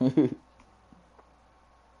 It's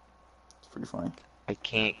pretty funny. I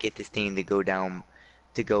can't get this thing to go down,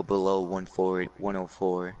 to go below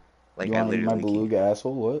 104. Like You I want to eat my literally beluga can't.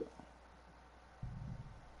 asshole? What?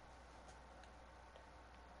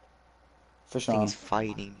 Fish Thing on. is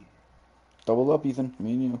fighting. Double up, Ethan.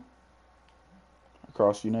 Me and you.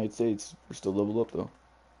 Across the United States. We're still doubled up, though.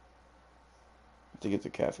 I think it's a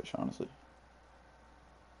catfish, honestly.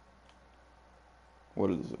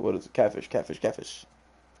 What is it? What is it? Catfish, catfish, catfish.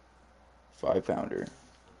 5-pounder.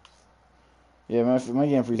 Yeah, my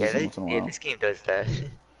game freezes once in a while. This game does that.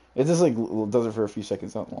 It just like does it for a few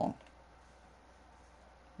seconds, not long.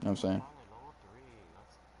 You know what I'm saying? Finally, level 3.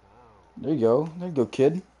 Let's go. There you go. There you go,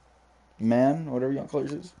 kid. Man, whatever you want to call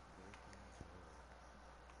yours.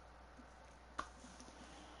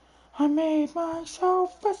 I made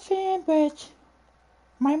myself a sandwich.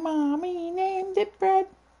 My mommy named it bread.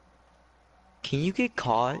 Can you get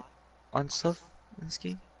caught on stuff in this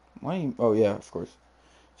game? Why? Oh yeah, of course.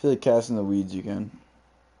 If you're like casting the weeds, you can.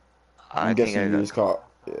 I'm I think guessing I you got just caught.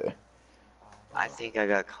 Yeah. I think I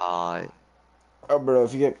got caught. Oh, bro,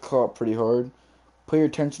 if you get caught pretty hard, put your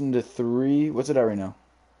attention to 3. What's it at right now?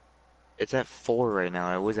 It's at 4 right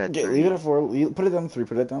now. It was at Yeah, 3. leave it at 4. Put it down to 3.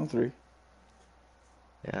 Put it down to 3.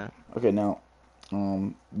 Yeah. Okay, now,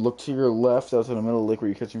 look to your left out to the middle of the lake where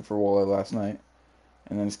you're catching for walleye last night,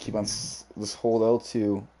 and then just keep on, just hold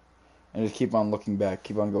L2, and just keep on looking back.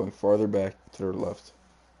 Keep on going farther back to the left.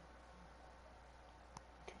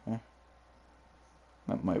 Okay.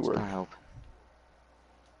 That might It's work. not helping.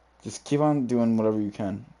 Just keep on doing whatever you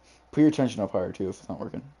can. Put your attention up higher, too, if it's not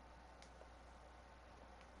working.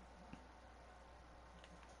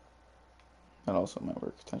 That also might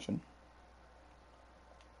work. Attention.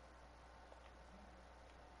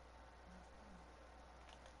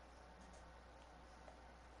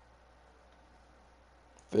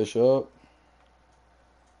 Fish up.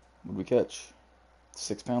 What did we catch?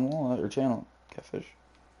 6-pound walleye or channel catfish.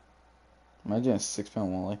 Imagine a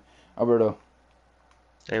 6-pound walleye. Alberto,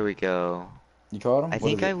 There we go. you caught him? I What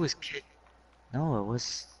think is I it? was No, it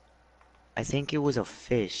was. I think it was a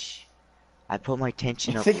fish. I put my I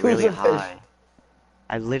tension up think it was really a fish. high.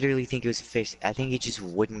 I literally think it was a fish. I think it just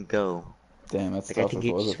wouldn't go. Damn, that's Like, I tough think if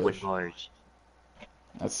it it was a just wouldn't fish. large.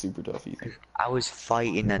 That's super tough, Ethan. I was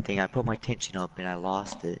fighting that thing. I put my tension up and I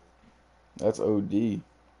lost it. That's OD,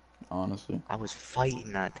 honestly. I was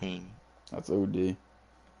fighting that thing. That's OD.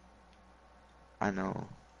 I know.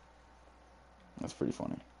 That's pretty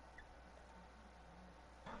funny.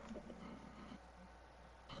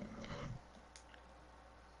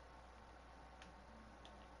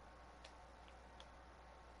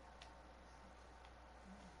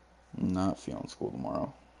 I'm not feeling school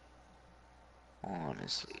tomorrow.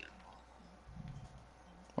 Honestly.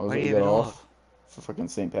 What was Why it do we you have got it off? off? For fucking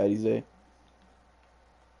St. Patty's Day?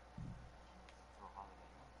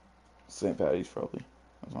 St. Patty's, probably.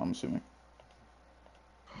 That's what I'm assuming.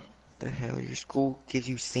 The hell? Your school gives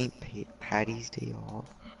you Patty's Day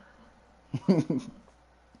off? Lucky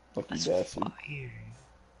That's bastard.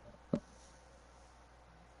 fire.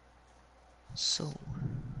 So.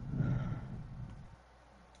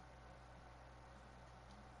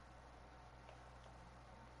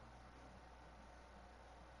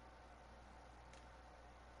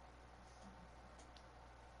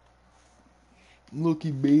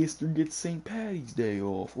 Lucky bastard gets St. Patty's Day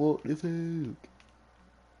off. What the fuck?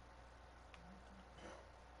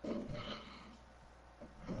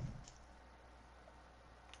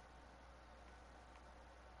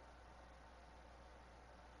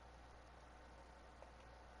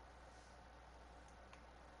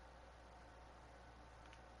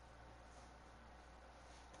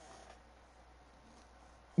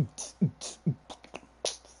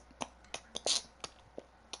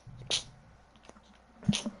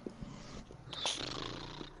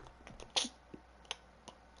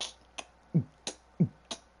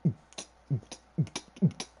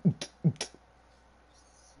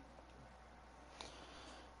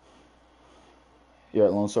 You're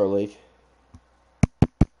at Lone Star Lake.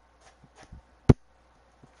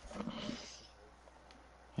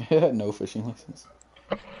 No fishing license.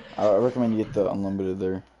 I recommend you get the unlimited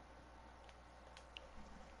there.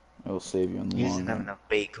 It'll save you in the He long doesn't have run. enough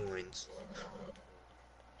Bitcoins.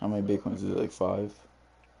 How many Bitcoins is it? Like 5?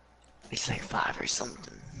 It's like 5 or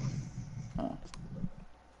something. Oh.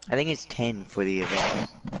 I think it's 10 for the event.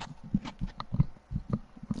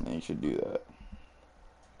 Yeah, you should do that.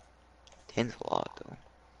 10's a lot though.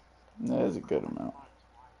 That is a good amount.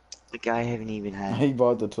 The guy haven't even had. He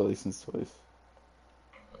bought the license twice.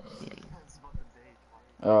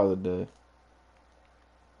 Oh, the day.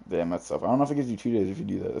 Damn, that's tough. I don't know if it gives you 2 days if you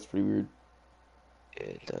do that. That's pretty weird.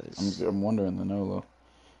 It does. I'm wondering the no though.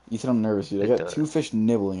 Ethan, I'm nervous, dude. I It got does. 2 fish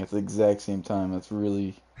nibbling at the exact same time. That's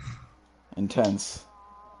really intense.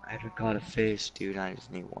 I haven't caught a fish, dude. I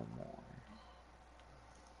just need one more.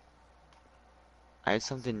 I had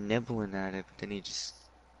something nibbling at it, but then he just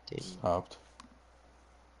didn't. Stopped.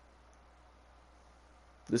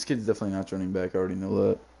 This kid's definitely not turning back. I already know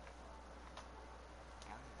that.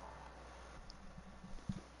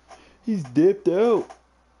 He's dipped out.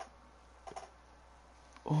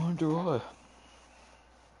 I wonder why.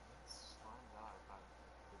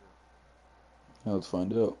 Now let's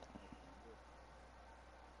find out.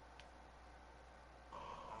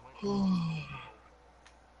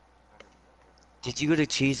 Did you go to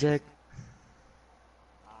Cheese Egg?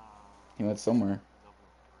 He went somewhere.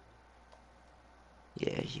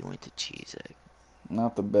 Yeah, he went to Cheese Egg.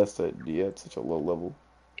 Not the best idea at such a low level.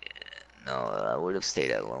 No, I would have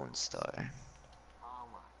stayed at Lone Star.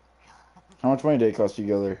 How much money did it cost you to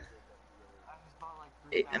go there?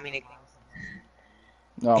 I mean,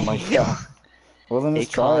 Oh my god. Well then let's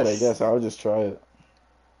It try it, I costs- guess. I would just try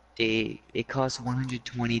it. it costs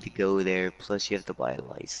 120 to go there, plus you have to buy a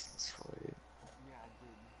license for it.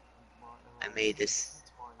 I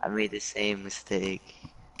made the same mistake.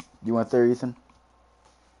 You went there, Ethan?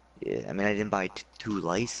 Yeah, I mean, I didn't buy 2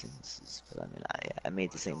 licenses, but I mean, I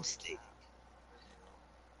made the same mistake.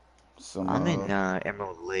 Some I'm in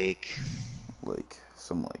Emerald Lake. lake.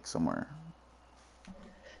 Some lake somewhere.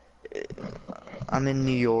 I'm in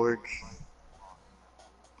New York.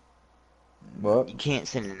 What? You can't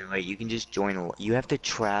send an invite. You can just join. You have to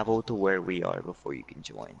travel to where we are before you can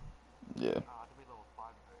join. Yeah.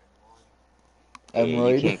 Yeah, you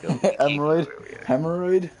Hemorrhoid? can't go. You can't go Hemorrhoid? where we are.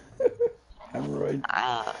 Hemorrhoid? Hemorrhoid?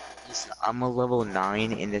 I'm a level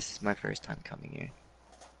 9, and this is my first time coming here.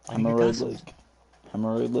 I need a Hemorrhoid castle. Lake.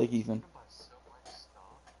 Hemorrhoid Lake, Ethan. gonna buy so much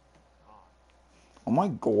stuff. God, Oh my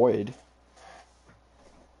god.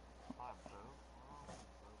 buy a boat.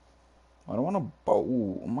 I don't want a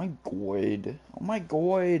bow. Oh my god. Oh my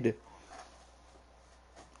god.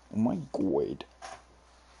 Oh my god.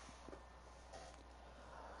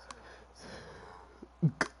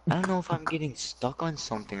 I don't know if I'm getting stuck on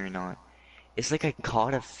something or not. It's like I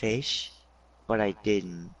caught a fish, but I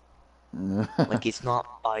didn't. Like it's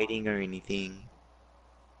not biting or anything.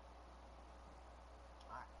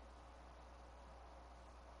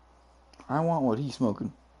 I want what he's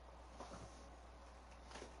smoking.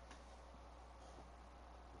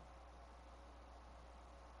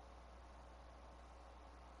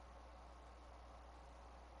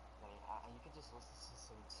 Like, you could just listen to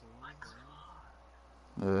some tunes.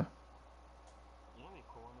 Yeah. You know what'd be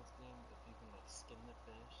cool in this game if you can like skin the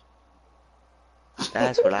fish.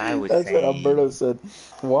 That's what I was That's what saying. Alberto said.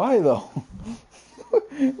 Why though?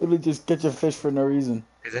 Literally just catch a fish for no reason.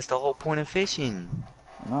 Cause that's the whole point of fishing.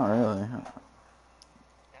 Not really.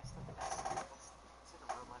 That's like a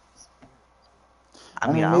real life experience, man. I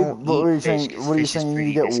I mean, mean, I maybe. don't But eat what are you fish saying? because What are you fish is saying? You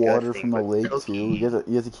need to pretty get water disgusting, from the but lake still too. cute.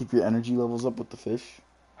 You have to keep your energy levels up with the fish.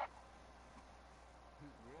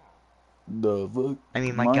 Yeah. The fuck? I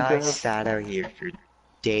mean, my guy Minecraft. sat out here for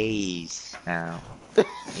days now.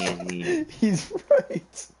 And He's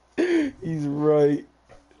right. He's right.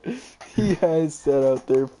 He has sat out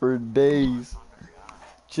there for days,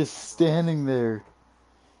 just standing there.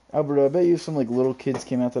 Albert, I bet you some like little kids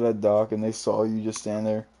came out to that dock and they saw you just stand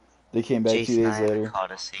there. They came back two Jason, I days haven't later.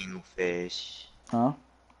 caught a single fish. Huh?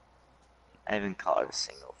 I haven't caught a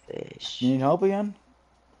single You fish. need help again?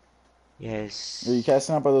 Are you Yes.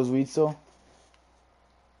 casting out by those weeds still?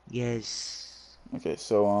 Yes. Okay,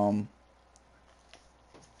 so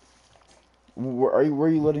where are you? Where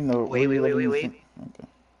are you letting the? Where are you letting the? Wait. Okay,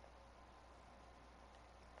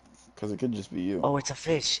 because it could just be you. Oh, it's a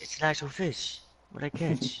fish. It's an actual fish. What'd I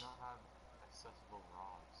catch? Not have accessible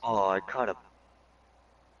rods. Oh, I caught a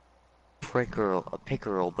pickerel,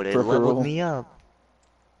 but it leveled Frickerel. me up.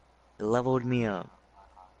 It leveled me up. I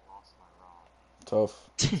lost my rod. Tough.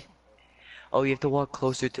 Oh, you have to walk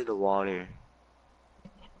closer to the water.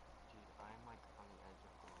 Dude, I'm like on the edge of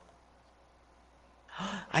going.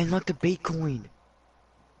 I unlocked a bait coin.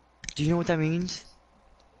 Do you know what that means?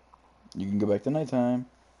 You can go back to nighttime,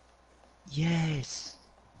 Yes.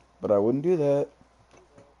 but I wouldn't do that.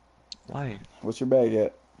 Why? What's your bag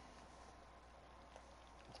at?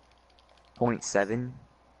 .7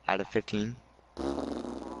 out of 15.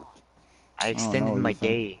 I I don't extended know, my Ethan.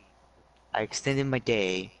 day. I extended my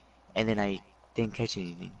day, and then I didn't catch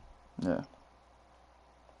anything. Yeah.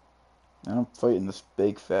 And I'm fighting this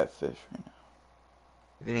big fat fish right now.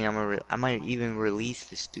 I think I might even release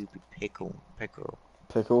the stupid pickerel. Pickle.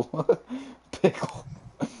 Pickle.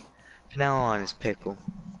 From now on, it's pickle.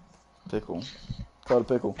 Pickle. Call it a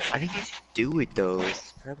pickle. I think I should do it though.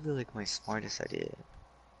 It's probably like my smartest idea.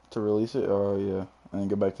 To release it? Oh, yeah. And then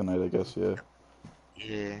go back tonight, I guess, yeah.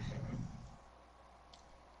 Yeah.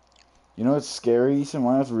 You know what's scary, Ethan?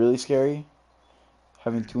 Why it's really scary?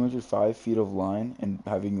 Having 205 feet of line and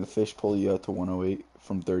having the fish pull you out to 108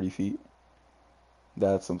 from 30 feet.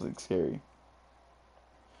 That's something scary.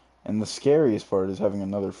 And the scariest part is having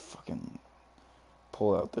another fucking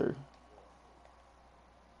pull out there.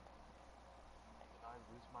 Did I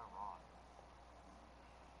lose my rod?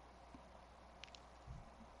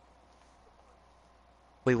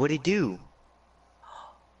 Wait, what'd he do?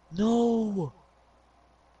 No!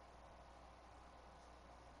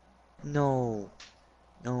 No.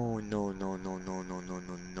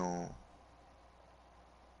 No.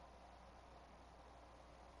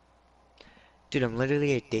 Dude, I'm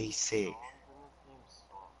literally at day 6.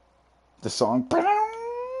 The song.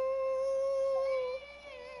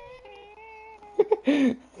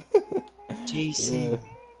 Yeah. Jason.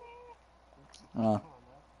 What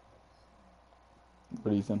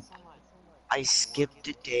do you think? I skipped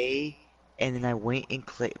a day, and then I went and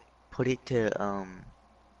put it to,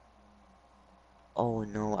 oh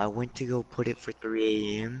no, I went to go put it for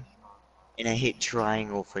 3 a.m., and I hit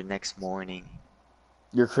triangle for next morning.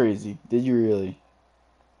 You're crazy. Did you really?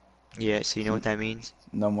 Yeah, so you know what that means?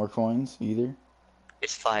 No more coins either?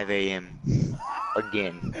 It's 5 a.m.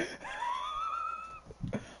 Again.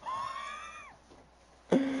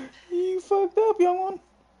 You fucked up, young one.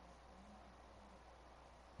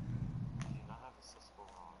 I do not have accessible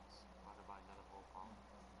rods. Why did I buy another wolf?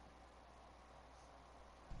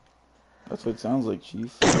 That's what it sounds like,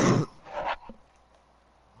 Chief.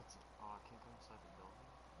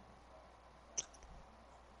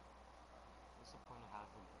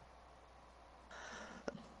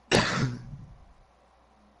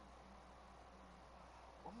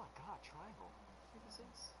 my god, triangle. What is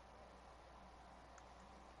this?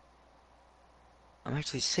 I'm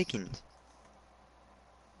actually sickened.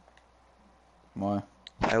 Why?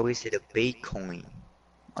 I wasted a bait coin.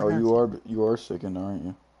 Oh, you are sickened, aren't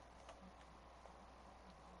you?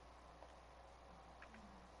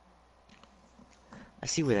 I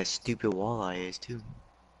see where that stupid walleye is too.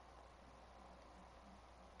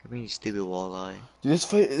 Come here, you stupid walleye. Dude, this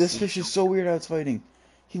See? fish is so weird how it's fighting.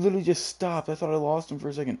 He literally just stopped. I thought I lost him for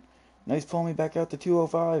a second. Now he's pulling me back out to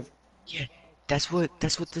 205. Yeah, that's what the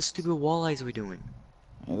stupid walleyes were doing.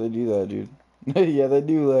 Yeah, they do that, dude. Yeah, they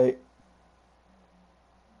do, like.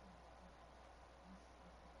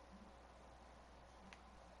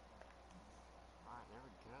 Alright, there we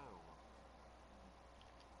go.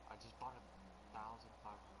 I just bought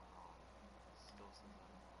 1,500 rod. Still says I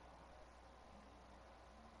don't know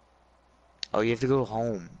why. Oh, you have to go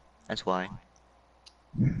home. That's why. Are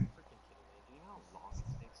you freaking kidding me? Do you know how long it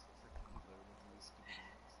takes to freaking load into these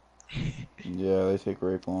stupid games? Yeah, they take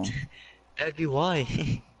rape long. That'd be why. God.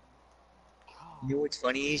 You know what's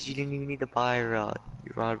funny is you didn't even need to buy a rod.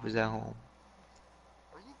 Your rod was at home.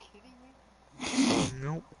 Are you kidding me?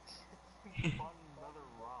 Nope. Bought another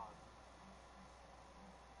rod.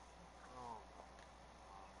 Oh my god.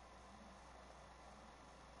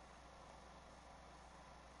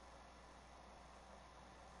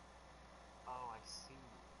 Oh, I see.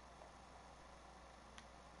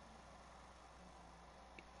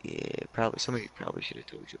 Yeah, probably somebody probably should have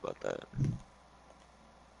told you about that. I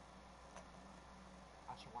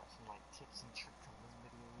should watch some like tips and tricks on those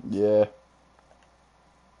videos. Yeah.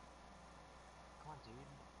 Come on, dude.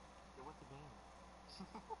 Get with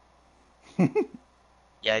the game.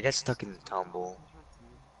 Yeah, I got stuck in the tumble.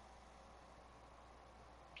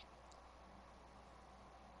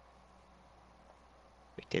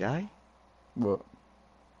 Wait, did I? What?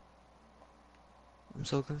 I'm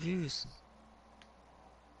so confused.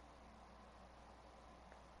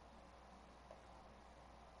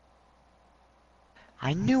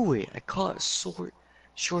 I knew it. I caught a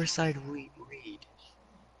shoreside reed.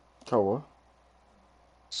 Call what?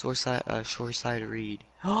 Shoreside reed.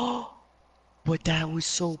 Oh, but that was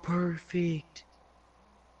so perfect.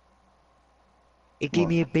 It gave What?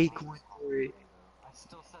 me a bait coin for it. I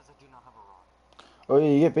still says I do not have a rod. Oh yeah,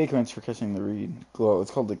 you get bacons for catching the reed. Glow. It's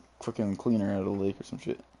called the fucking cleaner out of the lake or some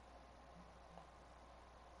shit.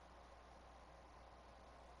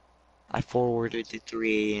 I forwarded to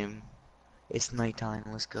 3 a.m. It's nighttime.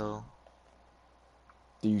 Let's go.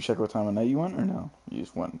 Do you check what time of night you went or no? You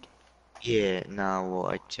just went. Yeah, no, well,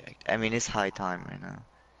 I checked. I mean, it's high time right now.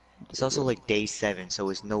 It's Okay, also good. like day 7, so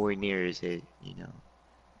it's nowhere near as it, you know,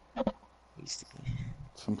 used to be.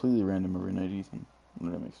 It's completely random every night, Ethan.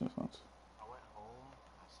 That makes no sense. I went home.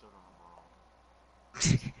 I still don't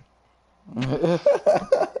have a rod.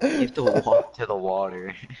 You have to walk to the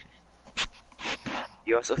water.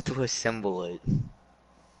 You also have to assemble it. How do you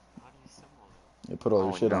assemble it? You put all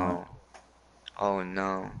your Oh shit on it. no. Oh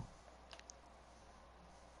no.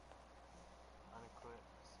 Unequipped.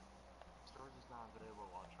 Storage is not available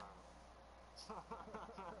while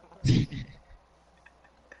traveling.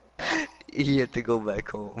 You have to go back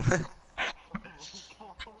home.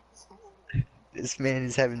 This man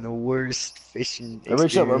is having the worst fishing Everybody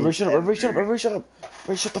shut up, everybody experience shut up, everybody shut up, ever. everybody shut up.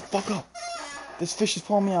 Everybody shut the fuck up. This fish is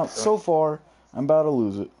pulling me out so far, I'm about to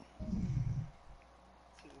lose it.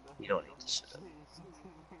 You don't need to shut up.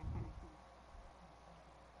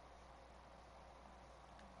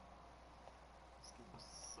 This game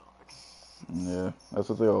sucks. Yeah, that's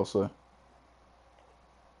what they all say.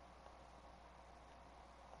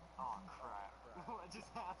 Oh crap. What just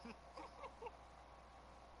happened?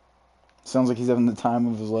 Sounds like he's having the time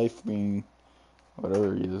of his life being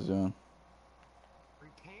whatever he is doing.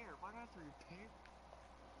 Repair? Why do I have to repair?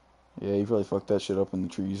 Yeah, he probably fucked that shit up in the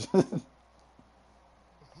trees. A rod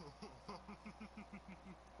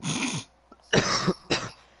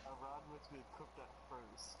must be equipped at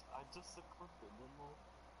first. I just equipped it, didn't I?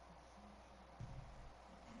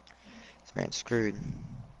 This man's screwed. I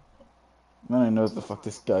don't even know what the fuck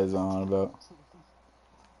this guy's on about.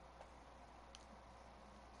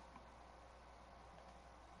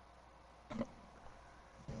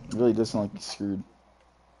 It really does sound like he's screwed.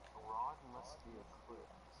 A rod must be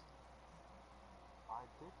equipped. I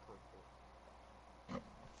did equip it.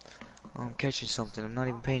 I'm catching something. I'm not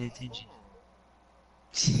even paying attention.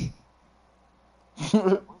 Where's my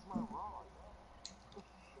rod?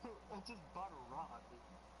 I just bought a rod.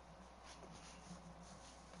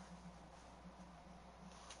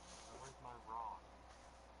 Where's my rod?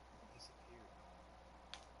 It disappeared.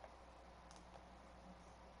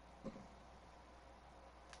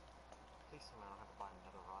 Please tell me I don't have to buy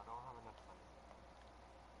another rod.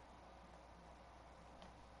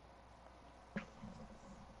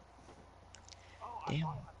 Damn.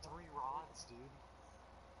 bought 3 rods, dude.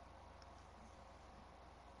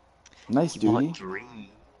 Nice, You bought duty. 3. 6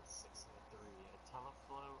 and a 3. A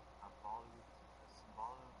telefloat, a volley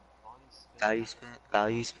spin, Value spin.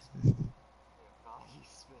 Value spin. yeah, value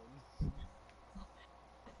spin.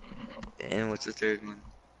 And what's the third one?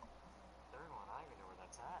 Third one, I don't even know where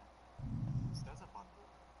that's at. This does a bundle.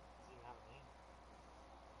 Doesn't even have a name.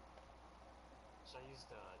 Should I use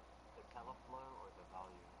the teleflow or the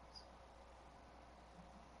value ones?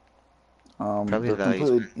 Probably the They're value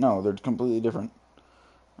completely spin. no, they're completely different.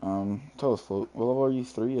 Telefloat. What level are you?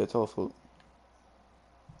 3 at telefloat.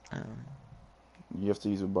 Um, You have to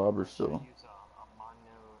use a bobber Should I still. use a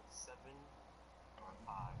mono 7 or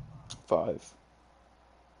 5? 5. Alright.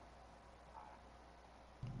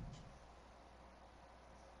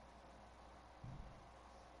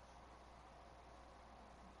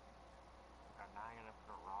 Okay, now I gotta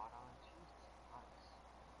put a rod on. Jesus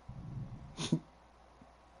Christ.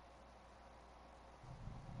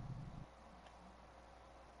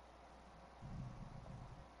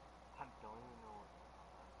 I don't even know what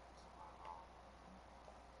my rod.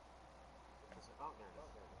 Is it? Oh, there it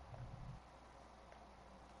is.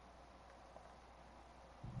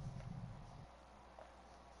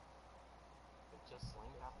 Did just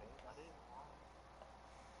Link have to cut it? Why?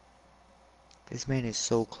 this man is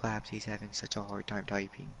so clapped. He's having such a hard time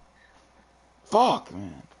typing. Fuck,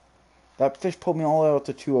 man. That fish pulled me all the way out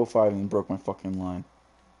to 205 and broke my fucking line.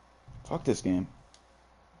 Fuck this game.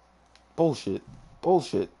 Bullshit.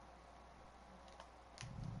 Bullshit.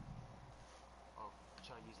 Oh,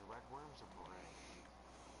 should I use red worms or beret?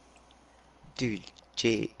 Dude,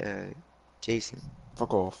 Jason.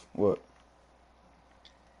 Fuck off. What?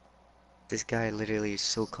 This guy literally is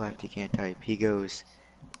so clapped he can't type. He goes,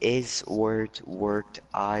 is worked,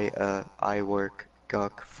 I work,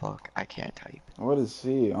 guck, fuck, I can't type. What is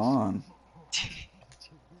he on?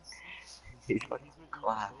 He's fucking He's been eating the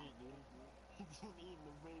clapped. bait, dude. He's been eating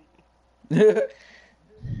the bait.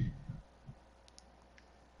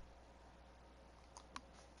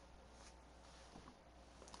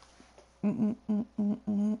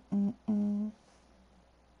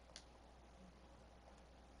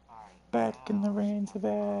 Alright, Back in the now rains should of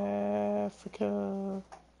Africa.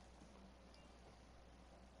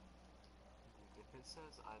 dude, if it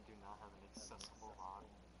says I do not have an accessible rod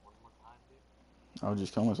one more time, dude, I'll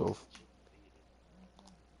just kill myself.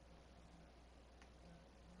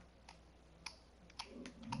 get you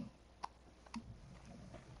baited.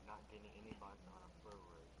 Not getting any bites on a pro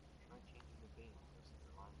rig. Try changing the bait and listen to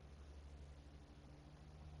line.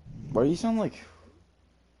 Why do you sound like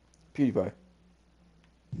PewDiePie? What?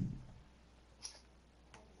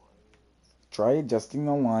 Try adjusting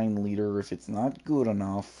the line leader if it's not good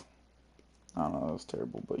enough. I don't know, that was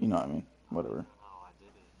terrible, but you know what I mean. Whatever. I don't know how I did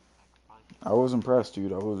it. I could probably fix I was impressed,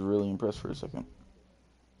 dude. I was really impressed for a second.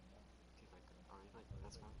 dude, like, are you like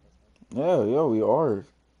this one? Yeah, we are.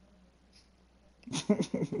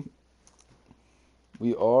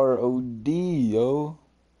 We are OD, yo.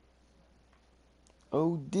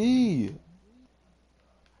 OD. Now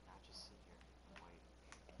just sit here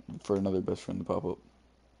and wait. For another best friend to pop up.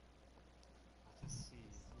 Let's just see.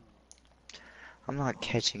 I'm not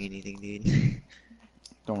catching anything, dude.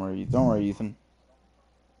 Don't worry, Ethan.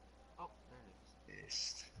 Oh, there it is.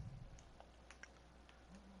 Yes.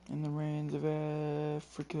 In the rains of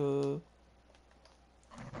Africa.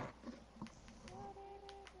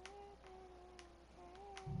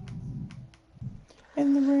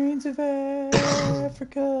 In the rains of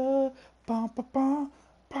Africa. Bum, ba, bum.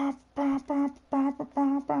 Bum, bum, bum, bum, bum,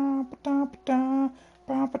 bum, bum, ba, da,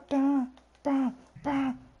 ba, da, bum,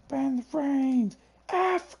 bum, in the rains.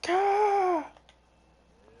 Africa.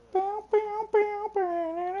 Bow, bow, bow, bow.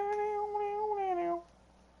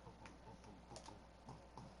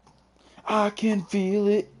 I can feel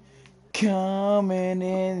it coming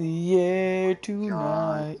in the air God.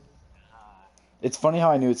 tonight. It's funny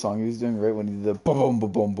how I knew what song he was doing right when he did the boom, boom,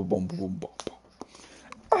 boom, boom, boom, boom, boom.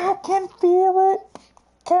 I can feel it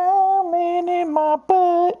coming in my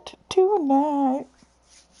butt tonight.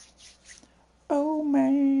 Oh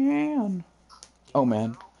man. Oh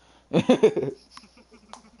man.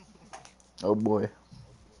 Oh boy.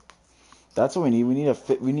 That's what we need. We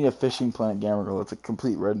need a fishing Planet Gamma girl. That's a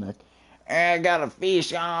complete redneck. I got a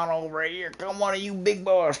fish on over here. Come one of you big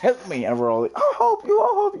boys, help me. And we're all like, I'll help you,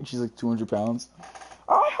 I'll help you. She's like 200 pounds.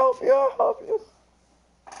 I'll help you, I'll help you.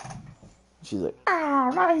 She's like,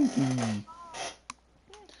 alright.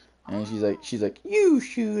 And she's like, you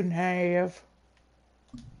shouldn't have.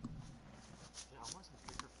 Yeah, I want some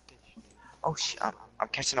bigger fish, dude. Oh shit, I'm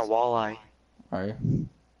catching a walleye. Alright.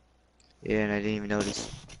 Yeah, and I didn't even notice.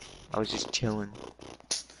 I was just chilling.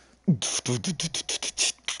 Oh,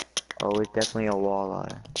 it's definitely a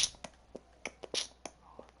walleye.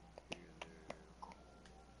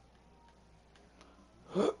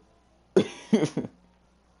 Dude,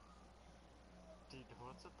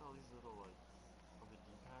 what's with all these little, like, on the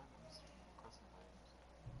D-pad? I'm just pressing buttons.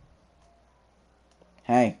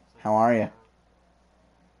 Hey, It's like, how are you?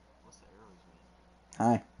 what's the arrows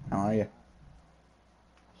mean? Hi, how are you? I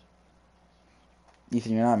should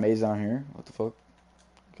Ethan, you're not amazed down here? What the fuck?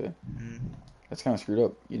 Okay. Mm. That's kind of screwed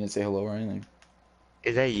up. You didn't say hello or anything.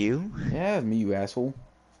 Is that you? Yeah, me, you asshole.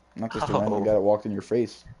 I'm not just a random Oh. guy that walked in your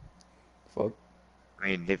face. Fuck. I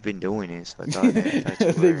mean, they've been doing it, so I thought you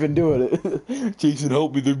They've were. been doing it. Jason,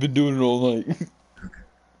 help me. They've been doing it all night.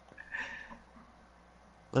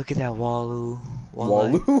 Look at that Walu.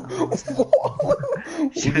 Wallu? Walleye. Oh, what's that?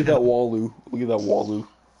 Look at Shut that up. Wallu. Look at that Wallu.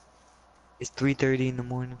 It's 3:30 in the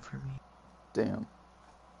morning for me. Damn.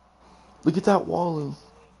 Look at that Wallu.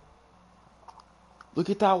 Look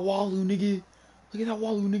at that Wallu, nigga. Look at that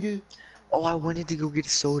Wallu, nigga. Oh, I wanted to go get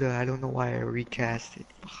soda. I don't know why I recast it.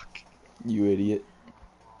 Fuck. You idiot.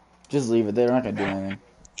 Just leave it there. They're not gonna do anything.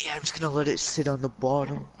 Yeah, I'm just gonna let it sit on the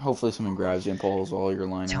bottom. Hopefully someone grabs you and pulls all your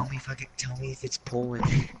line Tell out. me if I can. Tell me if it's pulling.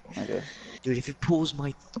 Okay. Dude, if it pulls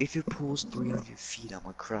 300 feet,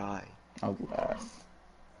 I'ma cry. I'll laugh.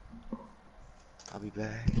 I'll be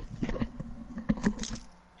back.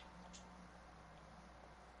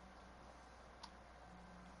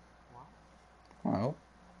 Well.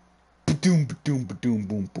 Ba-doom, ba-doom, ba-doom,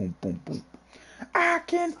 boom, boom, boom, boom. I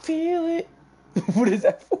can feel it. What is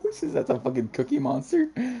that voice? Is that the fucking Cookie Monster?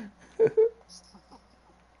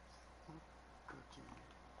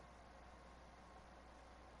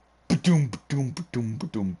 Ba-doom, ba-doom, ba-doom,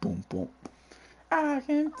 ba-doom, boom, boom. I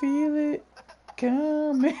can feel it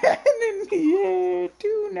coming in the air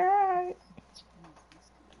tonight.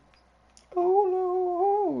 Oh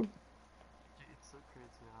Lord. It's so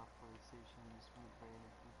crazy how PlayStation used to move rain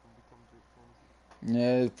and people become great friends.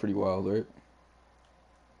 Yeah, it's pretty wild, right?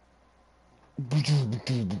 Ba-doom,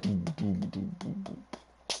 ba-doom, ba-doom, ba-doom, ba-doom, boom, boom.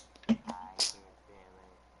 I can feel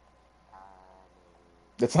it.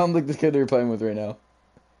 That sounds like the kid you're playing with right now.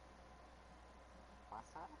 What's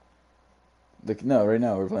that? No, right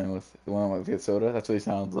now we're playing with the one with get soda. That's what he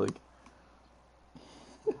sounds like.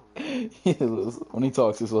 Yeah, when he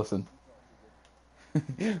talks, just listen.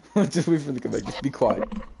 Just wait for him to come back. Just be quiet.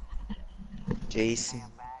 Jason.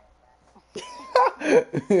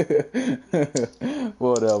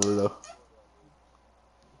 Whatever though.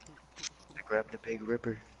 I grabbed the Big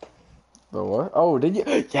Ripper. The what? Oh, did you?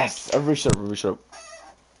 Yes! Everybody shut up, everybody shut up.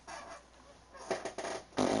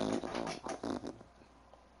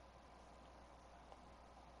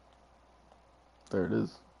 There it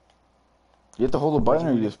is. You have to hold the Why button you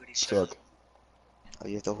or want you just everybody shut suck? up? Oh,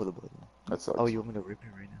 you have to hold the button. That Oh, sucks. you want me to rip it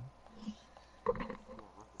right now?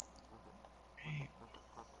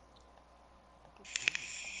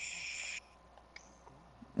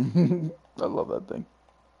 I love that thing.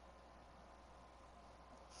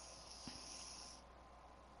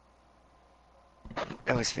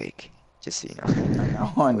 That was fake. Just so you I know.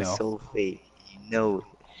 know, I That was know. so fake. You know it.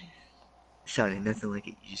 Sounded nothing like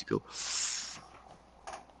it. You just go.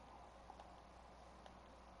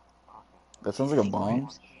 That sounds like a bomb. I'm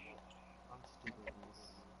stupid at this.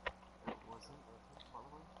 It wasn't, by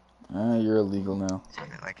the way. You're illegal now.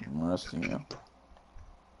 Sounded like it. I'm arresting you.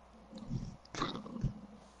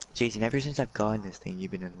 Jason, ever since I've gotten this thing,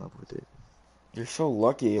 you've been in love with it. You're so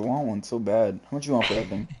lucky. I want one so bad. How much you want for that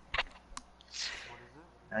thing? What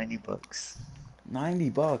is it? $90.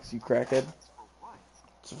 $90, you crackhead. For what?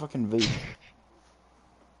 It's a fucking vape.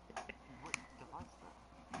 What device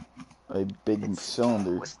though? A big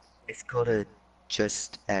cylinder. It's called a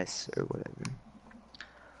Just S or whatever.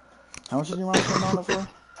 How much did your mom spend on it for?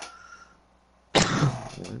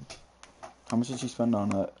 How much did she spend on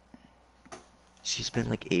that? She spent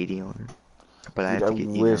like 80 on it. But I Dude, had I to get,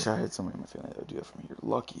 you know. wish I had somebody in my family that would do that for me. You're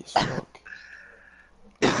lucky as fuck.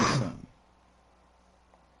 Insane.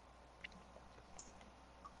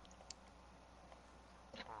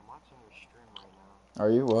 I'm watching your stream right now. Are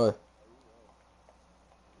you? Why?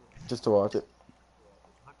 Just to watch it.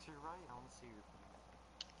 Look to your right, I want to see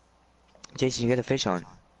your. Jason, you got a fish on.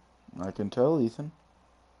 I can tell, Ethan.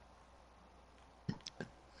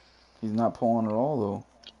 He's not pulling at all, though.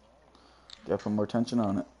 Gotta put more tension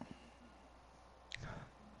on it.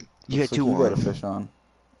 You Looks got like two you got a on. fish on.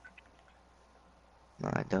 No,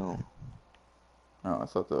 I don't. Oh, I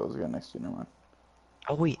thought that was the guy next to you. Never mind.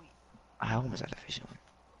 Oh, wait. I almost had a fish on.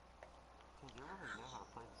 Dude, you really know how to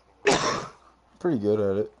play this game. Pretty good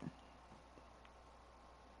at it.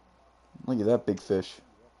 Look at that big fish.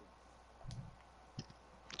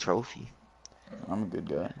 trophy. I'm a good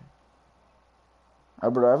guy.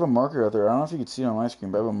 But I have a marker out there. I don't know if you can see it on my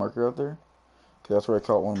screen, but I have a marker out there. Cause that's where I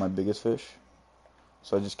caught one of my biggest fish.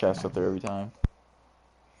 So I just cast up there every time.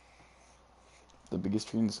 The biggest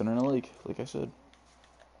tree in the center of the lake, like I said.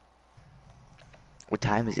 What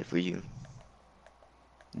time is it for you?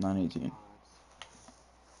 9:18.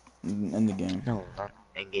 In the game. No, not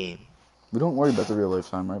in game. We don't worry about the real life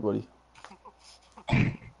time, right, buddy?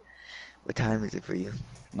 What time is it for you?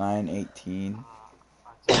 9:18.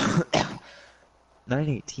 I just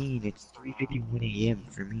 9:18. It's 3:51 a.m.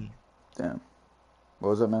 for me. Damn. What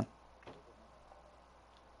was that, man?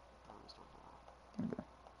 Okay.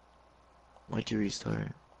 Why'd you restart? Is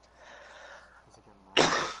it getting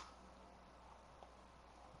loud?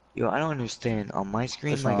 Yo, I don't understand. On my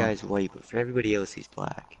screen, It's my wrong. guy's white, but for everybody else, he's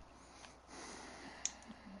black.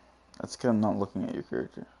 That's because I'm not looking at your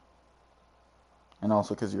character. And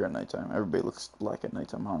also because you're at nighttime. Everybody looks black at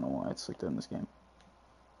nighttime. I don't know why it's like that in this game.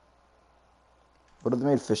 What if they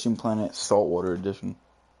made Fishing Planet Saltwater Edition?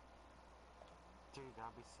 Dude,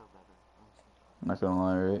 that'd be so better. I'm not gonna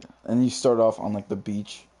lie, right? And you start off on like the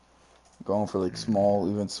beach, going for like small,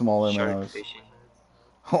 even smaller Shark minnows. fishing.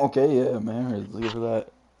 Okay, yeah, man. Let's go for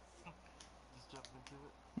that. Just jump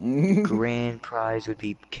into it. Grand prize would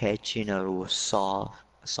be catching a sawfish.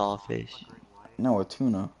 A great white. No, a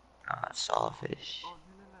tuna. Sawfish. Oh,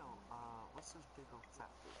 no. What's those big old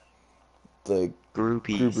catfish? The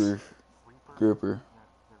Groupies. grouper. Reaper? Grouper.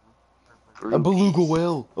 Yeah, A Groupies. beluga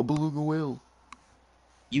whale. A beluga whale.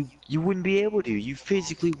 You wouldn't be able to. You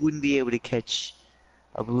physically wouldn't be able to catch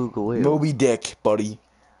a beluga whale. Moby Dick, buddy.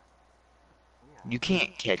 You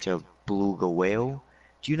can't catch a beluga whale.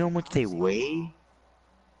 Do you know how much they weigh?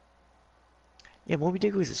 Yeah, Moby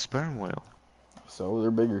Dick was a sperm whale. So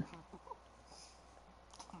they're bigger.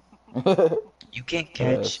 You can't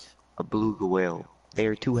catch Yes. a beluga whale. They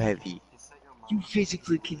are too heavy. You set your You mind.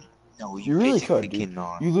 physically can. No, You you really physically could, dude.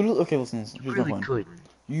 cannot. You literally. Okay, listen. You Here's my really point. couldn't.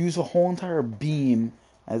 You use a whole entire beam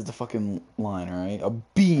as the fucking line, alright? A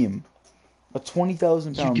beam. A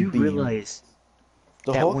 20,000 You pound do beam. realize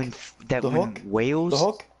The that hook. when The when hook? whales. The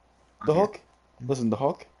hook. The Okay. hook. Listen, the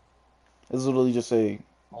hook is literally just a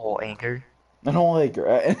Oh, anchor. an whole anchor.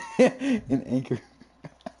 An anchor.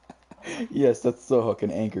 Yes, that's the hook. An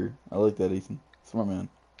anchor. I like that, Ethan. Smart man.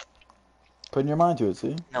 Putting your mind to it.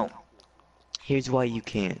 See? No. Here's why you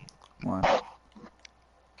can't. Why?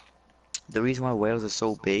 The reason why whales are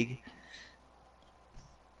so big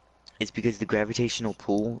is because the gravitational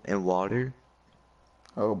pull in water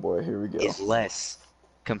Oh boy, here we go. is less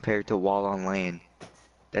compared to while on land.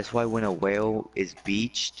 That's why when a whale is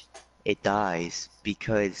beached, it dies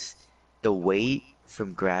because the weight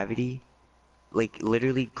from gravity, like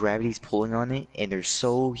literally gravity's pulling on it, and they're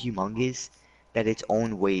so humongous that its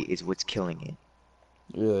own weight is what's killing it.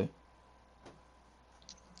 Really?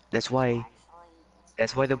 That's why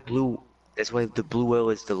that's why the blue whale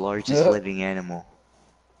is the largest Yeah. living animal.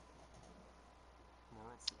 No,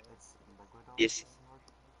 it's Megalodon. Yes.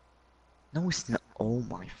 No, it's not. Oh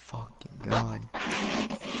my fucking god.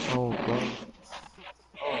 Oh god.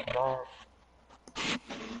 Oh god.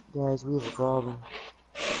 Guys, we have a problem.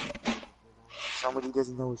 Somebody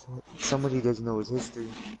doesn't know his history.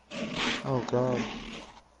 Oh god.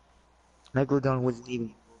 Megalodon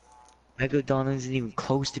isn't even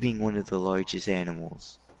close to being one of the largest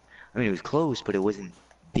animals. I mean, it was close, but it wasn't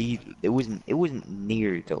it wasn't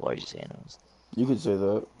near the largest animals. You could say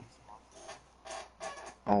that.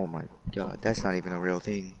 Oh my god, that's not even a real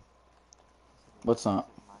thing. What's not?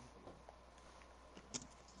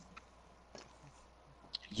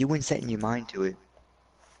 You weren't setting your mind to it.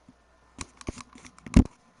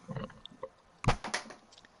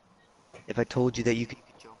 If I told you that you could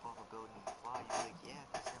jump off a building and fly, you'd be like, yeah,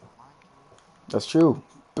 if I set my mind to it. That's true.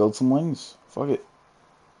 Build some wings. Fuck it.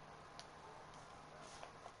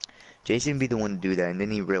 Jason would be the one to do that, and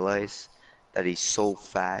then he realized that he's so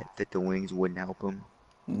fat that the wings wouldn't help him.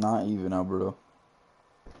 Not even, Alberto.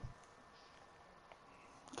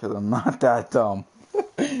 Because I'm not that dumb.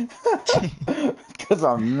 Because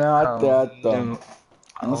I'm not that dumb. no.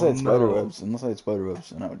 Unless I Oh, had spider no. webs. Unless I had spider webs,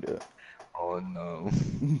 then I would do Oh no.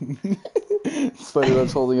 it. Spider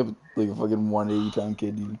webs holding up like a fucking 180-pound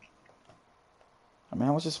kid, dude. I mean,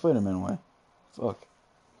 how much does Spider-Man weigh? Fuck.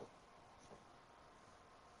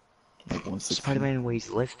 Like 160. Spider-Man weighs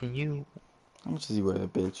less than you. How much does he weigh,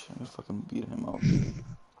 that bitch? I fucking beat him up. The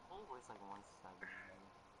whole weighs like 170,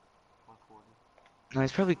 140. No,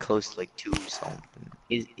 it's probably close to like 2 something.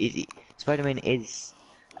 Is he? Spider-Man is.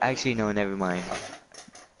 Actually, no, never mind.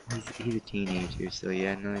 He's a teenager, so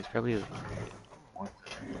yeah, no, it's probably like 1.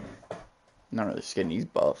 Not really skinny, he's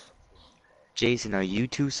buff. Jason, are you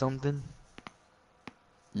two something?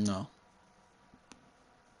 No.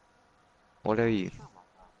 What are you? Sure about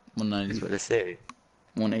that. That's 190. what I say.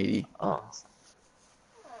 180. Oh,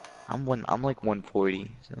 I'm like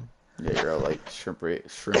 140. So. Yeah, you're all like shrimp weight.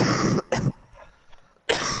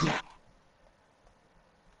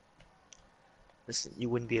 Listen, you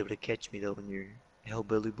wouldn't be able to catch me though in your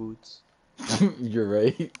hellbilly boots. You're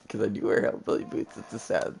right, because I do wear hellbilly boots. It's a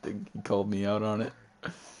sad thing. He called me out on it.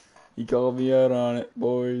 He called me out on it,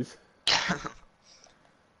 boys.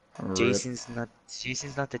 Rip. Jason's not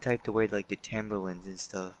the type to wear like the Timberlands and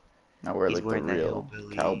stuff. I wear He's like the wearing that real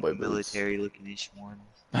hillbilly cowboy boots. military looking ish ones.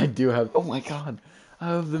 I do have. Oh my god, I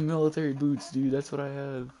have the military boots, dude. That's what I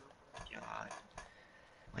have. God,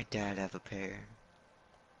 my dad have a pair,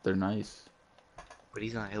 They're nice. but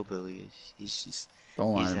he's not hillbilly. He's just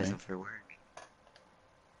Don't he lie just to has me. them for work. I'm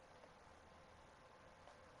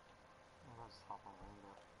gonna just hop on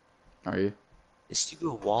rainbow. Are you? This stupid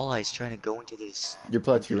walleye's trying to go into this You're into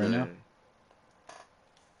plateau right now. the.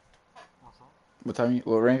 What's up?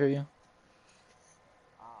 What rank are you?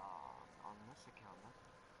 On this account,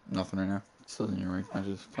 nothing. Nothing right now. Still in your rank. I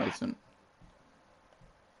just placing.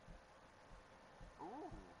 Ooh,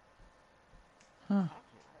 Huh. heck yeah.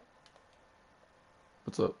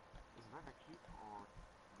 What's up? Is it better keep or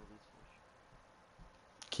release fish?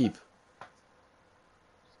 Keep. Just keep it.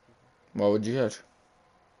 What would you catch?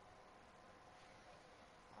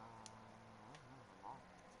 I don't know, a lot.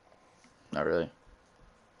 Not really.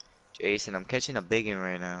 Jason, I'm catching a big one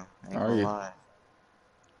right now. I ain't Are gonna you? lie.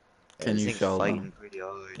 Yeah, Can this you thing's shell them? fighting pretty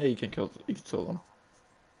hard. Yeah, you can kill. You can kill them.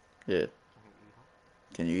 Yeah. Can you eat them?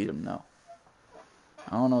 Can you eat them? No.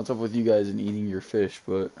 I don't know what's up with you guys and eating your fish,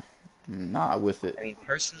 but I'm not with it. I mean,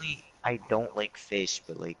 personally, I don't like fish,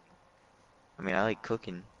 but like, I mean, I like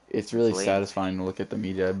cooking It's and really filleting fish. satisfying to look at the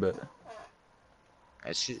meat, I bet.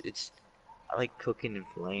 I like cooking and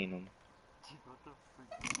filleting them. Dude, what the freak?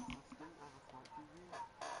 My sister has a smart TV.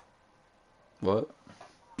 What?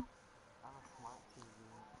 I have a smart TV,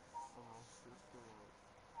 and my sister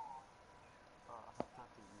hooked up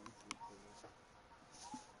to YouTube to it. That's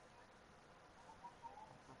so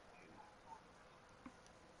cute.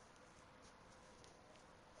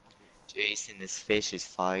 Okay, Jason, this fish is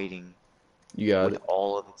fighting You got with it.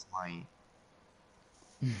 all of its might.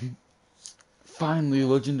 Finally, a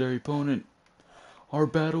legendary opponent. Our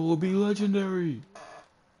battle will be legendary.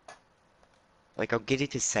 Like, I'll get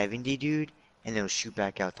it to 70, dude, and it'll shoot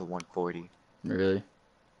back out to 140. Really?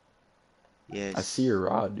 I see Yes, your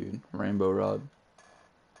rod, dude. Rainbow rod.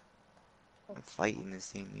 I'm fighting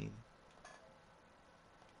this thing, dude.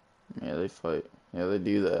 Yeah, they fight. Yeah, they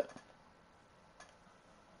do that.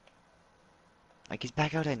 Like, it's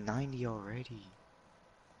back out at 90 already.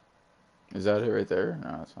 Is that it right there? No,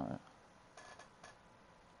 that's not it.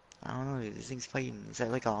 I don't know, this thing's fighting. Is that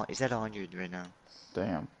 100 right now?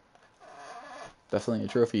 Damn. Definitely a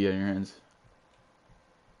trophy in your hands.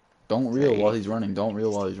 Don't Is that reel while 80? he's running. Don't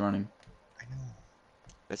reel while he's running. I know.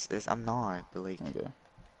 I'm not, but like, Okay.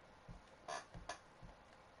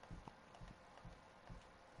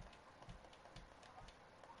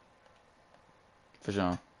 For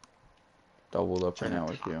sure. Doubled up right trying to, now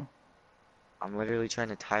with you. I'm literally trying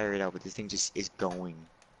to tire it out, but this thing just is going.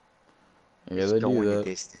 Yeah, It's they do going the that.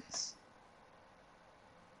 distance.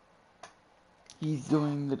 He's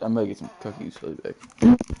doing it. I'm gonna get some cookies really big.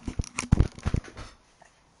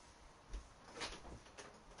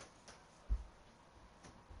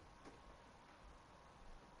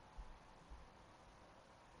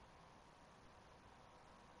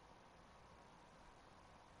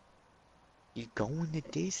 He's going the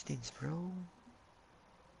distance, bro.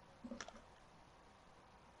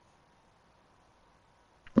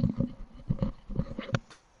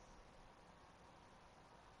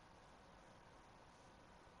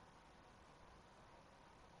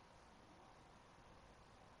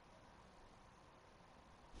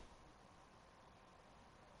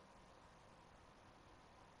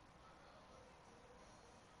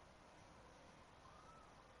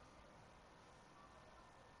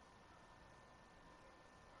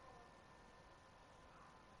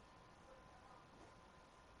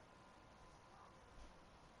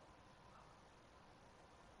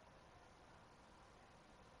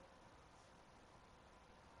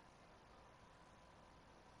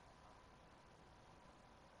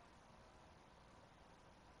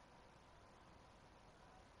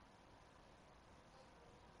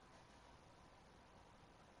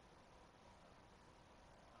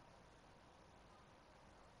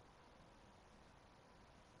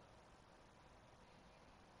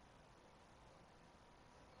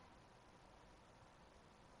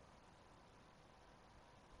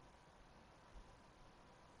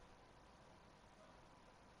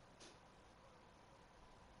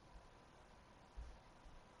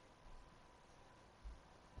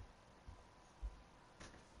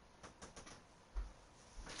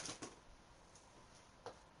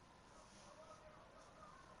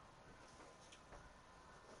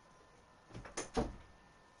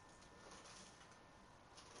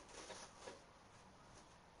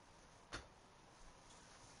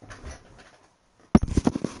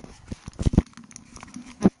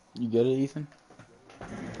 get it, Ethan?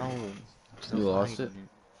 No, I'm still You lost fighting it? it.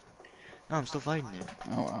 No, I'm still fighting it.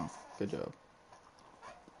 Oh wow, good job.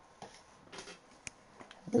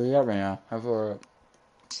 Where you at right now? How far up?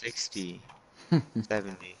 60,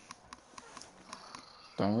 70.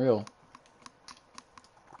 Unreal.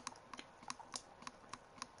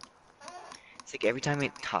 It's like every time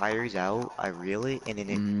it tires out, I reel it and then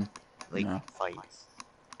it Mm, like no. fights.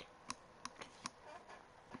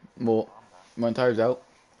 Well, when it tires out,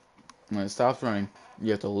 when it stops running,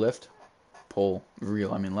 you have to lift, pull,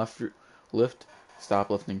 reel. I mean, lift, stop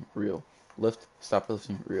lifting, reel. Lift, stop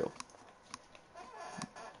lifting, reel.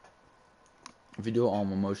 If you do it all in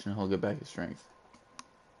one motion, he'll get back his strength.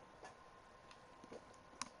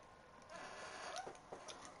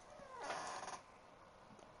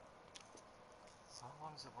 So how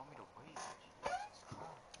long does it want me to wait? Jesus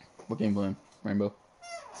Christ. What game playing? Rainbow?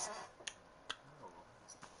 No,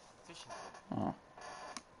 it's fishing game. Oh.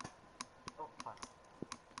 Oh, fine.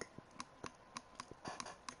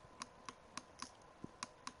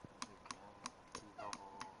 You can do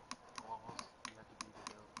level. What levels you have to be to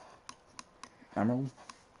go? Emerald?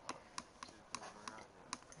 To the Royale?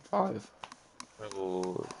 Yeah. 5.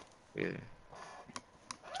 Oh, yeah.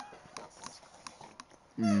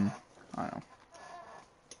 I know.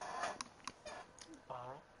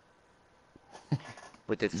 Alright.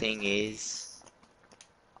 But the thing is,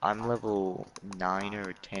 I'm level 9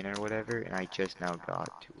 or 10 or whatever, and I just now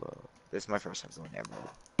got to, this is my first time going Emerald.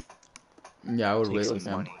 Yeah, I would wait Takes like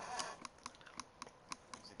them. money.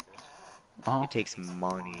 Is it good? Uh-huh. It takes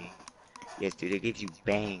money. Yes, dude, it gives you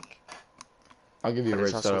bank. I'll give you a But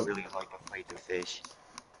it's right also setup. really hard to fight the fish.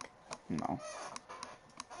 No.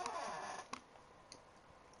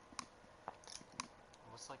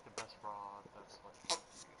 What's like the best rod that's like good?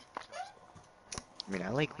 I mean, I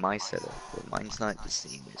like my setup, but mine's not the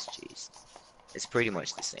same as Jason. It's pretty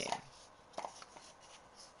much the same.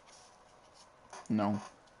 No.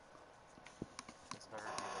 It's better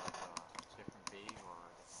to be like different bait or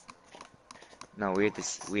No, we have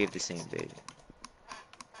the same bait.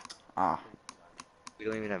 Ah. We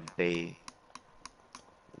don't even have bait.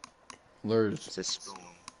 Lures. It's a spoon.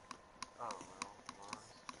 oh well,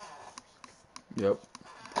 Yep.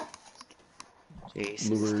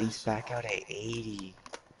 Jason, this thing's Lures. back out at 80.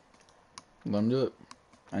 Let him do it.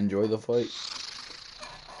 Enjoy the fight.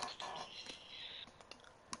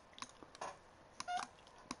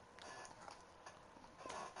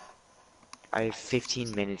 I have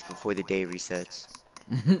 15 minutes before the day resets.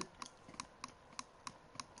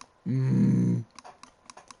 Mm.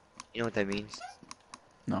 You know what that means?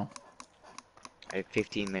 No. I have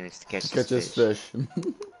 15 minutes to catch this Catch this fish. fish.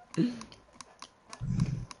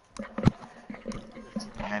 it's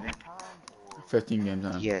And I've been, time or 15 games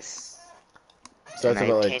on. yes. So And I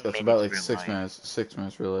have 10 that's about minutes like real 6 life. minutes. 6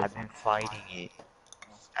 minutes real life. I've been fighting it.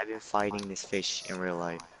 I've been fighting this fish in real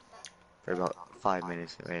life for about 5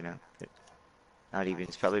 minutes right now. Not even,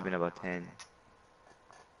 it's probably been about 10.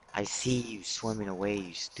 I see you swimming away,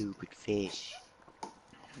 you stupid fish.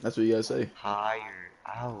 That's what you gotta say. Higher,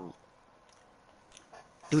 out.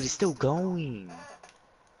 Dude, it's still going.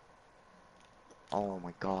 Oh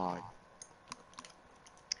my god.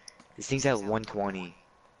 This thing's at 120.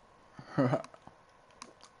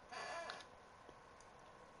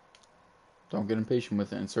 Don't get impatient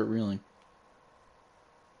with it and start reeling.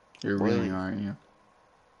 You're What? reeling, aren't you?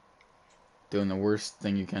 Doing the worst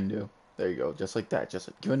thing you can do. There you go. Just like that. Just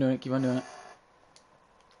like, keep on doing it. Keep on doing it.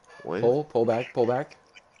 What? Pull back, pull back.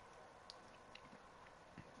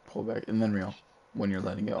 Pull back, and then reel when you're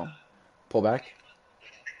letting go. Pull back,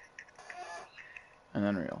 and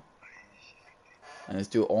then reel. And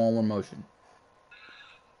just do it all in one motion.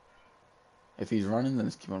 If he's running, then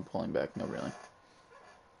just keep on pulling back, no reeling.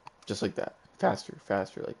 Just like that. Faster,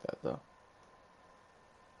 faster like that, though.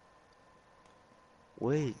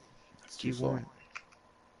 What It's do too you slow. want?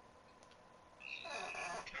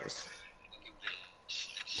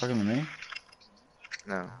 Talking to me?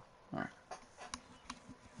 No. Oh.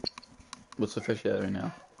 What's the fish at right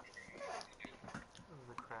now?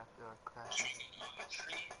 the craft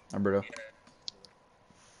Alberto.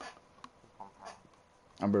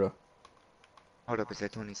 Alberto. Hold up, it's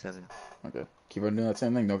at 27. Okay. Keep on doing that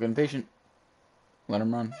same thing. Don't get impatient. Let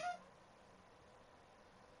him run.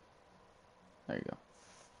 There you go.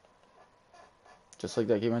 Just like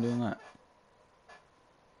that. Keep on doing that.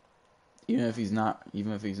 Even if he's not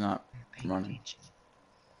Pay running. attention.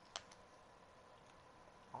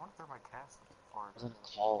 I wonder if they're my cast far. I was on a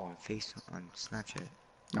call on on Snapchat.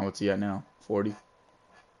 Now what's he at now? 40?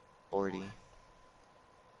 40.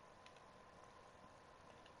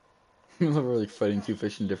 We're like fighting two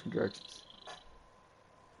fish in different directions.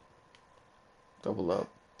 Double up.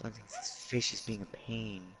 Don't think this fish is being a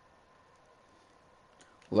pain.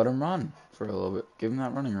 Let him run for a little bit. Give him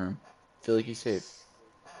that running room. Feel like he's safe.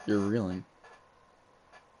 You're reeling.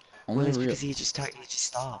 Well, Only that's reel. because he just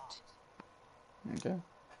stopped. Okay.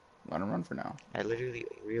 Let him run for now. I literally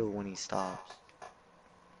reel when he stops.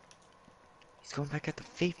 He's going back at the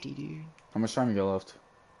 50, dude. How much time you got left?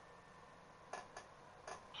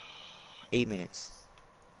 8 minutes.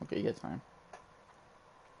 Okay, you got time.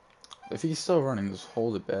 If he's still running, just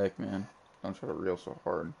hold it back, man. Don't try to reel so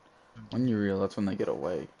hard. When you reel, that's when they get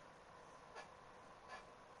away.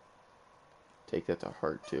 Take that to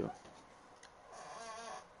heart, too.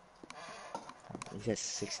 He's at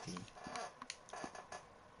 60.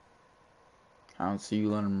 I don't see you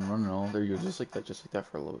letting him run at all. There you go, just like that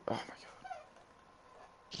for a little bit. Oh my god.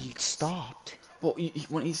 He stopped. Well,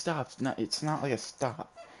 when he stops, it's not like a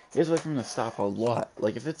stop. You have to wait for him to stop a lot.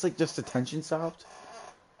 Like, if it's like just the tension stopped,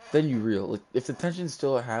 then you reel. Like, if the tension's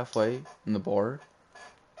still at halfway in the bar,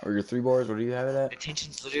 or your 3 bars, what do you have it at? The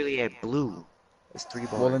tension's literally at blue. It's 3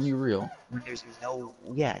 bars. Well, then you reel. When there's no...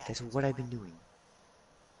 Yeah, that's what I've been doing.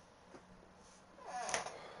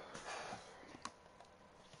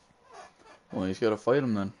 Well, you just gotta fight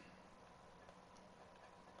him then.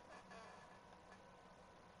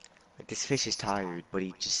 Like, this fish is tired, but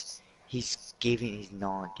he's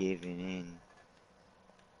not giving in.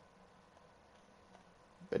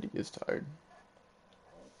 Bet he is tired.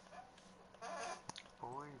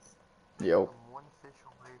 Boys, Yo, I'm 1 fish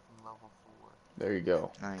away from level 4. there you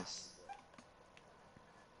go. Nice.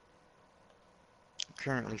 I'm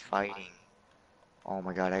currently fighting. Oh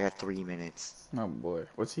my god, I got 3 minutes. Oh boy,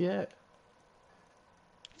 what's he at?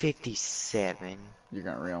 57. You're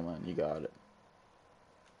gonna reel, man. You got it.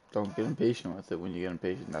 Don't get impatient with it. When you get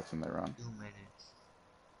impatient, that's when they run. 2 minutes.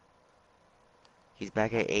 He's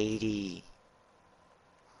back at 80.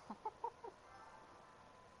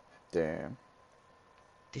 Damn.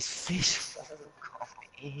 This fish won't come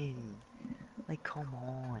in. Like, come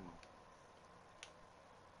on.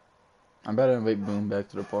 I'm about to invite Boom back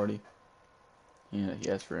to the party. Yeah, he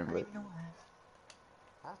asked for I invite. didn't know that.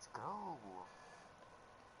 Let's go.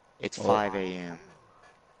 It's Oh. 5 a.m.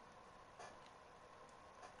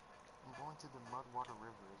 I'm going to the Mudwater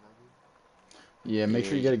River, is that good? Yeah, make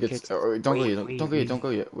sure you get a good. Don't go yet. Don't go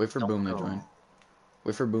yet. Wait for Boom to join.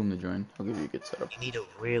 Wait for Boom to join. He'll give you a good setup. You need a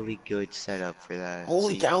really good setup for that.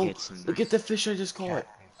 Holy so cow! Get some Look at the fish I just caught.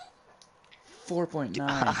 Catfish. 4.9.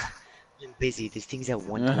 I'm busy. This thing's at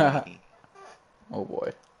 120. Oh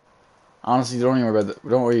boy. Honestly, don't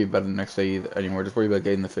worry about the next day anymore. Just worry about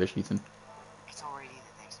getting the fish, Ethan. It's already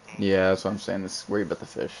the next day. Yeah, that's what I'm saying. Just worry about the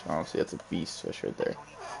fish. Honestly, that's a beast fish right I there. don't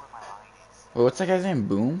even know where my line is. Wait, what's that guy's name?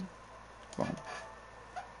 Boom? Come on.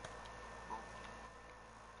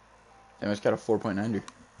 Damn, it's got a 4.90.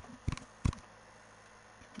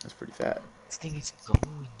 That's pretty fat. This thing is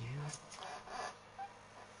going, dude.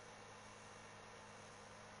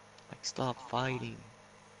 Like, stop fighting.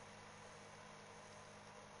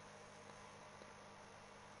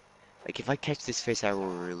 Like, if I catch this fish, I will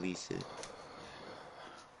release it.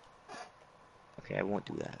 Okay, I won't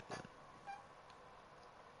do that. But...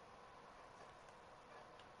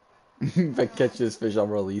 If I catch this fish, I'll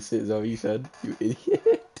release it. Is that what you said? You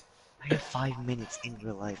idiot. I have 5 minutes in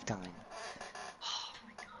real life time. Oh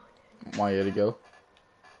my god. Why you gotta go?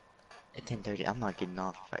 At 10:30, I'm not getting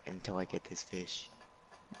off until I get this fish.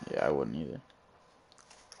 Yeah, I wouldn't either.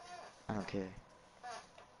 I don't care.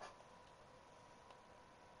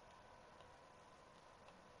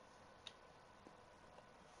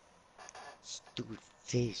 Stupid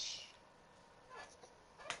fish.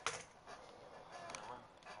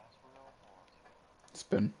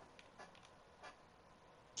 Spin.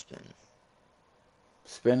 Spin.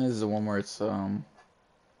 Spin is the one where it's What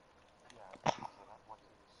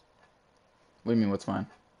do you mean? What's mine?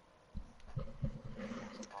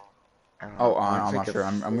 Oh, I'm not sure.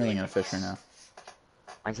 I'm reeling in a fish right now.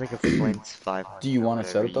 Mine's like a Flint's 500. Do you want to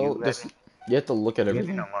set it though? You have to look at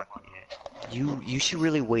everything. You should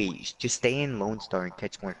really wait. Just stay in Lone Star and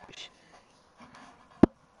catch more fish.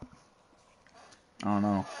 I don't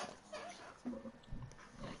know.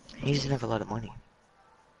 He doesn't have a lot of money.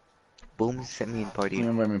 Boom sent me in party. You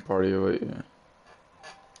invite me to party, wait, yeah.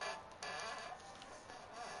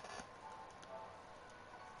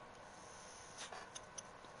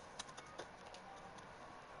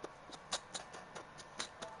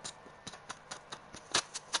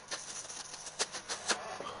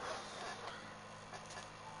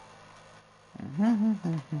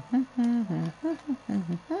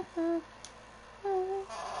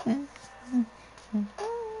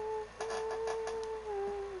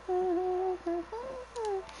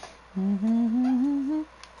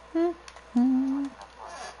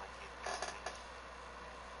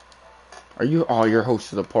 Are you? Oh, you're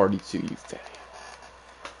host of the party too, you fatty.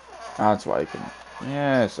 That's why I can.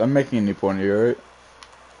 Yes, I'm making a new point here, right?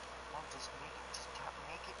 No,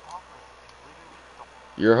 make it public. Literally,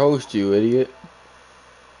 don't. You're host, you idiot.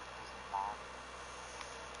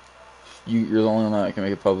 Doesn't matter. You're the only one that can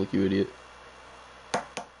make it public, you idiot.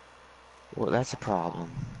 Well, that's a problem.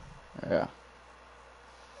 Yeah.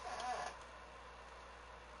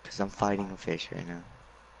 Because I'm fighting a fish right now.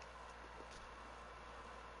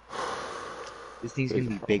 This thing's Big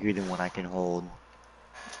gonna be problem. bigger than what I can hold.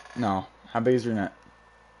 No. How big is your net?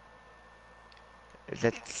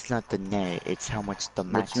 That's not the net, it's how much the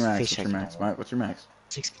What's max your max? fish What's I your can max? hold. What's your max?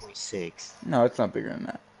 6.6. No, it's not bigger than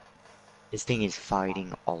that. This thing is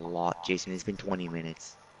fighting a lot, Jason. It's been 20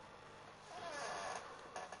 minutes.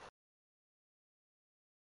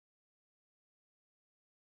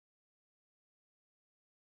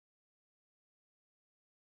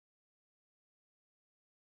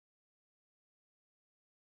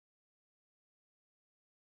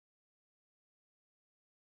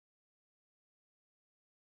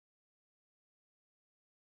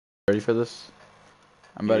 Ready for this?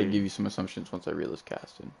 I'm about to Yeah. give you some assumptions once I reel this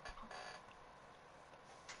cast in.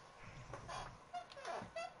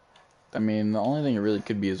 I mean, the only thing it really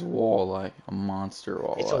could be is a walleye, a monster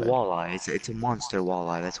It's a walleye. walleye. It's a monster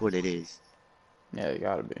walleye. That's what it is. Yeah, it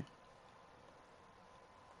gotta be.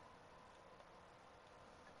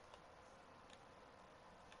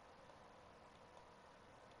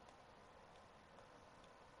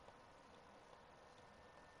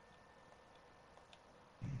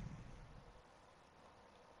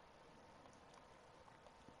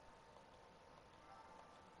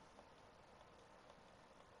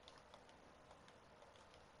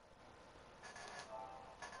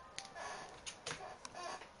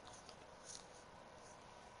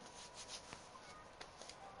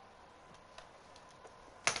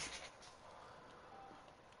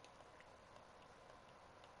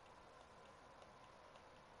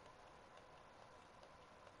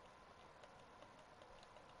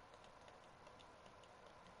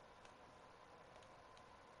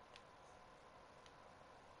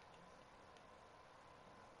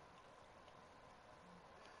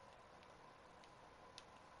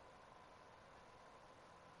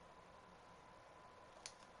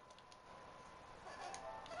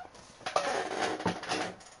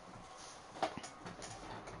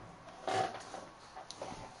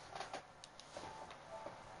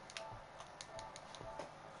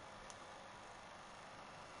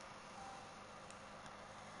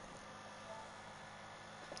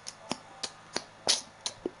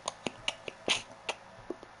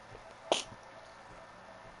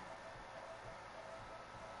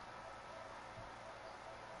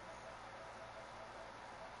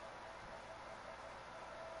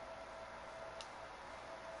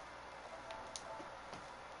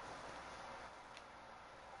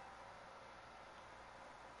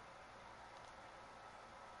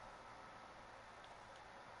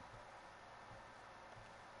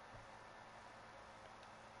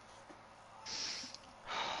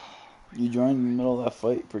 You joined in the middle of that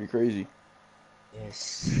fight. Pretty crazy.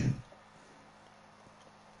 Yes.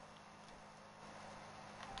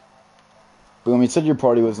 Boom, you said your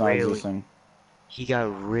party was not Really? existing. He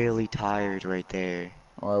got really tired right there.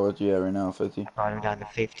 Why, what you at right now, 50? I brought him down to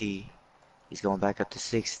 50. He's going back up to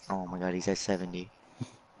 6. Oh my god, he's at 70.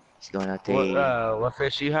 He's going up to 80. What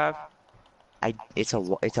fish do you have? It's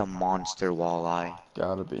a monster walleye.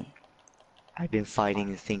 Gotta be. I've been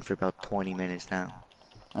fighting the thing for about 20 minutes now.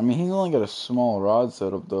 I mean, he's only got a small rod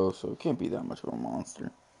setup, though, so it can't be that much of a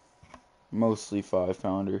monster. Mostly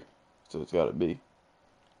 5-pounder, so it's gotta be.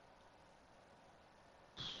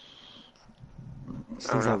 This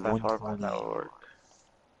I don't thing's know at if that's hard, but that 120. will work.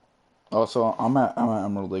 Also, I'm at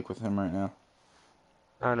Emerald Lake with him right now.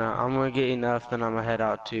 I know. I'm gonna get enough, then I'm gonna head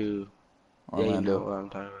out to. Yeah, you know Orlando. what I'm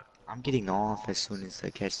talking about. I'm getting off as soon as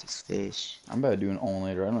I catch this fish. I'm about to do an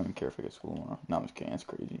all-nighter. I don't even care if I get school tomorrow. No, I'm just kidding. That's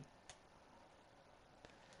crazy.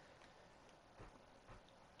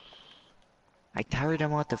 I tired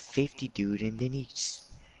him out to 50, dude, and then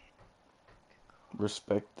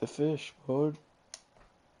Respect the fish, bud.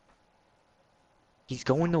 he's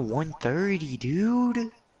going to 130,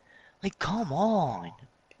 dude. Like, come on.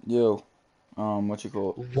 Yo, what you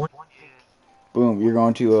call it? 150. Boom, you're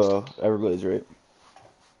going to, Everglades, right?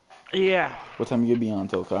 Yeah, What time you gonna be on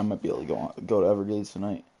till? 'Cause I might be able to go to Everglades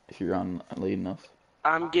tonight if you're on late enough.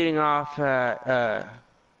 I'm getting off at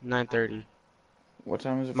 9:30 What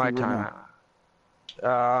time is it for my you right now?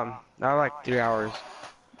 time. I have like 3 hours.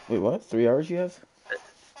 Wait, what? 3 hours you have?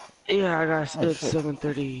 Yeah, I got Oh it's shit.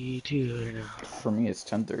 7:32 right now. For me, it's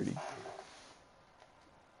 10:30.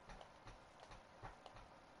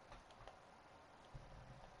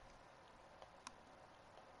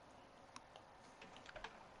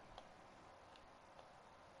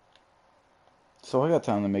 So I got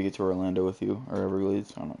time to make it to Orlando with you, or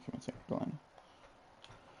Everglades. I don't know if you want to say Orlando.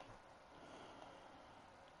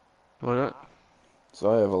 What?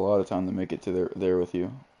 So I have a lot of time to make it to there with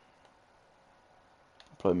you.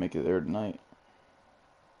 I'll probably make it there tonight.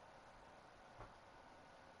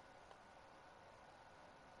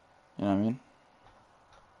 You know what I mean?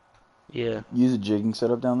 Yeah. Use a jigging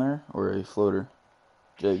setup down there or a floater.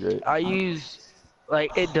 Jig, right? I use,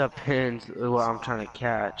 like, it depends what I'm trying to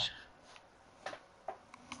catch.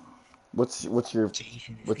 What's Jason,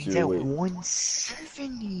 this what's thing's your at weight?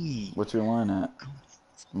 170. What's your line at?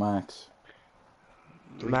 Max.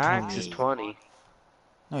 Max is 328. 20.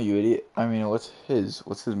 No, you idiot. I mean, what's his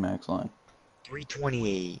max line?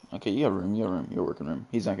 328. Okay, you got room. You got room. You're working room.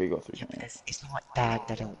 He's not gonna go through Yeah, but 28. it's not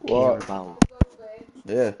that I don't care What? about.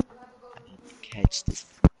 Yeah. I don't catch this.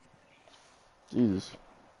 Jesus.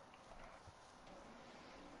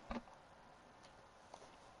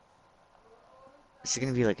 This is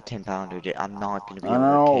gonna be like a 10 pounder. I'm not gonna be I able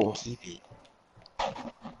to know. keep it.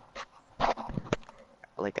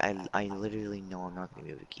 Like I literally know I'm not gonna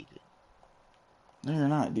be able to keep it. No, you're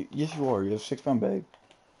not. Dude. Yes, you are. You have a 6 pound bag.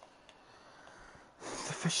 The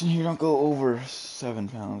fish in here don't go over 7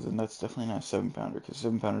 pounds, and that's definitely not a 7 pounder, because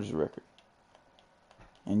 7 pounder is a record.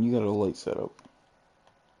 And you got a light setup.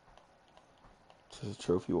 This is a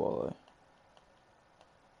trophy walleye.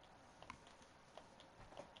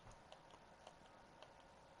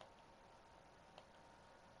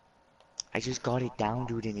 I just got it down,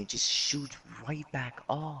 dude, and it just shoots right back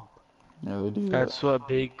up. Yeah, they do that. That's what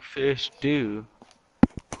big fish do.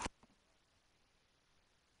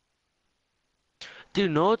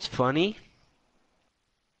 Dude, know what's funny?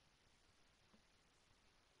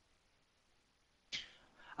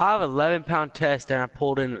 I have 11-pound test and I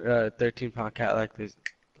pulled in a 13-pound cat like this.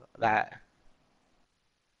 That.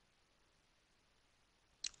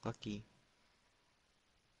 Lucky.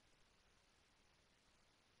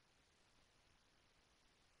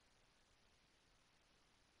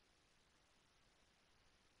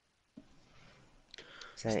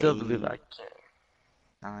 Is that Still believe I 80, can.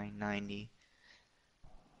 990?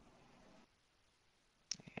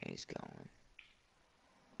 Yeah, he's going.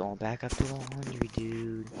 Going back up to 100,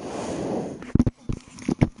 dude.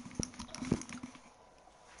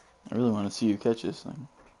 I really want to see you catch this thing.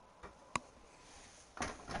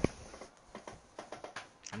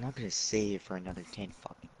 I'm not gonna save it for another 10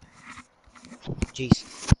 fucking minutes. Jason,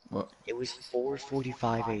 What? it was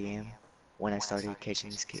 4:45 a.m. when I started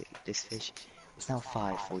catching this fish. It's now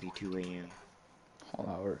 5:42 a.m. Whole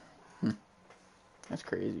hour. That's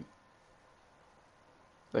crazy.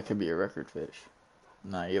 That could be a record fish.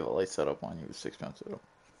 Nah, you have a light setup on you with 6 pound setup.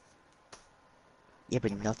 Yeah,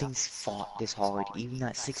 but nothing's fought this hard. Even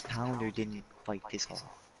that 6 pounder didn't fight this hard.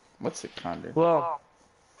 What's 6 pounder? Well,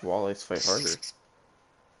 Walleyes fight harder.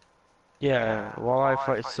 yeah, walleye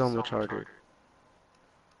fight so much harder.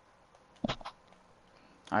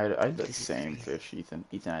 I had that This is same crazy. fish, Ethan.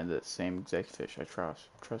 Ethan, I had that same exact fish. I trust.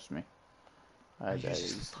 Trust me. I Oh, had you're that.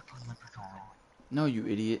 just a fucking leprechaun. No, you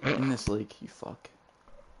idiot. In this lake, you fuck.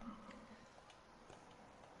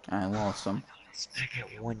 I lost Oh my him. god, it's back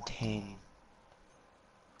at 110.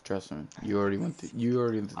 Trust me. You already went through the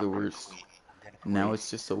I'm gonna worst. quit. I'm gonna Now quit. it's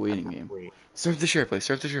just a I'm waiting gonna game. quit. Start the share play.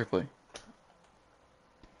 Start the share play.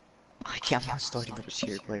 I'm not starting up a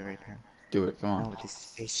share play right now. Do it. Come on. Not with this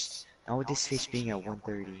fish. Not with this fish being at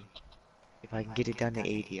 130. If I can get it down to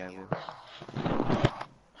 80, I will.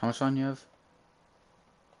 How much on you have?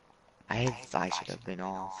 I should have been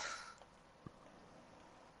off.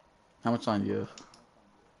 How much on do you have?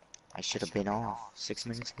 I should have been off 6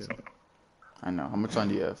 minutes ago. I know. How much on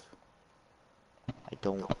do you have? I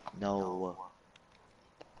don't know.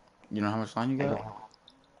 You know how much line you I got? don't know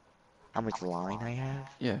how much line I have.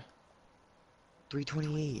 Yeah.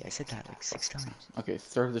 328. I said that like 6 times. Okay,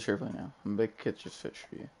 start the share play now. I'm gonna catch this fish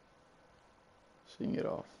for you. So you can get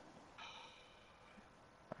off.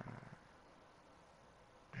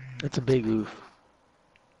 It's a big oof.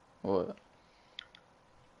 What?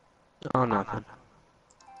 Oh, nothing.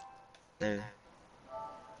 There.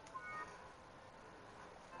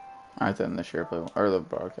 Alright then, the share play, or the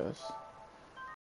broadcast.